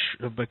as much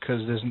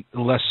because there's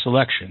less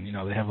selection.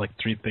 They have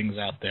 3 things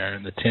out there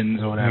in the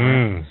tins or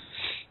whatever.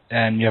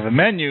 And you have a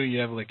menu, you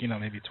have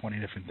maybe 20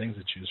 different things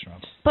to choose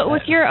from. But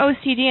with your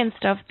OCD and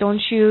stuff,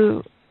 don't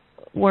you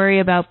worry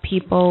about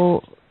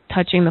people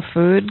touching the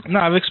food? No,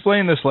 I've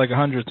explained this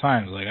 100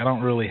 times. I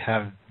don't really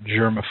have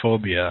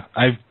germophobia.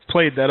 I've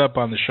played that up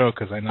on the show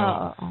because I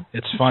know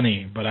it's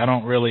funny, but I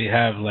don't really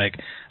have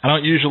I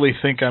don't usually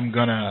think I'm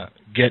gonna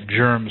get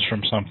germs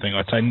from something.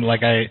 Or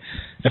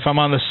if I'm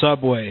on the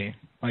subway,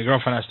 my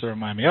girlfriend has to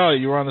remind me, "Oh,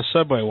 you were on the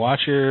subway.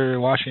 Wash your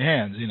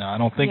hands." I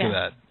don't think of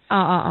that.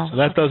 So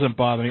that doesn't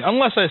bother me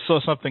unless I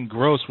saw something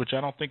gross, which I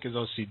don't think is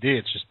OCD.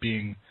 It's just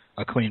being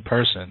a clean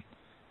person.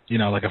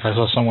 If I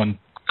saw someone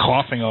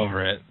coughing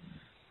over it,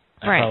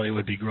 I probably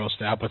would be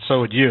grossed out, but so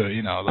would you,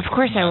 Of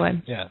course I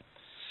would. Yeah.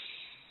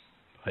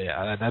 But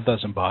yeah, that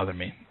doesn't bother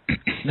me.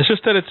 It's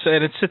just that it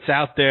sits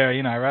out there,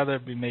 I'd rather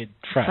be made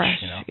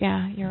fresh.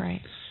 Yeah, you're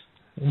right.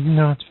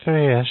 Not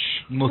fresh.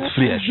 Not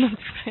fresh.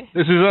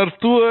 This is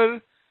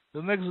Artur.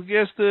 The next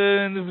guest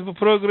in the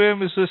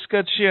program is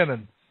Scott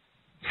Shannon.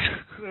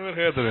 Never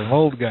heard of him.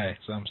 Old guy,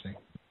 something.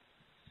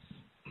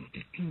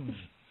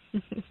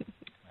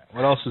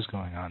 What else is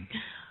going on?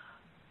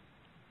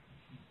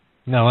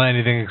 No,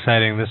 anything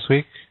exciting this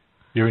week?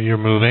 You're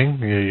moving.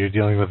 You're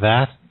dealing with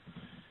that.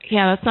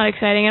 Yeah, that's not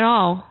exciting at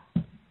all.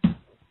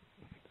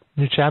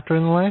 New chapter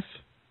in life?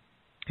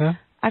 Yeah.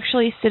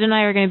 Actually, Sid and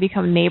I are going to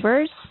become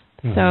neighbors,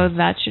 so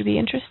that should be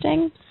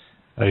interesting.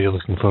 Are you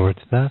looking forward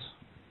to that?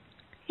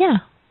 Yeah.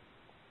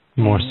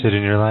 More Sid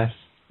in your life?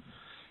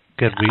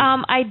 Good week.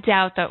 I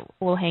doubt that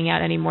we'll hang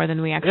out any more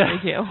than we actually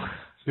do.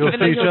 You'll Even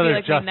see though each he'll other be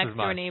like just my as next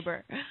door much.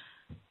 neighbor.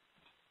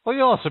 Well,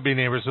 you'll also be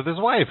neighbors with his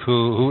wife,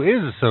 who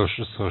is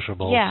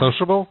sociable. Yeah.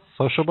 Sociable?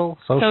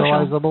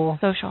 Socializable?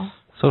 Social.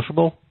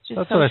 Sociable? Just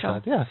That's social. what I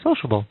said. Yeah,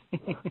 sociable.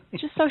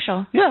 Just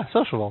social. Yeah,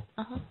 sociable.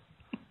 Uh-huh.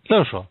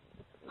 Social.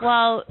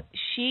 Well,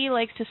 she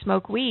likes to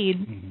smoke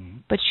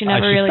weed, but she I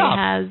never should really stop.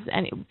 has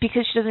any,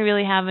 because she doesn't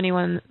really have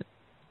anyone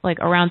like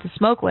around to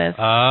smoke with.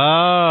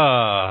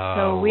 Oh.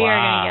 So we are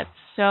going to get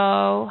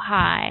so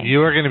high.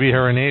 You are going to be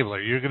her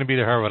enabler. You're going to be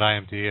to her what I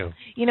am to you.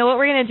 You know what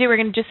we're going to do? We're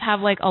going to just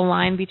have like a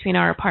line between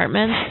our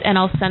apartments, and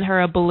I'll send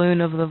her a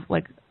balloon of the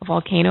like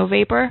volcano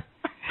vapor.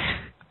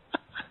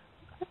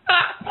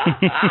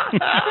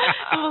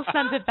 And we'll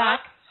send it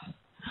back.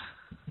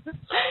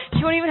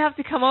 She won't even have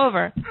to come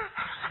over.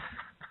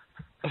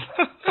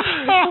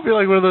 It'll be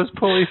like one of those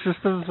pulley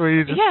systems where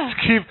you just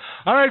keep,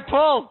 all right,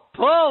 pull,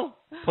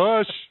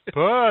 push,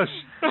 pull.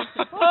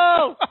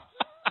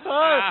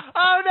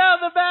 Oh no,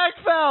 the bag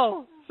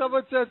fell.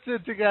 Someone sent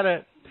Sid to get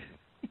it.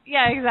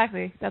 Yeah,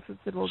 exactly. That's what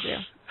Sid will do.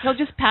 He'll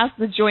just pass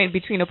the joint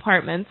between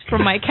apartments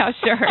from my couch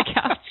to her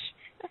couch.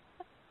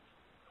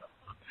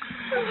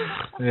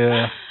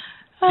 Yeah.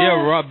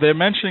 Yeah, Rob, they're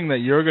mentioning that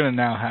you're going to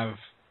now have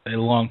a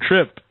long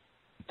trip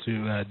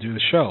to do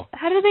the show.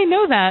 How do they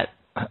know that?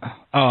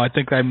 Oh, I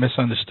think I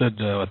misunderstood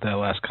what that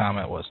last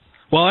comment was.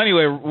 Well,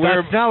 anyway,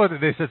 That's not what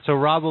they said. So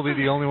Rob will be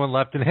the only one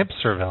left in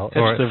Hipsterville.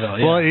 Hipsterville,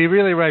 yeah. Well, he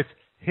really writes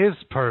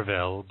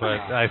Hisperville, but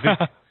I think...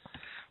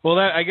 Well,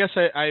 I guess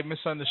I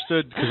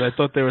misunderstood because I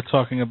thought they were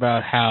talking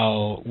about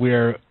how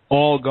we're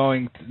all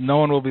going... no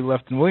one will be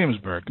left in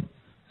Williamsburg,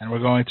 and we're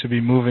going to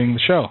be moving the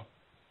show.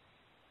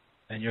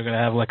 And you're going to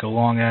have like a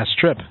long-ass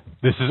trip.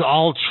 This is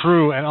all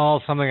true and all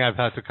something I've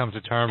had to come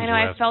to terms I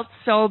know, with. I felt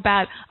so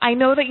bad. I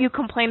know that you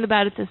complained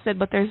about it to Sid,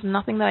 but there's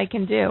nothing that I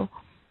can do.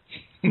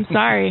 I'm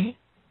sorry.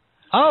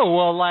 Oh,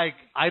 well, like,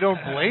 I don't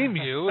blame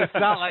you. It's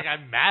not like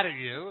I'm mad at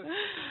you.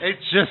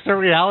 It's just a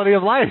reality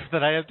of life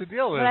that I have to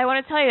deal with. But I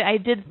want to tell you, I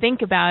did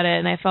think about it,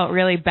 and I felt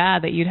really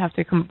bad that you'd have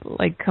to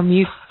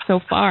commute so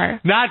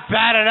far. Not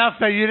bad enough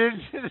that you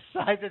didn't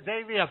decide to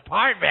take the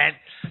apartment.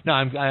 No,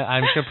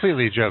 I'm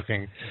completely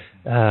joking.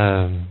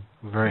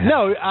 Very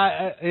no,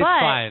 it's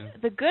fine.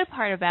 The good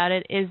part about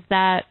it is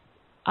that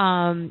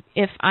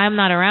if I'm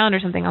not around or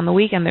something on the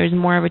weekend, there's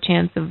more of a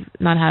chance of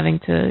not having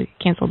to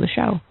cancel the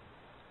show.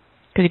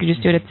 Because you could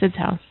just do it at Sid's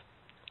house.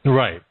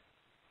 Right.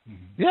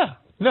 Yeah.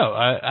 No,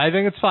 I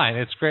think it's fine.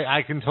 It's great.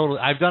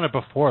 I've done it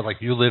before. Like,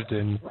 you lived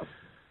in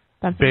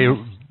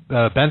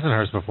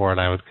Bensonhurst before,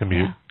 and I would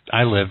commute. Yeah.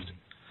 I lived.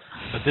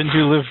 But didn't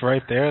you live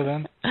right there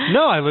then?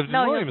 No, I lived in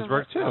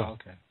Williamsburg, too. Oh,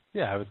 okay.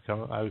 Yeah,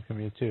 I would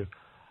commute, too.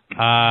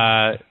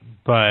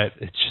 But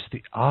it's just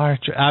the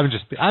arch.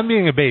 I'm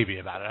being a baby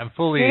about it. I'm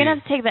fully... You're going to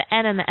have to take the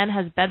N, and the N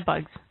has bed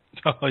bugs.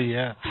 Oh,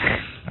 yeah.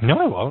 No,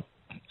 I won't.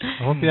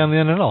 I won't be on the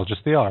N at all,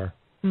 just the R.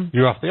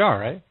 You're off the R,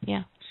 right?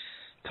 Yeah.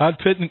 Todd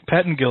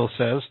Pettengill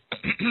says,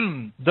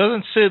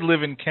 doesn't Sid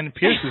live in Ken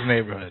Pierce's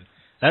neighborhood?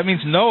 That means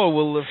Noah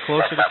will live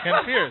closer to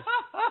Ken Pierce.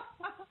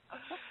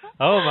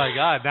 Oh, my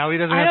God. Now he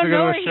doesn't have to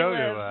go to a show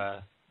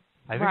to...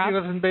 I think he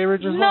lives in Bay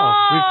Ridge as well.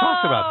 We've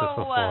talked about this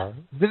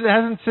before.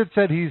 Hasn't Sid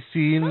said he's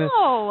seen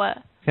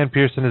Ken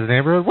Pierce in his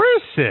neighborhood? Where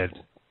is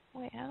Sid?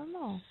 Wait, I don't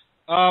know.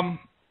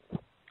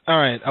 All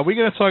right. Are we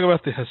going to talk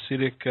about the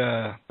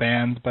Hasidic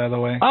band, by the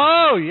way?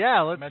 Oh,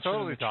 yeah. Let's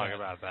totally talk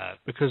about that.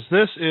 Because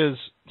this is,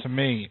 to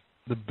me,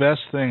 the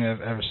best thing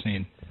I've ever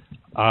seen.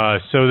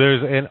 So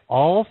there's an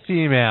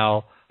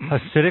all-female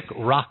Hasidic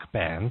rock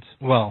band.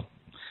 Well,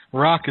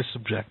 rock is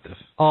subjective.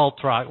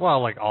 Alt-rock.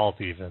 Well, like alt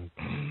even.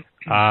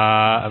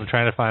 I'm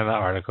trying to find that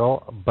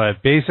article.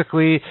 But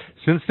basically,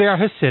 since they are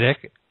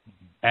Hasidic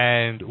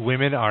and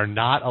women are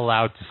not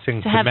allowed to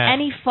sing to have men,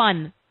 any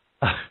fun.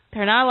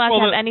 They're not allowed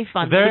to have any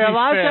fun. They're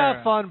allowed to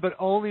have fun, but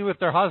only with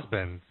their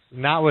husbands,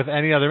 not with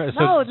any other.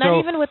 No, not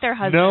even with their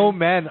husbands. No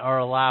men are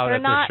allowed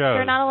at their shows.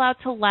 They're not allowed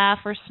to laugh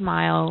or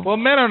smile. Well,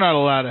 men are not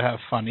allowed to have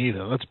fun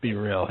either. Let's be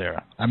real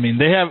here. I mean,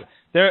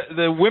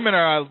 the women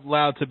are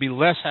allowed to be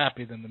less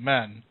happy than the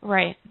men.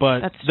 Right. But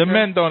that's the true.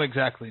 men don't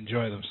exactly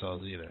enjoy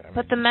themselves either.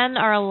 But the men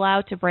are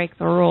allowed to break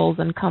the rules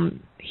and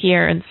come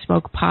here and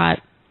smoke pot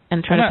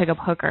and try to pick up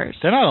hookers.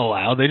 They're not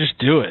allowed. They just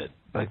do it.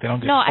 Like, they don't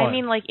get fun. I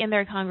mean, like, in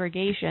their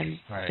congregation,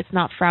 it's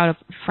not frowned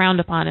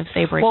upon if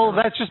they break. Well,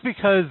 that's just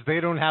because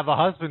they don't have a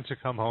husband to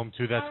come home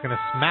to that's going to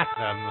smack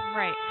them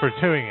for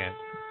doing it.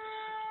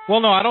 Well,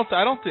 no, I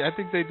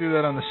think they do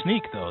that on the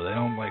sneak, though. They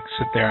don't like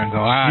sit there and go,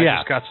 I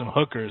just got some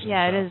hookers.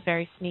 Yeah, it is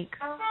very sneak.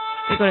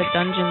 They go to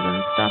dungeons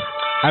and stuff.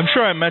 I'm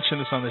sure I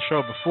mentioned this on the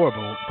show before,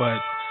 but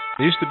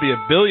there used to be a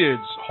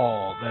billiards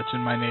hall that's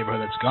in my neighborhood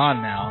that's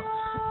gone now.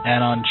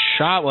 And on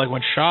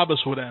when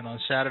Shabbos would end on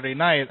Saturday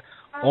night,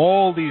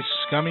 all these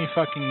scummy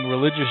fucking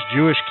religious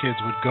Jewish kids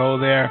would go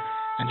there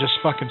and just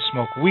fucking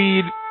smoke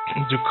weed,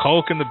 do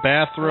coke in the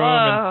bathroom,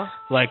 and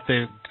like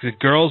the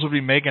girls would be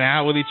making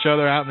out with each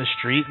other out in the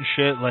street and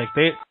shit. Like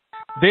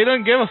they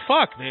don't give a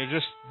fuck.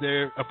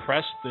 They're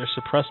oppressed. They're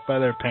suppressed by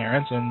their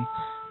parents, and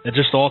it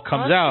just all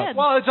comes out. Good.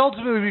 Well, it's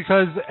ultimately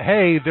because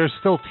hey, they're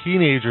still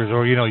teenagers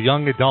or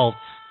young adults.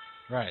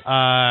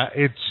 Right.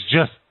 It's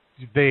just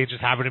they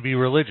just happen to be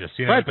religious.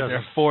 Right, but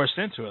they're forced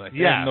into it. Like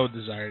they have no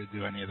desire to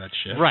do any of that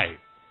shit. Right.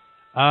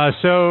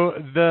 So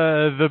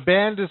the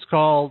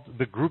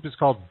group is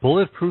called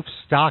Bulletproof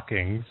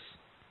Stockings.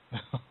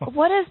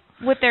 What is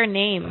with their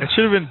name? It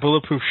should have been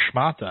Bulletproof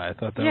Schmata. I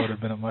thought that would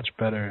have been a much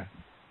better.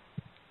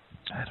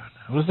 I don't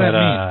know. What does that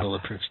mean,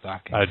 Bulletproof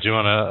Stockings? Do you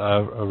want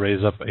to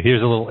raise up?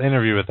 Here's a little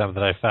interview with them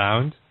that I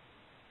found.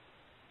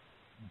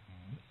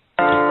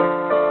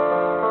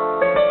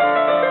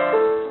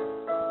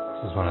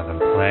 This is one of them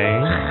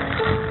playing.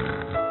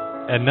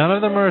 And none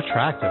of them are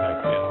attractive,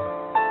 I feel.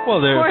 Well,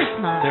 of course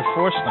not. They're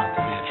forced not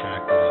to be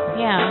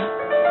attractive.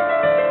 Yeah.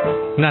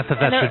 Not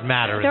that should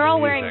matter. They're all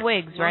wearing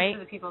wigs, right?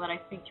 Most of the people that I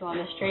speak to on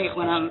the street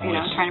when I'm,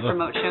 trying to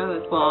promote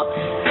shows,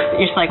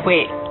 you're just like,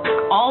 wait,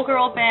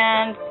 all-girl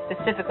band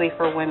specifically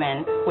for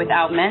women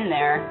without men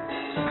there,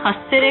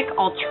 Hasidic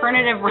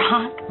alternative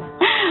rock.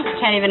 I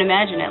can't even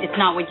imagine it. It's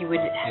not what you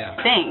would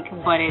think,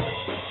 but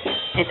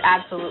it's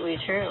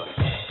absolutely true.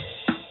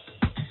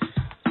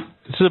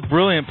 This is a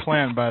brilliant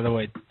plan, by the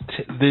way.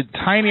 The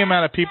tiny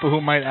amount of people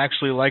who might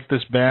actually like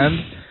this band,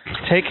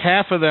 take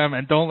half of them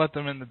and don't let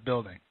them in the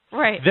building.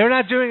 Right. They're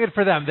not doing it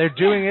for them. They're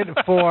doing it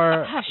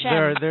for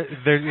their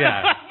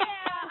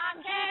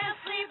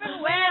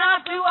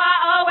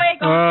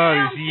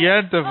Oh, these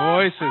yenta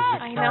voices.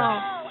 I know.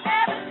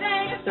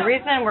 The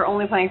reason we're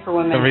only playing for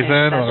women is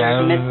that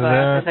there's a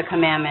mitzvah, is a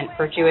commandment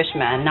for Jewish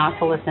men not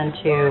to listen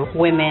to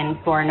women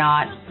who are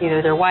not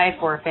either their wife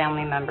or a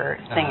family member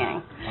singing.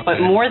 Okay. But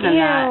more than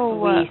that,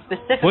 we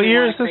specifically What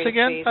year want is to this create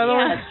again, space by the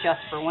way? that's just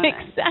for women.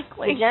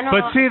 Exactly.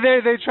 But see,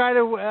 they try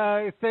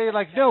to say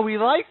like, no, we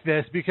like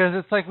this because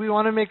it's like we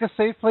want to make a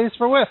safe place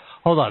for women.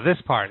 Hold on,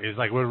 this part is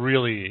like what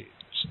really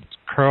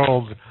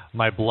curled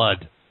my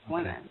blood.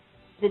 Women.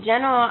 The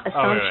general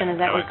assumption is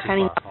that we're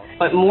cutting,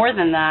 but more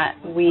than that,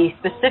 we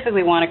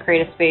specifically want to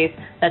create a space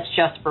that's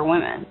just for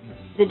women.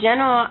 The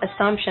general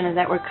assumption is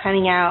that we're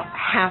cutting out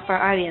half our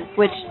audience,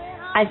 which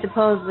I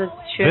suppose was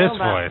true. This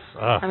voice.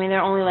 I mean, there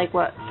are only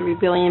 3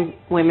 billion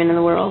women in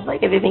the world.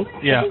 Like, if you think,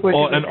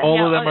 all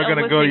of them are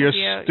going to go to your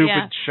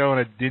stupid show in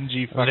a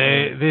dingy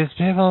fucking. These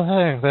people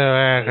think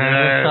they're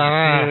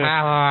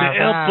the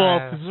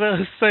airport is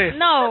very safe.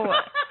 No,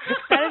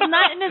 that is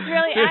not an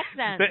Israeli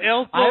accent. The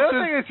airport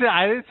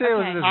I didn't say it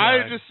was Israeli. I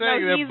was just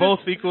saying they're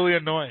both equally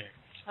annoying.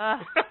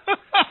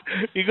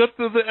 You go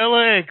to the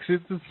LAX,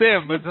 it's the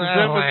same. It's the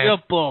same as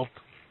airport.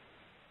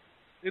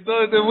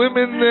 The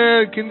women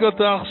can go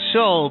to our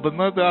show, but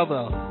not the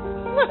other.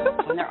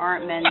 When there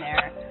aren't men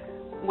there,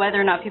 whether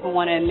or not people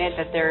want to admit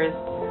that there's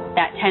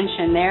that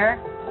tension there,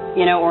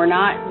 or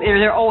not,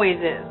 there always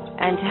is.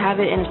 And to have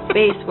it in a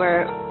space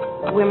where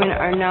women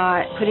are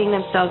not putting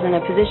themselves in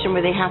a position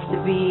where they have to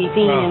be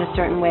seen in a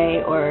certain way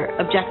or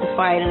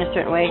objectified in a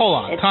certain way.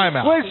 Hold on, time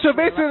out. Wait, so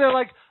basically they're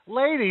like,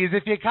 ladies,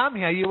 if you come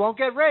here, you won't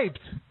get raped.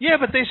 Yeah,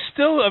 but they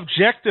still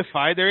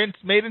objectify. They're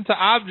made into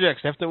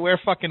objects. They have to wear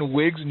fucking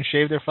wigs and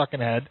shave their fucking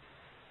head.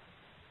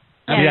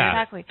 Yeah,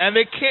 exactly. And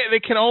they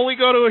can only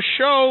go to a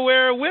show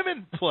where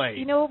women play.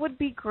 You know what would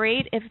be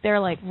great if they're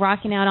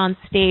rocking out on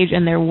stage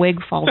and their wig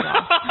falls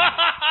off.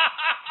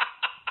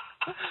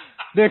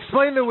 They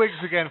explain the wigs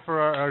again for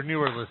our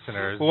newer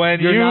listeners. When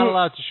you're not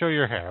allowed to show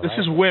your hair. This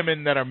is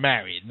women that are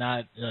married,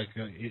 not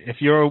if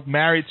you're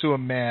married to a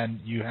man,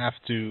 you have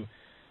to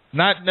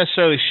not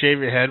necessarily shave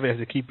your head, but you have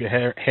to keep your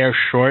hair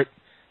short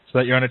so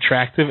that you're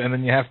unattractive, and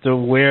then you have to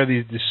wear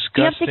these disgusting.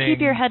 You have to keep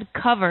your head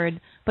covered,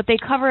 but they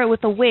cover it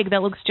with a wig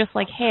that looks just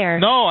like hair.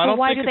 No, I don't.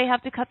 Why do they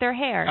have to cut their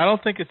hair? I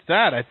don't think it's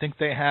that. I think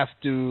they have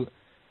to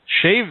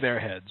shave their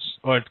heads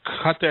or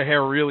cut their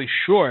hair really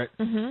short,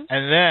 and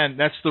then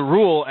that's the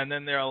rule, and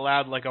then they're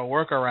allowed a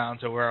workaround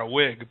to wear a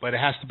wig, but it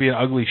has to be an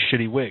ugly,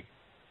 shitty wig.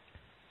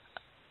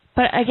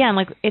 But again,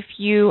 if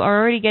you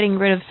are already getting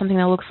rid of something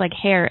that looks like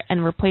hair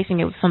and replacing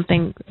it with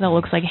something that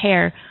looks like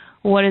hair,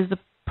 what is the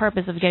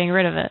purpose of getting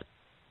rid of it?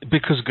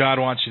 Because God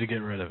wants you to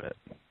get rid of it.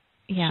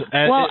 Yeah.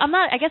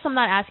 I guess I'm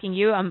not asking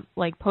you. I'm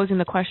posing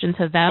the question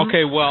to them.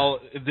 Okay. Well,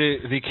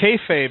 the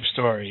kayfabe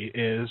story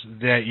is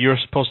that you're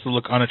supposed to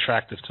look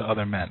unattractive to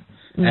other men,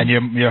 and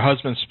your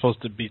husband's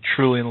supposed to be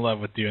truly in love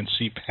with you and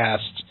see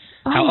past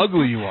how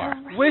ugly you are.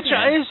 Which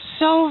is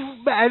so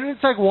bad.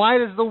 It's why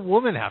does the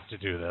woman have to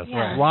do this?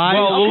 Yeah. Why?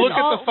 Well, look at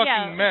the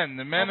fucking men.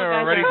 The men are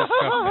already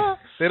disgusting.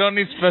 They don't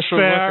need special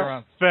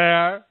workarounds.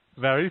 Fair.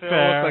 Very they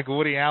fair. Look like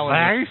Woody Allen.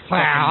 Very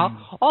fair.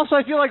 Also,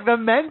 I feel like the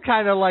men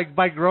kind of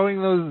by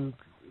growing those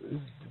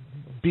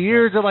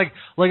beards, or like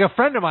a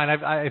friend of mine.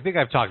 I think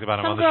I've talked about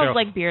him Some on the show. girls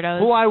like beardos.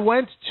 Who I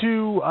went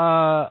to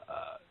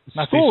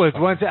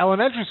went to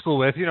elementary school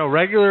with,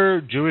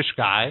 regular Jewish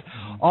guy.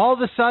 All of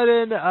a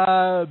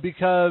sudden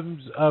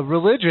becomes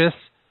religious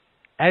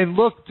and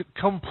looked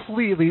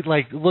completely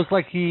looked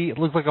like a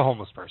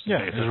homeless person.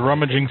 Yeah, he's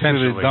rummaging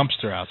through the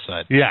dumpster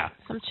outside. Yeah.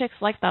 Some chicks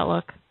like that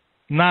look.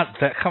 Not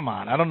that. Come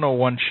on, I don't know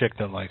one chick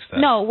that likes that.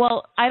 No,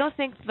 well, I don't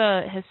think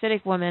the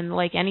Hasidic women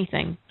like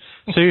anything.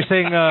 So you're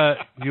saying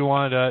you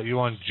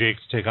want Jake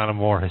to take on a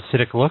more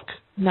Hasidic look?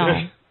 No,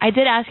 I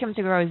did ask him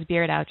to grow his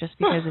beard out just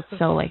because it's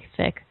so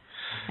thick,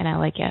 and I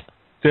like it.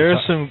 There's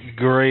some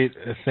great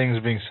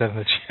things being said in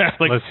the chat,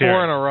 Let's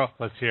 4 in a row.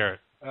 Let's hear it.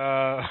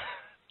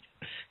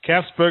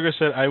 Capsberger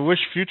said, "I wish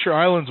Future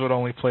Islands would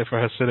only play for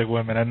Hasidic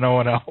women and no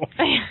one else."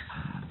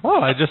 Oh,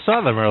 I just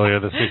saw them earlier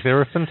this week. They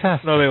were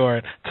fantastic. No, they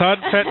weren't. Todd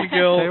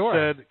Pettengill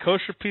said,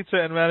 "Kosher pizza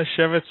and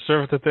Manischewitz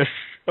served at their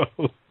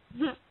show."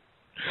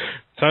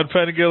 Todd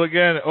Pettengill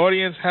again.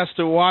 Audience has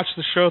to watch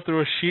the show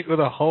through a sheet with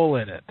a hole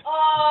in it.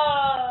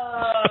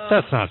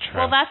 That's not true.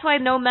 Well, that's why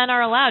no men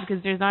are allowed,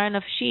 because there's not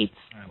enough sheets.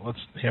 All right, let's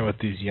hear what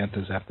these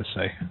yentas have to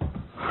say.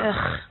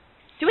 Ugh.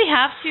 Do we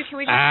have to? Can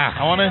we just...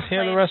 I want to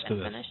hear the rest of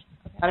this.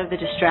 Out of the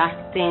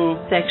distracting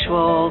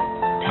sexual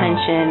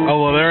tension.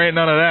 Oh, well, there ain't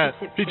none of that.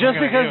 Just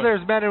because there's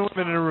men and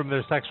women in a room,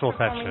 there's sexual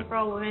tension. For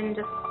a woman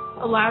just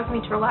allows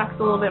me to relax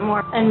a little bit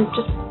more and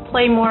just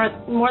play more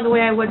the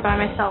way I would by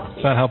myself.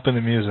 It's not helping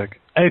the music.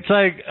 It's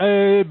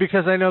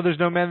because I know there's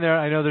no men there,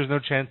 I know there's no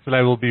chance that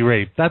I will be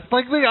raped. That's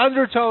like the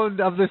undertone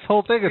of this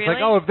whole thing. It's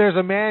Really? if there's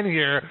a man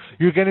here,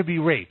 you're going to be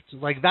raped.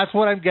 That's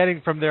what I'm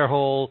getting from their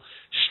whole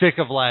shtick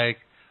of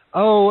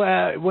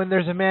when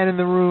there's a man in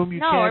the room, you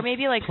can't or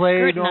maybe play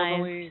scrutinized.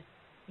 normally.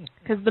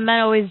 Because the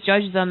men always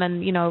judge them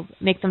and,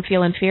 make them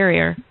feel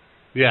inferior.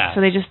 Yeah.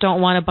 So they just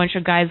don't want a bunch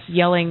of guys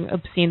yelling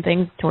obscene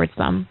things towards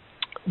them.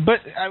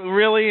 But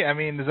really,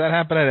 does that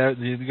happen?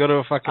 You go to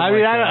a fucking...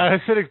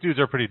 Hasidic dudes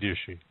are pretty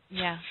douchey.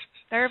 Yeah.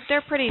 They're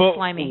pretty but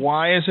slimy.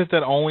 Why is it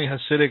that only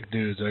Hasidic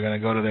dudes are going to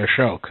go to their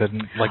show?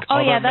 Couldn't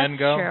other men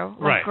go? True.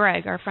 Right.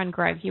 Greg, our friend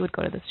Greg, he would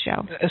go to this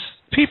show.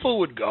 People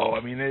would go.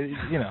 Any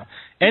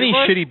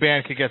shitty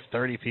band could get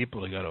 30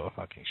 people to go to a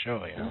fucking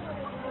show.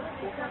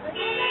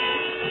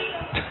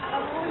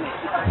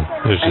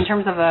 In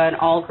terms of an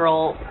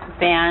all-girl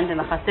band in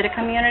the Hasidic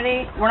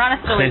community, we're not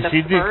necessarily the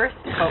first,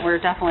 but we're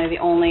definitely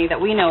the only that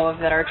we know of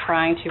that are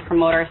trying to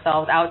promote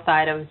ourselves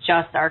outside of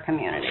just our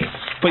community.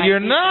 But you're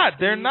not.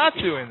 They're not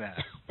doing that.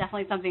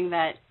 Definitely something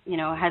that,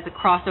 has a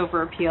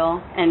crossover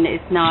appeal, and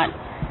it's not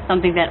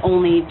something that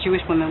only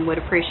Jewish women would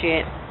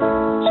appreciate.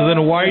 So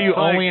then why are you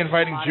only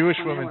inviting Jewish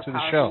women to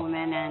the show?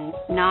 Women, and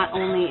not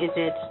only is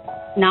it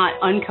not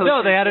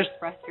unkosher to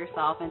express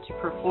yourself and to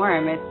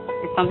perform, it's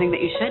something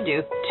that you should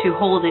do. To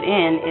hold it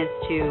in is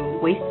to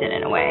waste it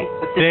in a way.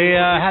 They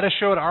had a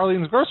show at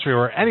Arlene's Grocery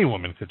where any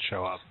woman could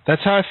show up.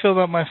 That's how I feel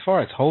about my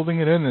farts. Holding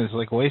it in is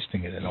like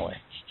wasting it in a way.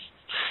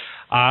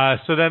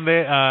 So then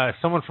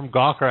someone from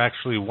Gawker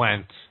actually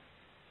went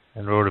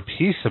and wrote a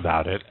piece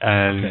about it.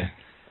 And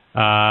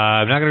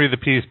I'm not going to read the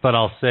piece, but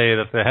I'll say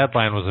that the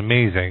headline was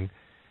amazing.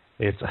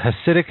 It's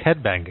Hasidic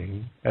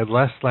headbanging at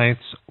Les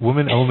Length's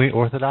women-only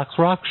Orthodox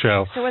rock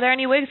show. So were there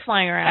any wigs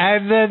flying around?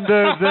 And then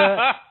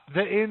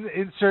the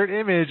insert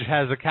image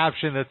has a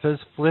caption that says,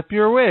 "Flip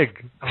your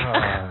wig."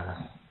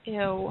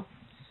 Ew.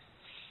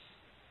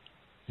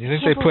 You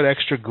think they put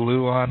extra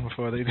glue on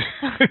before they do?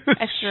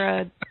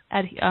 Extra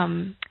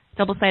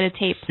double-sided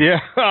tape. Yeah.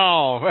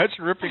 Oh, that's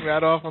ripping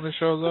that off on the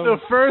show's over.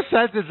 The first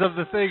sentence of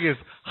the thing is,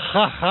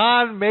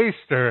 Chacham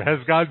Meister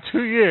has gone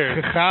 2 years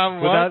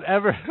without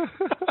ever...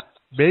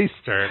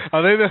 Meister.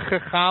 Are they the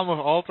Chacham of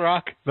alt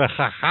rock? The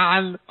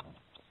Chacham.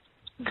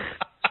 Do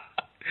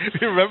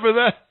you remember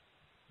that?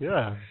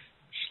 Yeah.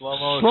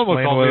 Shlomo called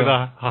me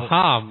the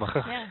Chacham.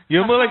 Yeah.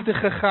 You're more like the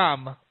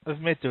Chacham of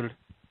metal.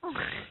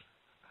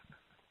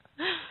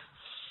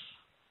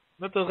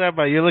 Not the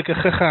rabbi, you're like a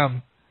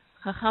Chacham.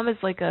 Chacham is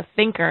like a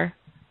thinker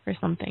or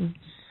something.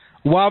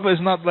 Wab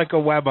is not like a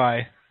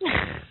wabbi.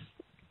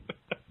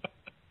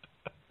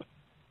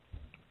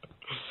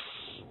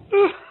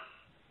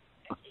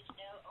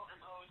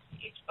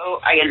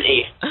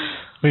 O-I-N-E.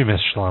 We miss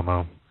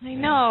Shlomo. I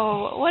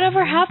know.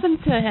 Whatever happened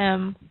to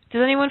him?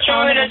 Does anyone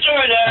follow him?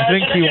 I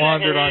think he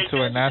wandered onto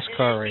a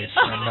NASCAR race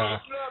and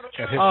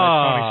got hit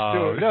by Tony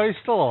Stewart. No, he's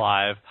still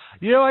alive.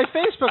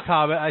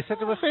 I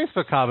sent him a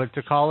Facebook comment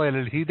to call in,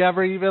 and he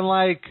never even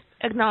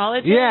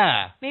acknowledge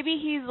Yeah. it? Maybe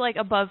he's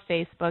above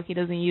Facebook. He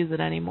doesn't use it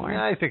anymore.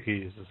 Yeah, I think he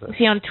uses it. Is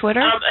he on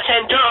Twitter? Not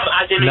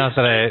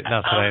that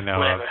I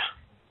know of.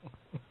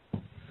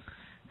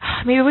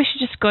 Maybe we should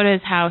just go to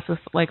his house with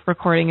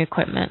recording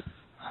equipment.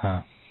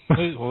 Huh.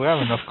 We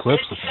have enough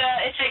clips. It's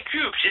a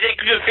group. It's a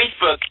group on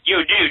Facebook. Yo,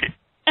 dude.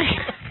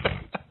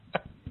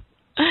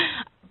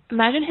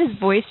 Imagine his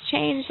voice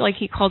changed.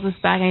 He calls us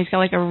back and he's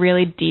got a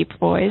really deep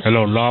voice.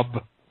 Hello, Lob.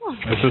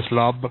 This is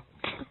Lob.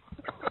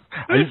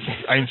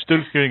 I'm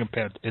still hearing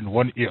impaired in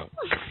one ear.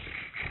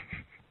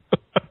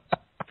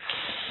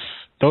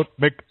 Don't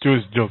make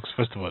Jewish jokes,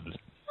 first of all.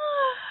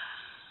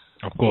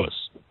 Of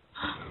course.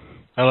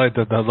 I like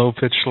the low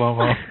pitch slow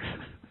mo.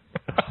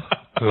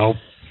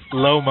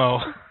 Low mo.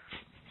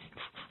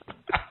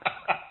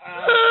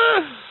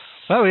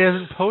 Oh, he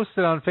hasn't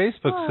posted on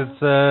Facebook since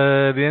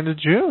the end of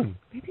June.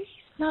 Maybe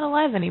he's not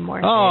alive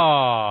anymore.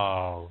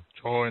 Oh.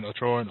 China,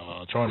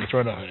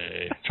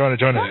 hey. China,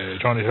 hey.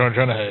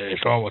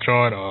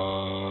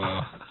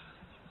 China.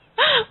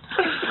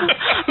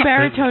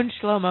 Baritone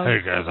Shlomo.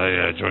 Hey guys,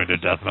 I joined a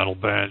death metal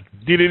band.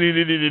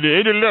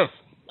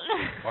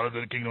 Part of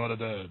the Kingdom of the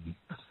Dead.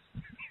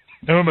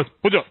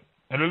 Put up.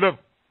 No.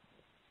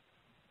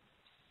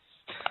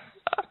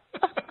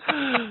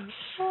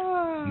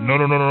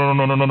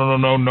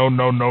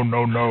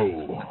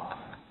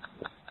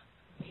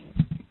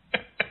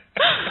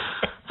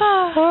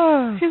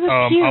 She's a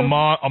cute. I'm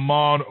off.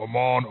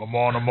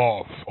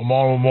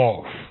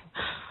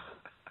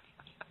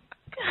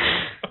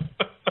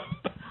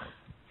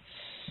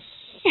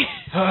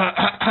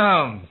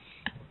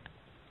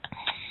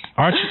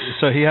 Aren't you?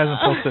 So he hasn't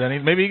posted any.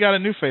 Maybe he got a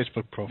new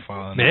Facebook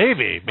profile.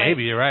 Maybe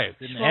you're right.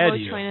 Didn't add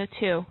you. China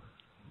 2.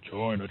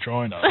 China.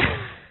 SHLOMOCHOINA.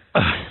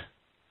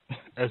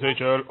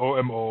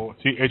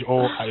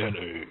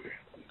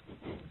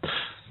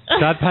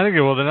 Todd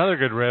Pennigan with another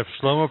good riff.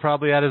 Shlomo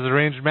probably had his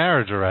arranged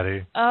marriage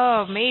already.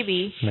 Oh,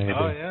 maybe.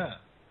 Oh yeah.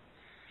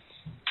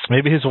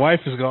 Maybe his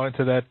wife is going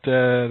to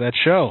that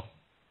show,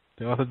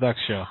 the Orthodox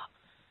show.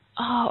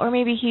 Oh, or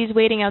maybe he's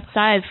waiting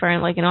outside for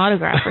like an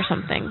autograph or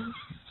something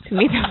to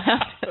meet them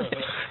after.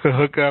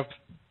 Hook up.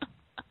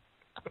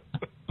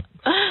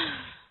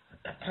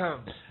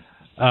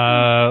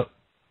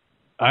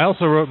 I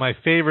also wrote my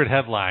favorite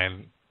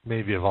headline,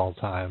 maybe of all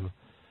time,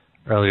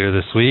 earlier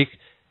this week,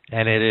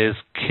 and it is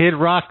Kid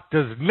Rock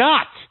does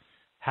not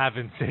have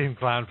Insane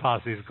Clown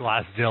Posse's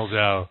glass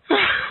dildo.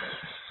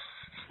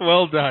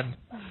 Well done.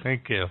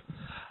 Thank you.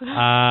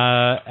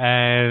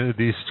 And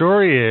the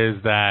story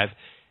is that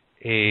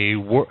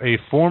a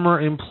former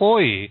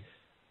employee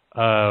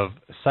of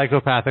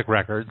Psychopathic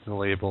Records, the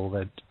label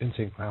that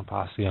Insane Clown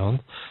Posse owns,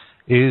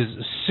 is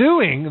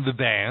suing the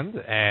band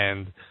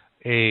and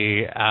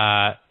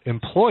a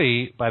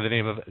employee by the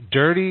name of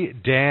Dirty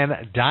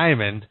Dan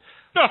Diamond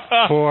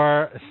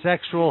for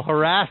sexual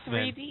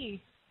harassment.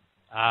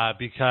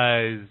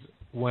 Because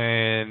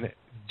when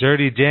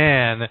Dirty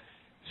Dan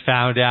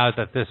found out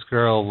that this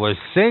girl was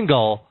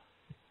single,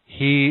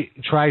 he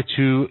tried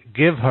to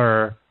give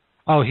her...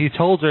 Oh, he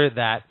told her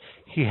that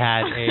he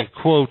had a,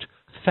 quote,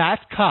 fat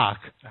cock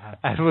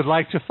and would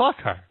like to fuck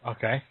her.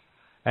 Okay.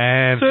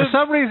 And for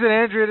some reason,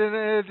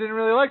 Andrea didn't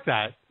really like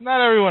that.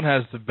 Not everyone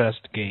has the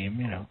best game,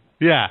 you know.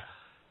 Yeah.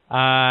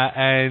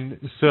 And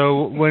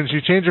so when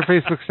she changed her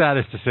Facebook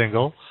status to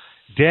single,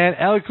 Dan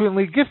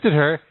eloquently gifted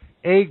her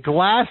a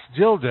glass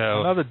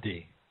dildo. Another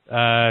D.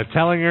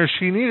 Telling her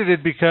she needed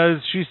it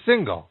because she's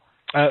single.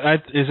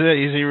 Is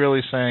he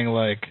really saying,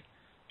 like,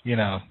 you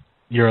know,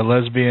 you're a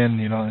lesbian,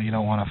 you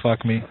don't want to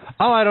fuck me?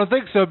 Oh, I don't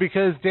think so,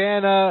 because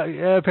Dan,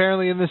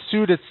 apparently in the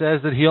suit, it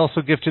says that he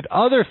also gifted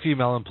other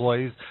female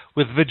employees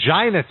with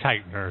vagina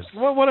tighteners.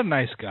 What a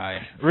nice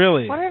guy.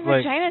 Really. What are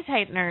vagina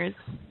tighteners?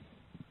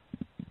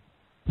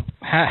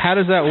 How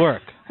does that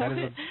work? How does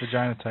a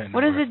vagina tightener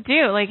What does work? it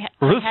do? Like,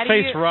 This how do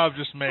face you... Rob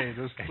just made.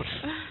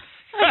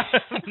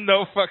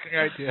 No fucking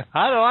idea.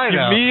 How do I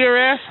know? Me you're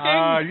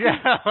asking?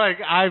 Yeah, like,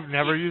 I've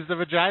never used a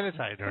vagina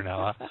tightener,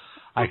 Noah.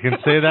 I can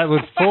say that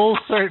with full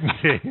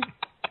certainty.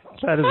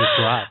 That is a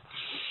drop.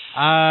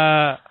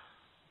 I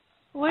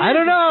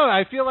don't know.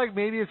 I feel like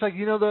maybe it's like,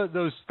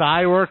 those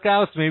thigh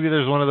workouts. Maybe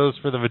there's one of those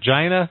for the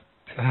vagina.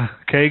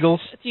 Kegels.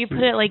 So you put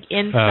it, like,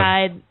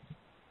 inside,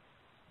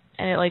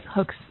 and it, like,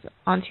 hooks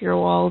onto your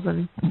walls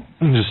and...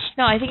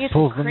 No, I think it's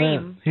a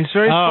cream. He's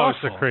very Oh,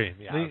 thoughtful. it's a cream.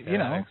 Yeah,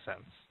 that makes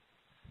sense.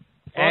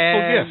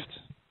 Thoughtful gift.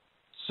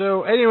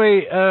 So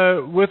anyway,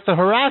 with the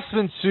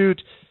harassment suit,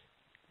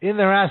 in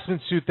the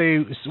harassment suit, they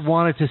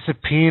wanted to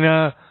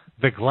subpoena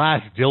the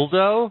glass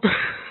dildo.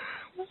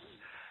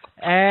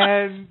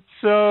 And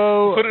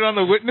so... Put it on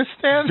the witness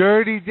stand?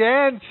 Dirty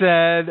Dan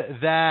said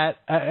that,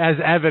 as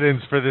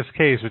evidence for this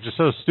case, which is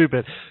so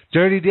stupid,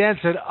 Dirty Dan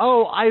said,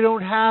 I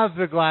don't have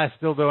the glass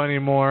dildo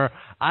anymore.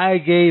 I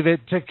gave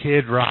it to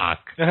Kid Rock.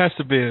 It has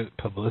to be a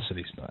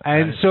publicity stunt.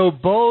 And so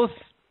both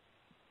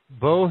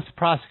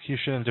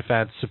prosecution and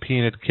defense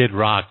subpoenaed Kid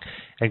Rock,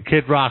 and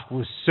Kid Rock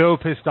was so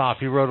pissed off,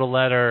 he wrote a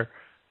letter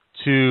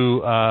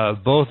to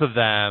both of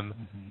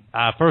them,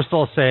 first of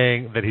all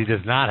saying that he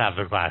does not have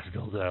the glass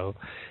dildo,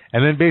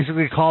 and then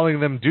basically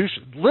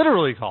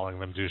literally calling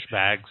them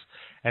douchebags,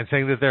 and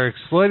saying that they're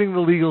exploiting the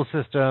legal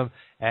system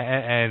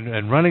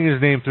and running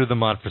his name through the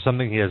mud for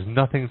something he has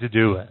nothing to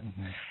do with.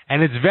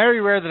 And it's very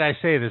rare that I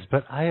say this,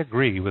 but I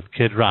agree with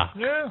Kid Rock.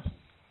 Yeah.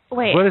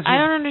 Wait, I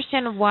don't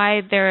understand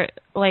why they're,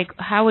 like,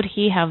 how would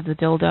he have the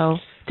dildo?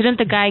 Didn't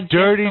the guy give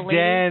Dirty the lady?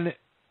 Dan...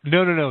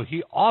 No.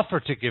 He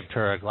offered to give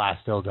her a glass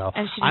dildo.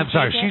 And she I'm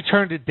sorry, she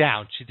turned it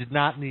down. She did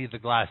not need the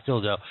glass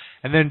dildo.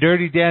 And then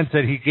Dirty Dan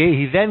said he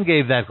then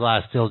gave that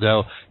glass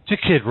dildo to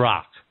Kid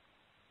Rock.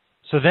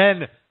 So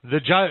then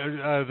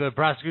the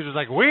prosecutor was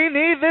like, "We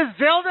need this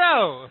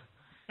dildo."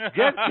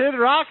 Get Kid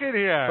Rock in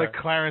here. Like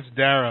Clarence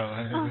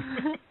Darrow.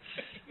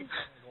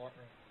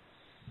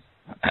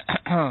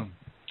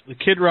 The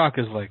Kid Rock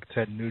is like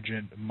Ted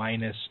Nugent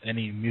minus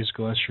any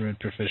musical instrument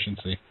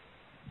proficiency.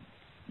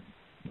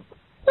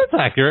 That's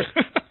accurate.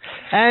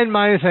 And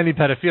minus any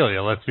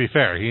pedophilia, let's be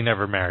fair. He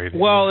never married.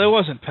 Well, it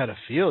wasn't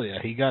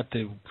pedophilia. He got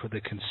the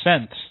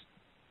consent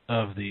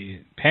of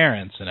the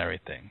parents and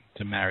everything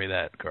to marry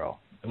that girl.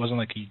 It wasn't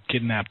like he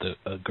kidnapped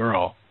a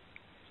girl.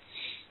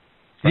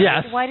 Right?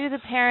 Yes. Why do the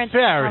parents...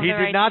 Fair. He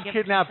did not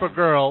kidnap a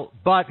girl,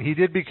 but he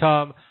did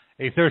become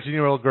a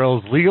 13-year-old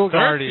girl's legal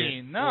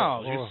guardian.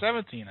 No, she was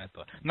 17, I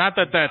thought. Not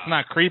that that's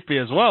not creepy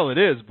as well. It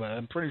is, but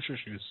I'm pretty sure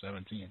she was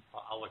 17.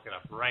 I'll look it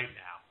up right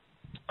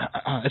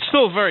now. It's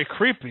still very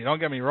creepy. Don't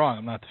get me wrong.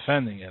 I'm not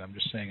defending it. I'm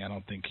just saying I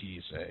don't think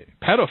he's a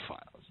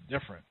pedophile. It's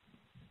different.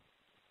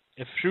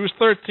 If she was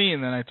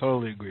 13, then I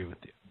totally agree with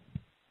you.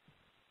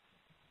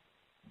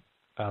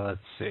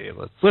 Let's see.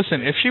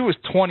 Listen, if she was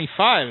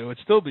 25, it would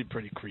still be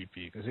pretty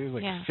creepy because he was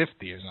like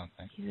 50 or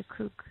something. He's a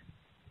kook.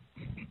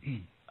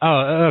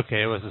 Oh,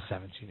 okay. It was a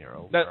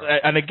 17-year-old.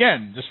 And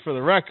again, just for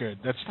the record,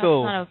 that's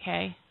still not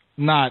okay.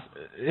 Not,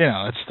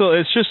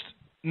 it's just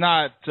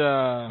not.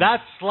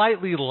 That's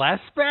slightly less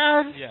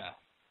bad. Yeah,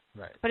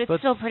 right. But it's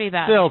still pretty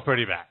bad. Still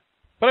pretty bad.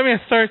 But I mean,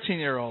 a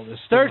 13-year-old is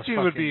still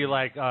 13 would be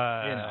like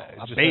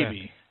a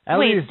baby.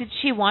 Wait, did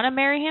she want to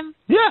marry him?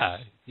 Yeah.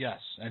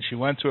 Yes, and she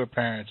went to her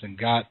parents and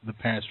got the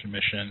parents'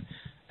 permission,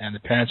 and the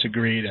parents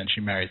agreed, and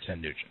she married Ted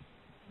Nugent.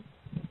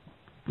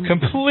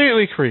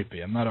 Completely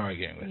creepy. I'm not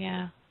arguing with you.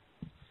 Yeah.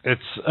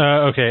 It's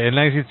okay. In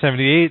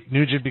 1978,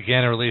 Nugent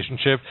began a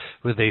relationship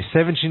with a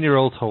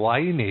 17-year-old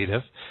Hawaii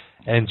native,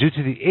 and due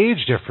to the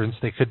age difference,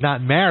 they could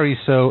not marry,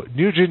 so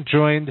Nugent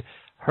joined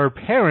her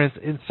parents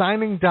in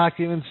signing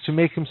documents to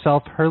make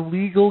himself her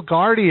legal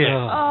guardian.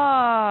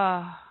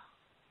 Oh.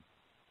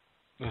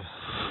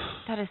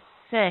 That is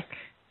sick.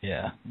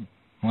 Yeah.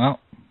 Well,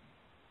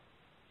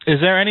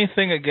 is there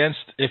anything against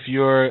if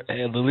you're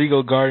the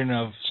legal guardian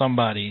of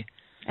somebody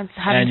and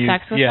having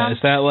sex with them? Yeah, is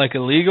that like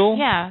illegal?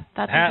 Yeah,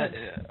 that's that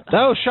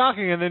was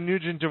shocking. And then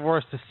Nugent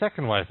divorced his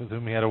second wife, with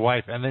whom he had a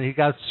wife, and then he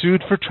got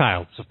sued for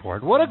child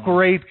support. What a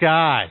great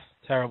guy!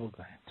 Terrible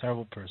guy,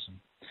 terrible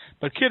person.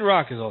 But Kid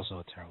Rock is also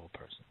a terrible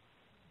person.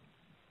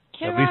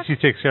 At least he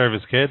takes care of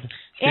his kid.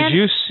 Did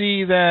you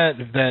see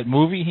that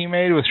movie he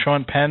made with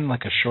Sean Penn,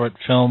 like a short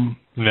film?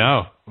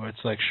 No. Where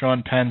it's like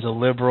Sean Penn's a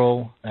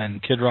liberal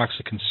and Kid Rock's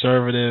a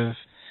conservative,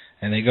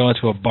 and they go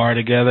into a bar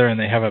together and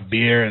they have a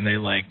beer and they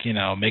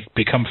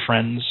become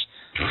friends.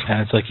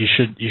 And it's like you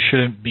shouldn't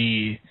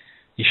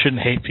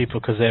hate people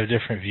because they have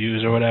different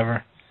views or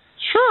whatever.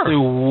 Sure. The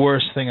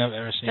worst thing I've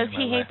ever seen. Does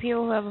he hate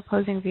people who have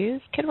opposing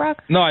views, Kid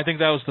Rock? No, I think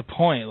that was the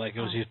point. Like it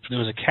was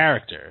a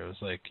character. It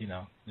was like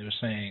they were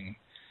saying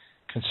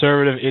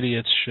conservative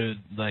idiots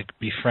should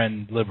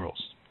befriend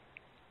liberals.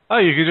 Oh,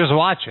 you could just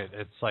watch it.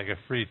 It's like a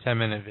free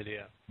 10-minute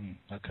video.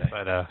 Okay.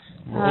 But I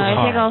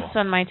think I'll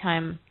spend my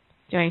time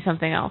doing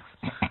something else.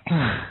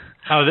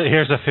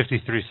 Here's a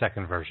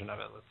 53-second version of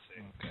it. Let's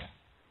see. Okay.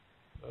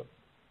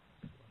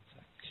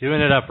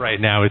 Queuing it up right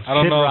now. It's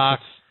Kid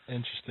Rock.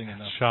 Interesting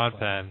enough. Sean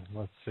Penn.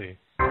 Let's see.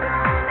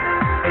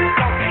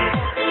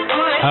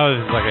 Oh,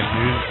 this is like a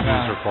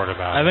news report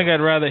about it. I think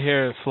I'd rather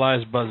hear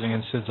flies buzzing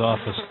in Sid's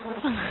office.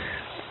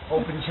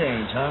 Open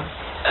change, huh?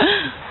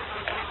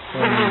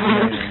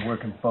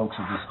 Working folks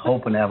are just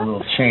hoping to have a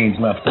little change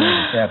left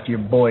over after your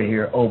boy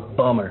here,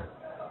 Bummer,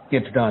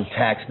 gets done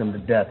taxing them to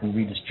death and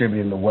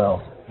redistributing the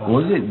wealth.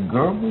 Was it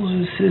Goebbels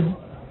who said,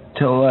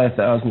 "Tell a lie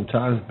 1,000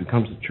 times, it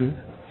becomes the truth"?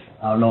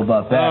 I don't know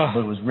about that,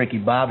 but it was Ricky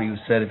Bobby who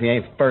said, if you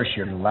ain't first,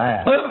 you're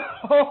last.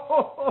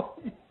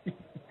 Did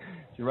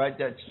you write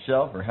that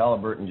yourself, or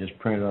Halliburton just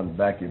printed it on the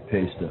back of your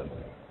pay stub?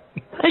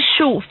 A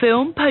short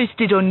film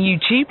posted on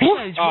YouTube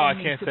shows I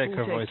can't take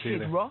her voice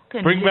either.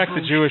 Bring back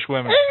the Jewish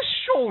women. A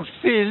short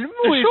film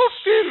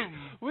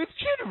with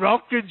Kid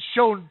Rock and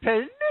Sean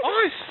Penn.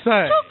 I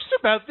say. Talks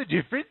about the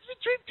difference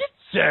between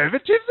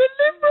conservatives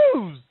and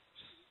liberals.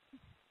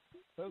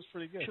 That was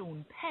pretty good.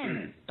 Sean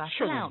Penn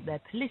battle out their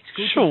political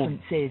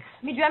differences.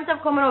 We dreamt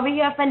of coming over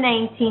here for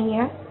 19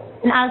 years,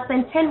 and I'll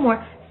spend 10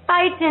 more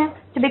fighting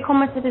to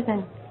become a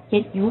citizen.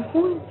 Get you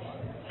fools,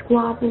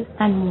 squabble,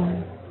 and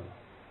more.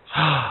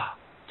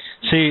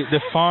 See, the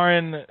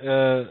foreign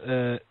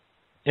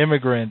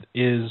immigrant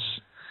is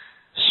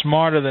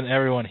smarter than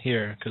everyone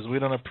here because we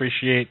don't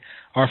appreciate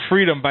our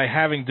freedom by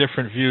having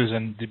different views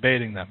and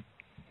debating them.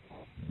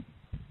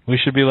 We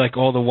should be like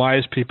all the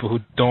wise people who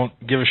don't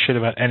give a shit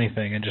about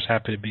anything and just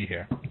happy to be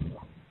here.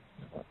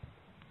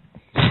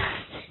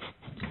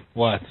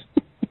 What?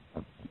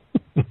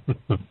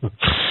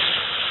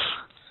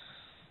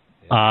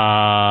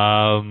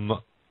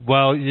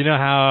 Well, you know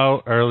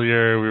how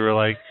earlier we were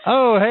like,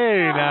 oh,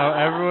 hey, now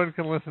everyone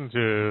can listen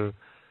to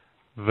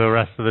the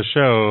rest of the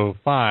show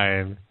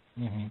fine.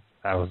 Mm-hmm.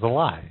 That was a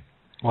lie.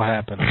 What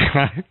happened?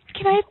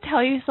 Can I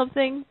tell you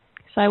something?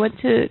 So I went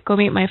to go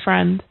meet my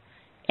friend,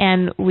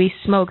 and we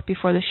smoked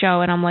before the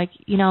show, and I'm like,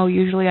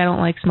 usually I don't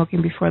like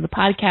smoking before the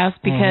podcast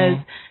because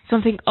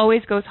something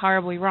always goes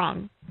horribly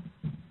wrong.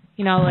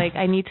 You know, like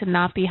I need to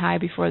not be high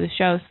before the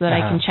show so that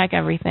I can check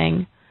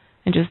everything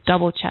and just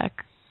double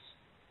check.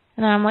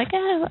 And then I'm like,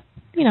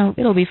 you know,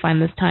 it'll be fine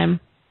this time.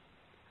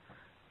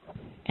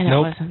 And it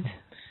wasn't.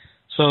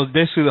 So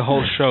basically the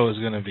whole show is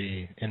going to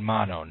be in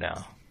mono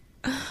now.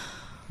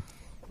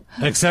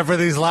 Except for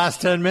these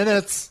last 10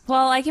 minutes.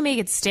 Well, I can make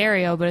it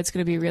stereo, but it's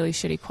going to be really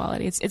shitty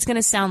quality. It's going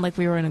to sound like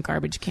we were in a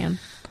garbage can.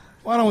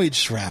 Why don't we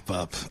just wrap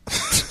up?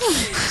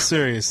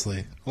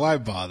 Seriously. Why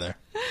bother?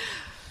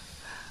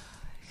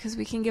 Because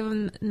we can give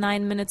them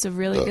 9 minutes of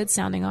really good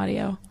sounding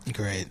audio.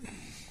 Great.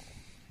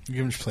 You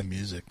can just play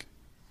music.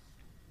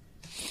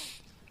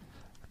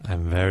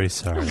 I'm very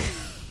sorry.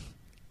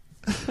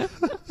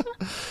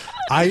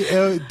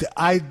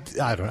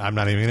 I'm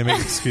not even going to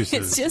make excuses.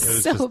 It's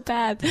just so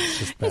bad.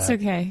 It's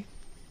okay.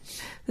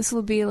 This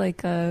will be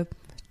like a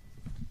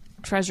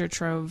treasure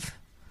trove.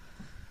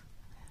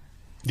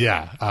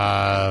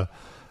 Yeah.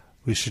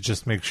 We should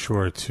just make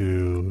sure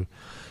to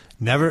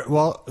never...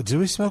 Well, did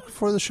we smoke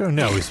before the show?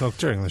 No, we smoked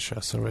during the show,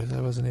 so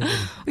that wasn't even...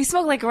 We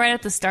smoked like right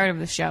at the start of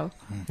the show.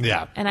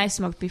 Yeah. And I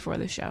smoked before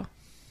the show.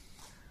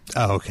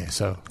 Oh, okay.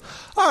 So,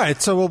 all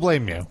right. So we'll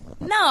blame you.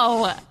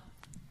 No.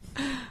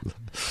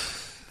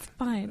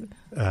 Fine.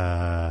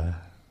 No,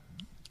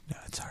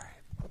 it's all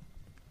right.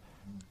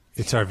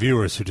 It's our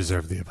viewers who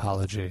deserve the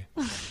apology.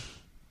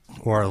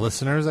 Or our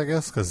listeners, I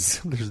guess, because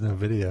there's no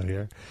video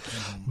here.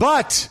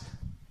 But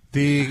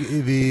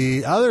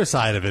the other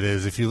side of it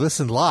is, if you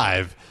listened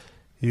live,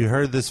 you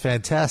heard this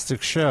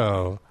fantastic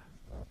show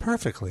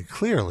perfectly,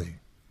 clearly.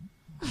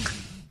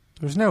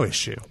 There's no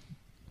issue.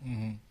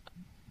 Mm-hmm.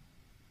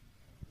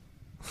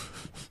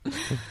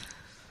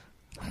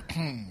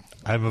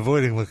 I'm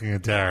avoiding looking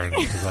at Darren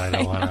because I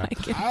don't want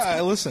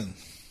to. Listen,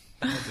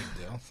 no big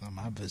deal. It's not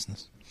my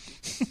business.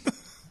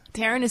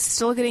 Darren is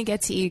still going to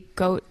get to eat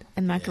goat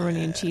and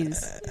macaroni and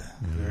cheese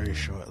very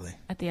shortly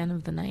at the end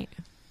of the night.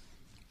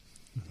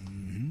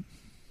 Mm-hmm.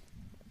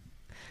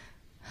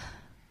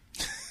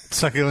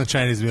 Succulent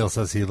Chinese Meal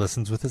says he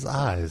listens with his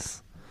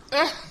eyes.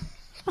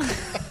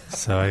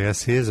 So I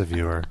guess he is a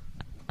viewer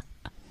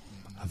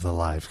of the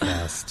live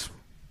cast.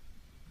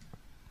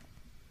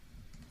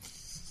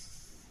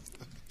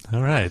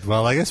 All right.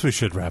 Well, I guess we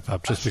should wrap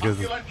up just because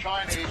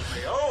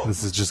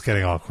this is just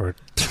getting awkward.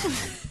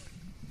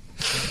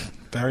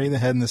 Bury the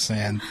head in the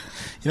sand.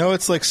 You know,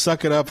 it's like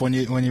suck it up when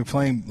you're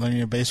playing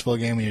a baseball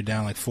game and you're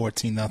down like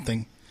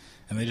 14-0,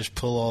 and they just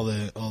pull all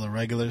the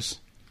regulars.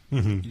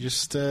 Mm-hmm. You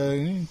just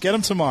get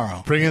them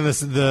tomorrow. Bring in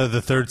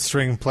the third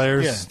string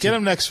players. Yeah, get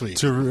them next week.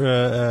 To do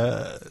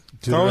the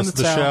rest of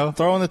the show.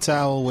 Throw in the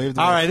towel. Wave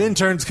the. All right,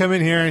 interns come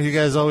in here. You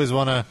guys always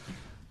want to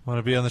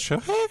be on the show.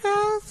 Hey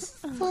guys,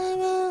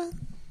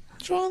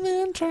 join the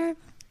intern.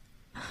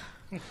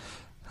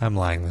 I'm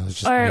lying. That was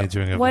just me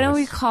doing a why don't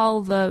voice. we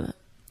call the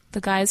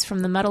guys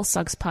from the Metal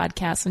Sucks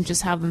podcast and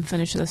just have them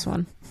finish this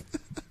one?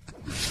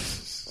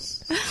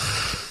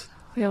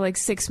 We have like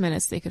 6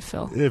 minutes they could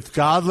fill. If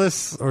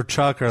Godless or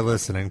Chuck are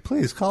listening,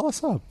 please call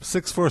us up.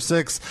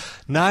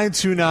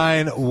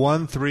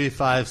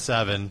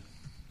 646-929-1357.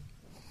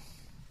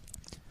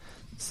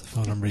 It's the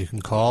phone number you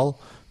can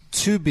call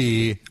to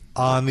be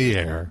on the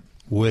air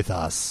with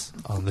us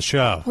on the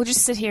show. We'll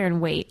just sit here and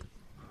wait.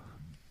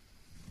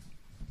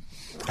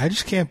 I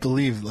just can't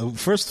believe.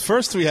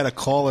 First we had a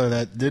caller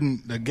that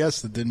didn't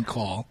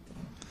call.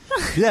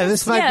 Yeah,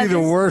 this might be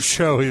the worst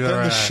show we've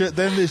ever had.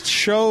 Then the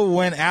show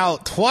went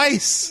out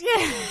twice.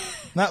 Yeah.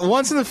 Not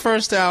once in the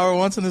first hour,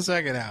 once in the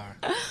second hour.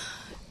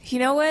 You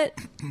know what?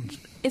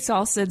 It's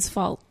all Sid's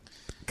fault.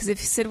 Because if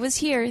Sid was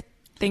here,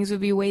 things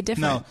would be way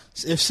different. No,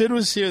 if Sid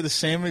was here, the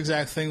same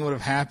exact thing would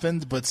have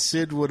happened, but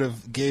Sid would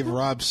have gave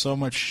Rob so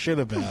much shit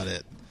about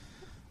it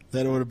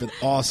that it would have been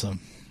awesome.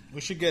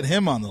 We should get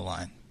him on the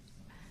line.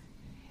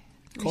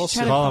 Call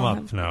him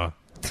up. No.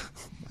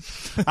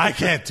 I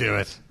can't do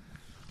it.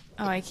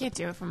 Oh, I can't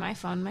do it from my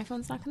phone. My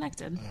phone's not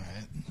connected. All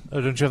right.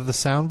 Oh, don't you have the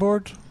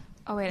soundboard?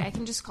 Oh, wait, I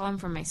can just call him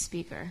from my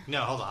speaker.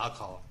 No, hold on. I'll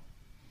call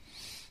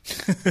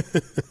him.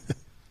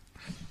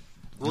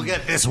 We'll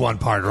get this one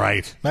part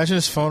right. Imagine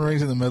his phone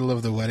rings in the middle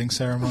of the wedding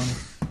ceremony.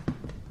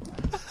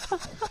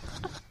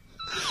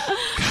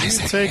 Guys,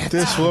 take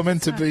this woman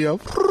to be a...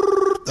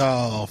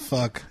 Oh,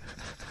 fuck.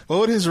 What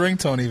would his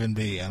ringtone even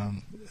be? I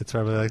don't... It's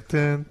probably like...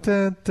 Dun,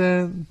 dun,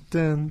 dun,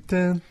 dun,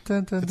 dun,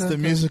 dun, dun, it's the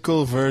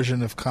musical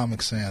version of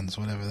Comic Sans,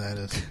 whatever that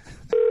is.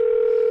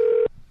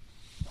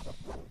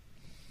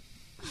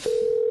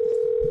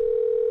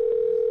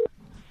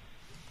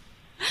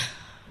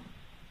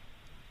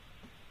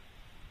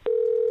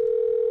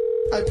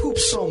 I poop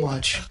so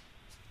much.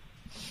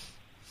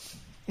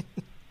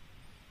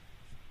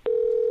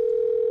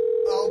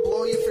 I'll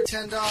blow you for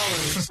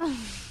 $10.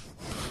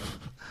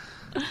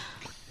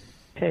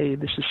 Hey,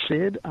 this is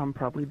Sid. I'm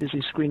probably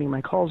busy screening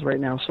my calls right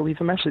now, so leave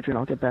a message and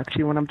I'll get back to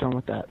you when I'm done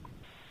with that.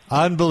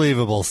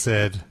 Unbelievable,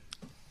 Sid.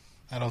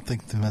 I don't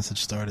think the message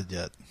started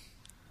yet.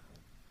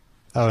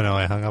 Oh, no,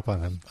 I hung up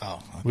on him. Oh.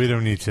 Okay. We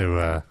don't need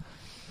to...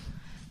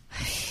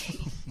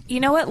 You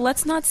know what?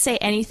 Let's not say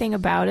anything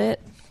about it.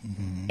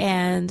 Mm-hmm.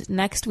 And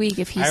next week,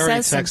 if he says... I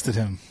already texted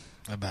him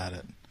about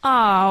it.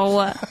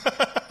 Oh.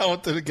 I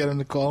wanted to get him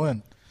to call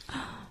in.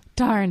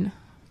 Darn.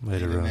 Way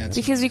to ruin it.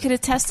 Because we could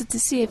have tested to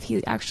see if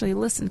he actually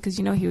listened, because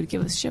he would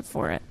give us shit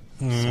for it.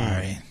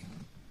 Sorry.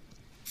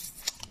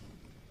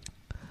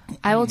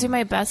 I will do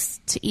my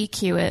best to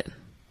EQ it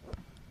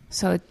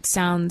so it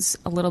sounds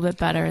a little bit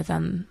better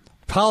than...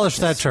 Polish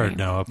that turd,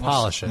 Noah.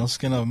 Polish it. No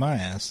skin off my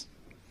ass.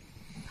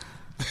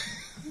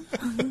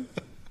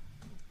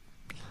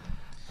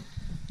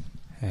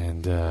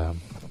 And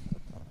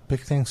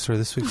big thanks for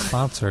this week's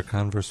sponsor,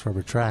 Converse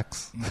Rubber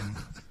Tracks.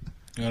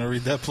 You want to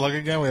read that plug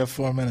again? We have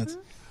 4 minutes.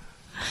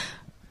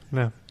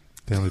 No,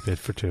 they only paid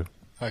for 2.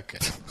 Okay.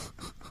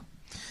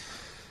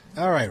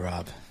 All right,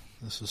 Rob.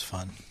 This was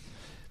fun.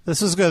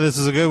 This is good. This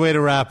is a good way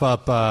to wrap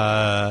up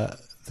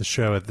the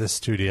show at this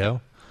studio.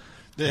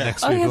 Yeah.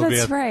 Next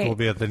week right. we'll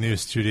be at the new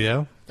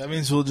studio. That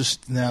means we'll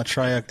just now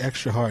try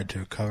extra hard to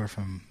recover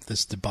from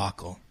this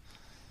debacle.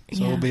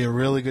 So it'll be a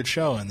really good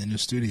show in the new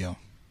studio.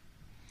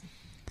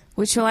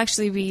 Which will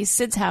actually be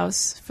Sid's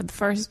house for the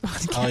first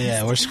podcast. Oh,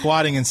 yeah. We're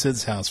squatting in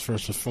Sid's house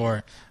first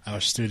before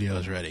our studio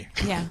is ready.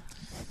 Yeah.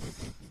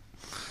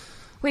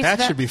 Wait,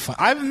 that should be fun.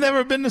 I've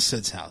never been to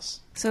Sid's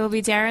house. So it'll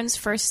be Darren's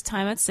first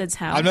time at Sid's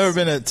house. I've never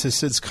been to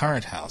Sid's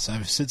current house.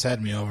 Sid's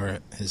had me over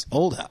at his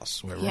old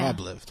house where Rob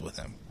lived with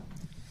him.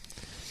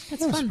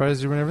 That's I'm fun.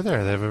 surprised you were never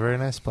there. They have a very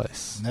nice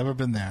place. Never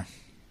been there.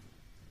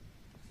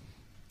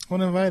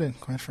 Wasn't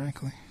invited, quite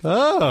frankly.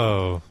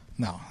 Oh.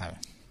 No, I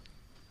haven't.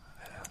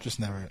 Just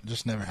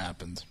never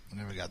happened. We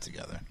never got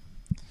together.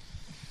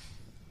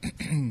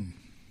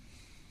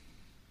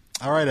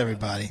 All right,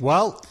 everybody.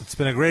 Well, it's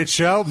been a great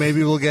show.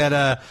 Maybe we'll get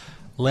a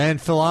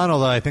landfill on,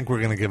 although I think we're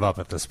going to give up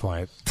at this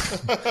point.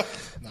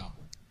 No.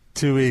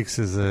 2 weeks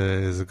is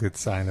a good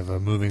sign of a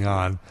moving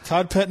on.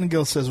 Todd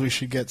Pettengill says we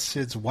should get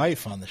Sid's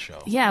wife on the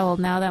show. Yeah, well,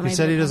 now that he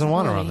said he doesn't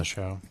want her on the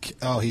show.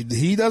 Oh,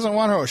 he doesn't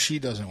want her, or she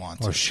doesn't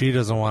want to? Or she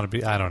doesn't want to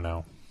be. I don't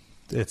know.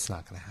 It's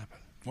not going to happen.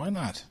 Why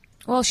not?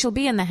 Well, she'll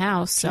be in the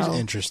house. She's so.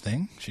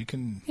 interesting. She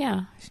can.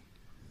 Yeah.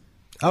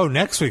 Oh,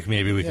 next week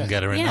maybe we can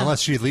get her in. Yeah.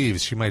 Unless she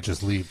leaves. She might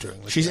just leave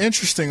during the She's show.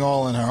 interesting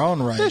all in her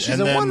own right. Yeah, she's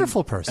and a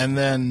wonderful person. And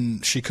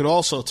then she could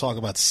also talk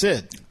about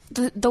Sid.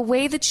 The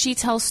way that she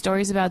tells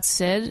stories about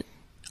Sid,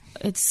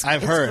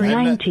 I've heard. great.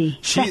 90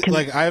 seconds.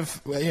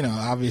 I've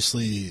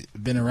obviously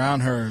been around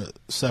her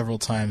several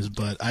times,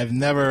 but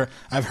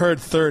I've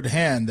heard third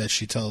hand that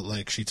she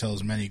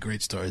tells many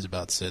great stories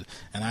about Sid,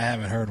 and I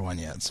haven't heard one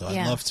yet, so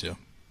I'd love to.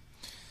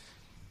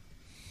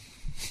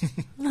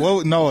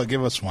 Well, Noah,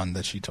 give us one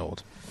that she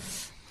told.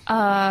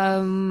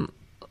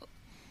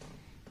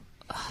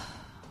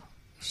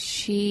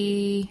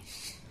 She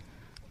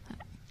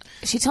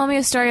told me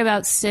a story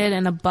about Sid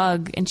and a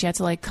bug, and she had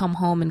to come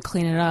home and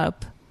clean it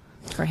up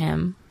for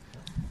him.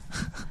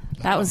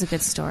 That was a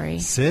good story.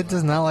 Sid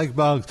does not like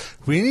bugs.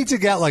 We need to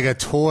get a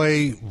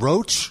toy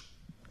roach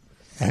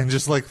and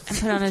just and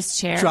put it on his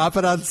chair. Drop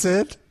it on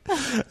Sid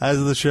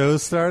as the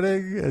show's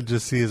starting and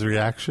just see his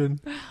reaction.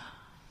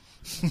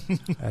 I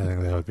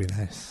think that would be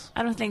nice.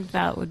 I don't think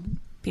that would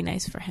be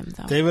nice for him,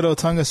 though. David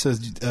Otunga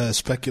says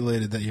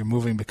speculated that you're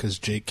moving because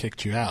Jake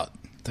kicked you out.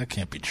 That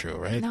can't be true,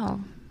 right?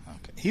 No.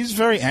 Okay. He's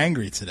very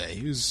angry today.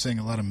 He was saying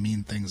a lot of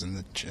mean things in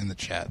the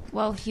chat.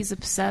 Well, he's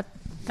upset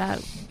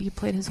that you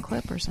played his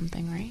clip or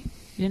something, right?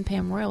 You didn't pay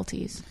him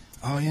royalties.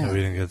 Oh, yeah. No,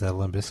 we didn't get that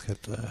Limp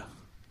Bizkit.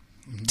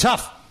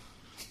 Tough!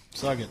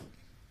 Suck it.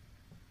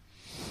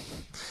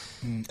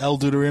 El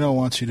Duderino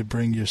wants you to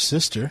bring your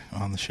sister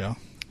on the show.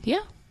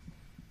 Yeah.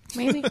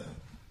 Maybe.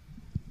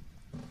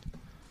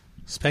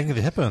 Spanky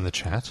the Hippo in the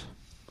chat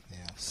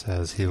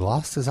says he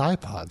lost his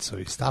iPod, so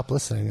he stopped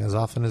listening as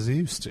often as he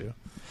used to.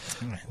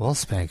 Right. Well,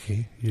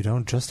 Spanky, you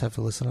don't just have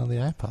to listen on the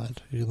iPod.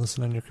 You can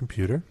listen on your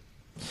computer.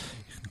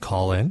 You can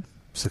call in,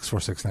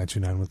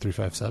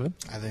 646-929-1357.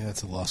 I think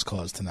that's a lost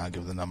cause to not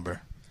give the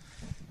number.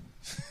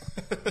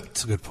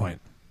 That's a good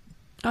point.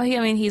 Oh,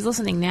 he's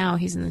listening now.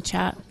 He's in the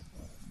chat.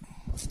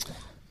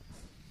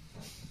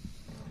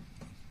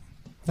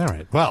 All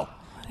right. Well,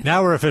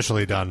 now we're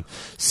officially done.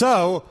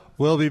 So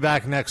we'll be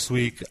back next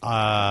week.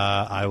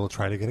 I will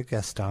try to get a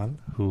guest on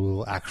who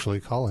will actually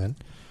call in,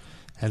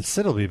 and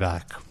Sid will be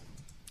back.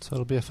 So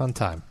it'll be a fun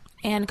time.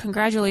 And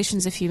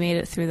congratulations if you made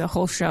it through the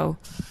whole show.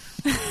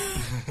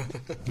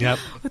 Yep.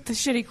 With the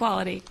shitty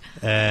quality.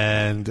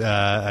 And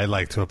I'd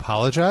like to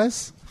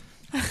apologize.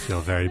 I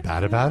feel very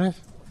bad about it.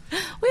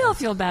 We all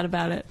feel bad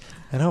about it.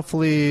 And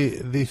hopefully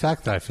the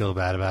fact that I feel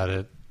bad about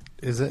it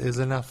is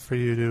enough for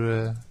you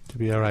to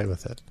be all right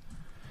with it.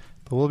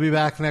 But we'll be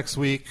back next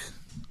week.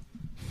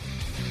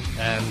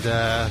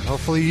 And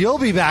hopefully you'll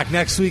be back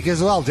next week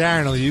as well.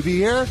 Darren, will you be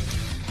here?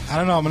 I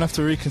don't know. I'm going to have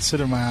to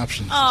reconsider my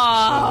options.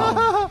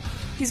 Oh.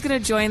 He's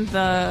going to join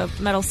the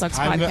Metal Sucks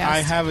podcast. I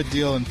have a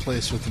deal in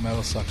place with the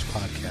Metal Sucks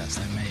podcast.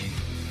 I may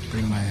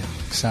bring my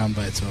sound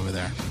bites over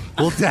there.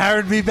 Will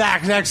Darren be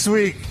back next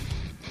week?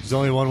 There's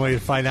only one way to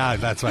find out.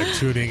 That's by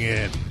tuning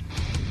in.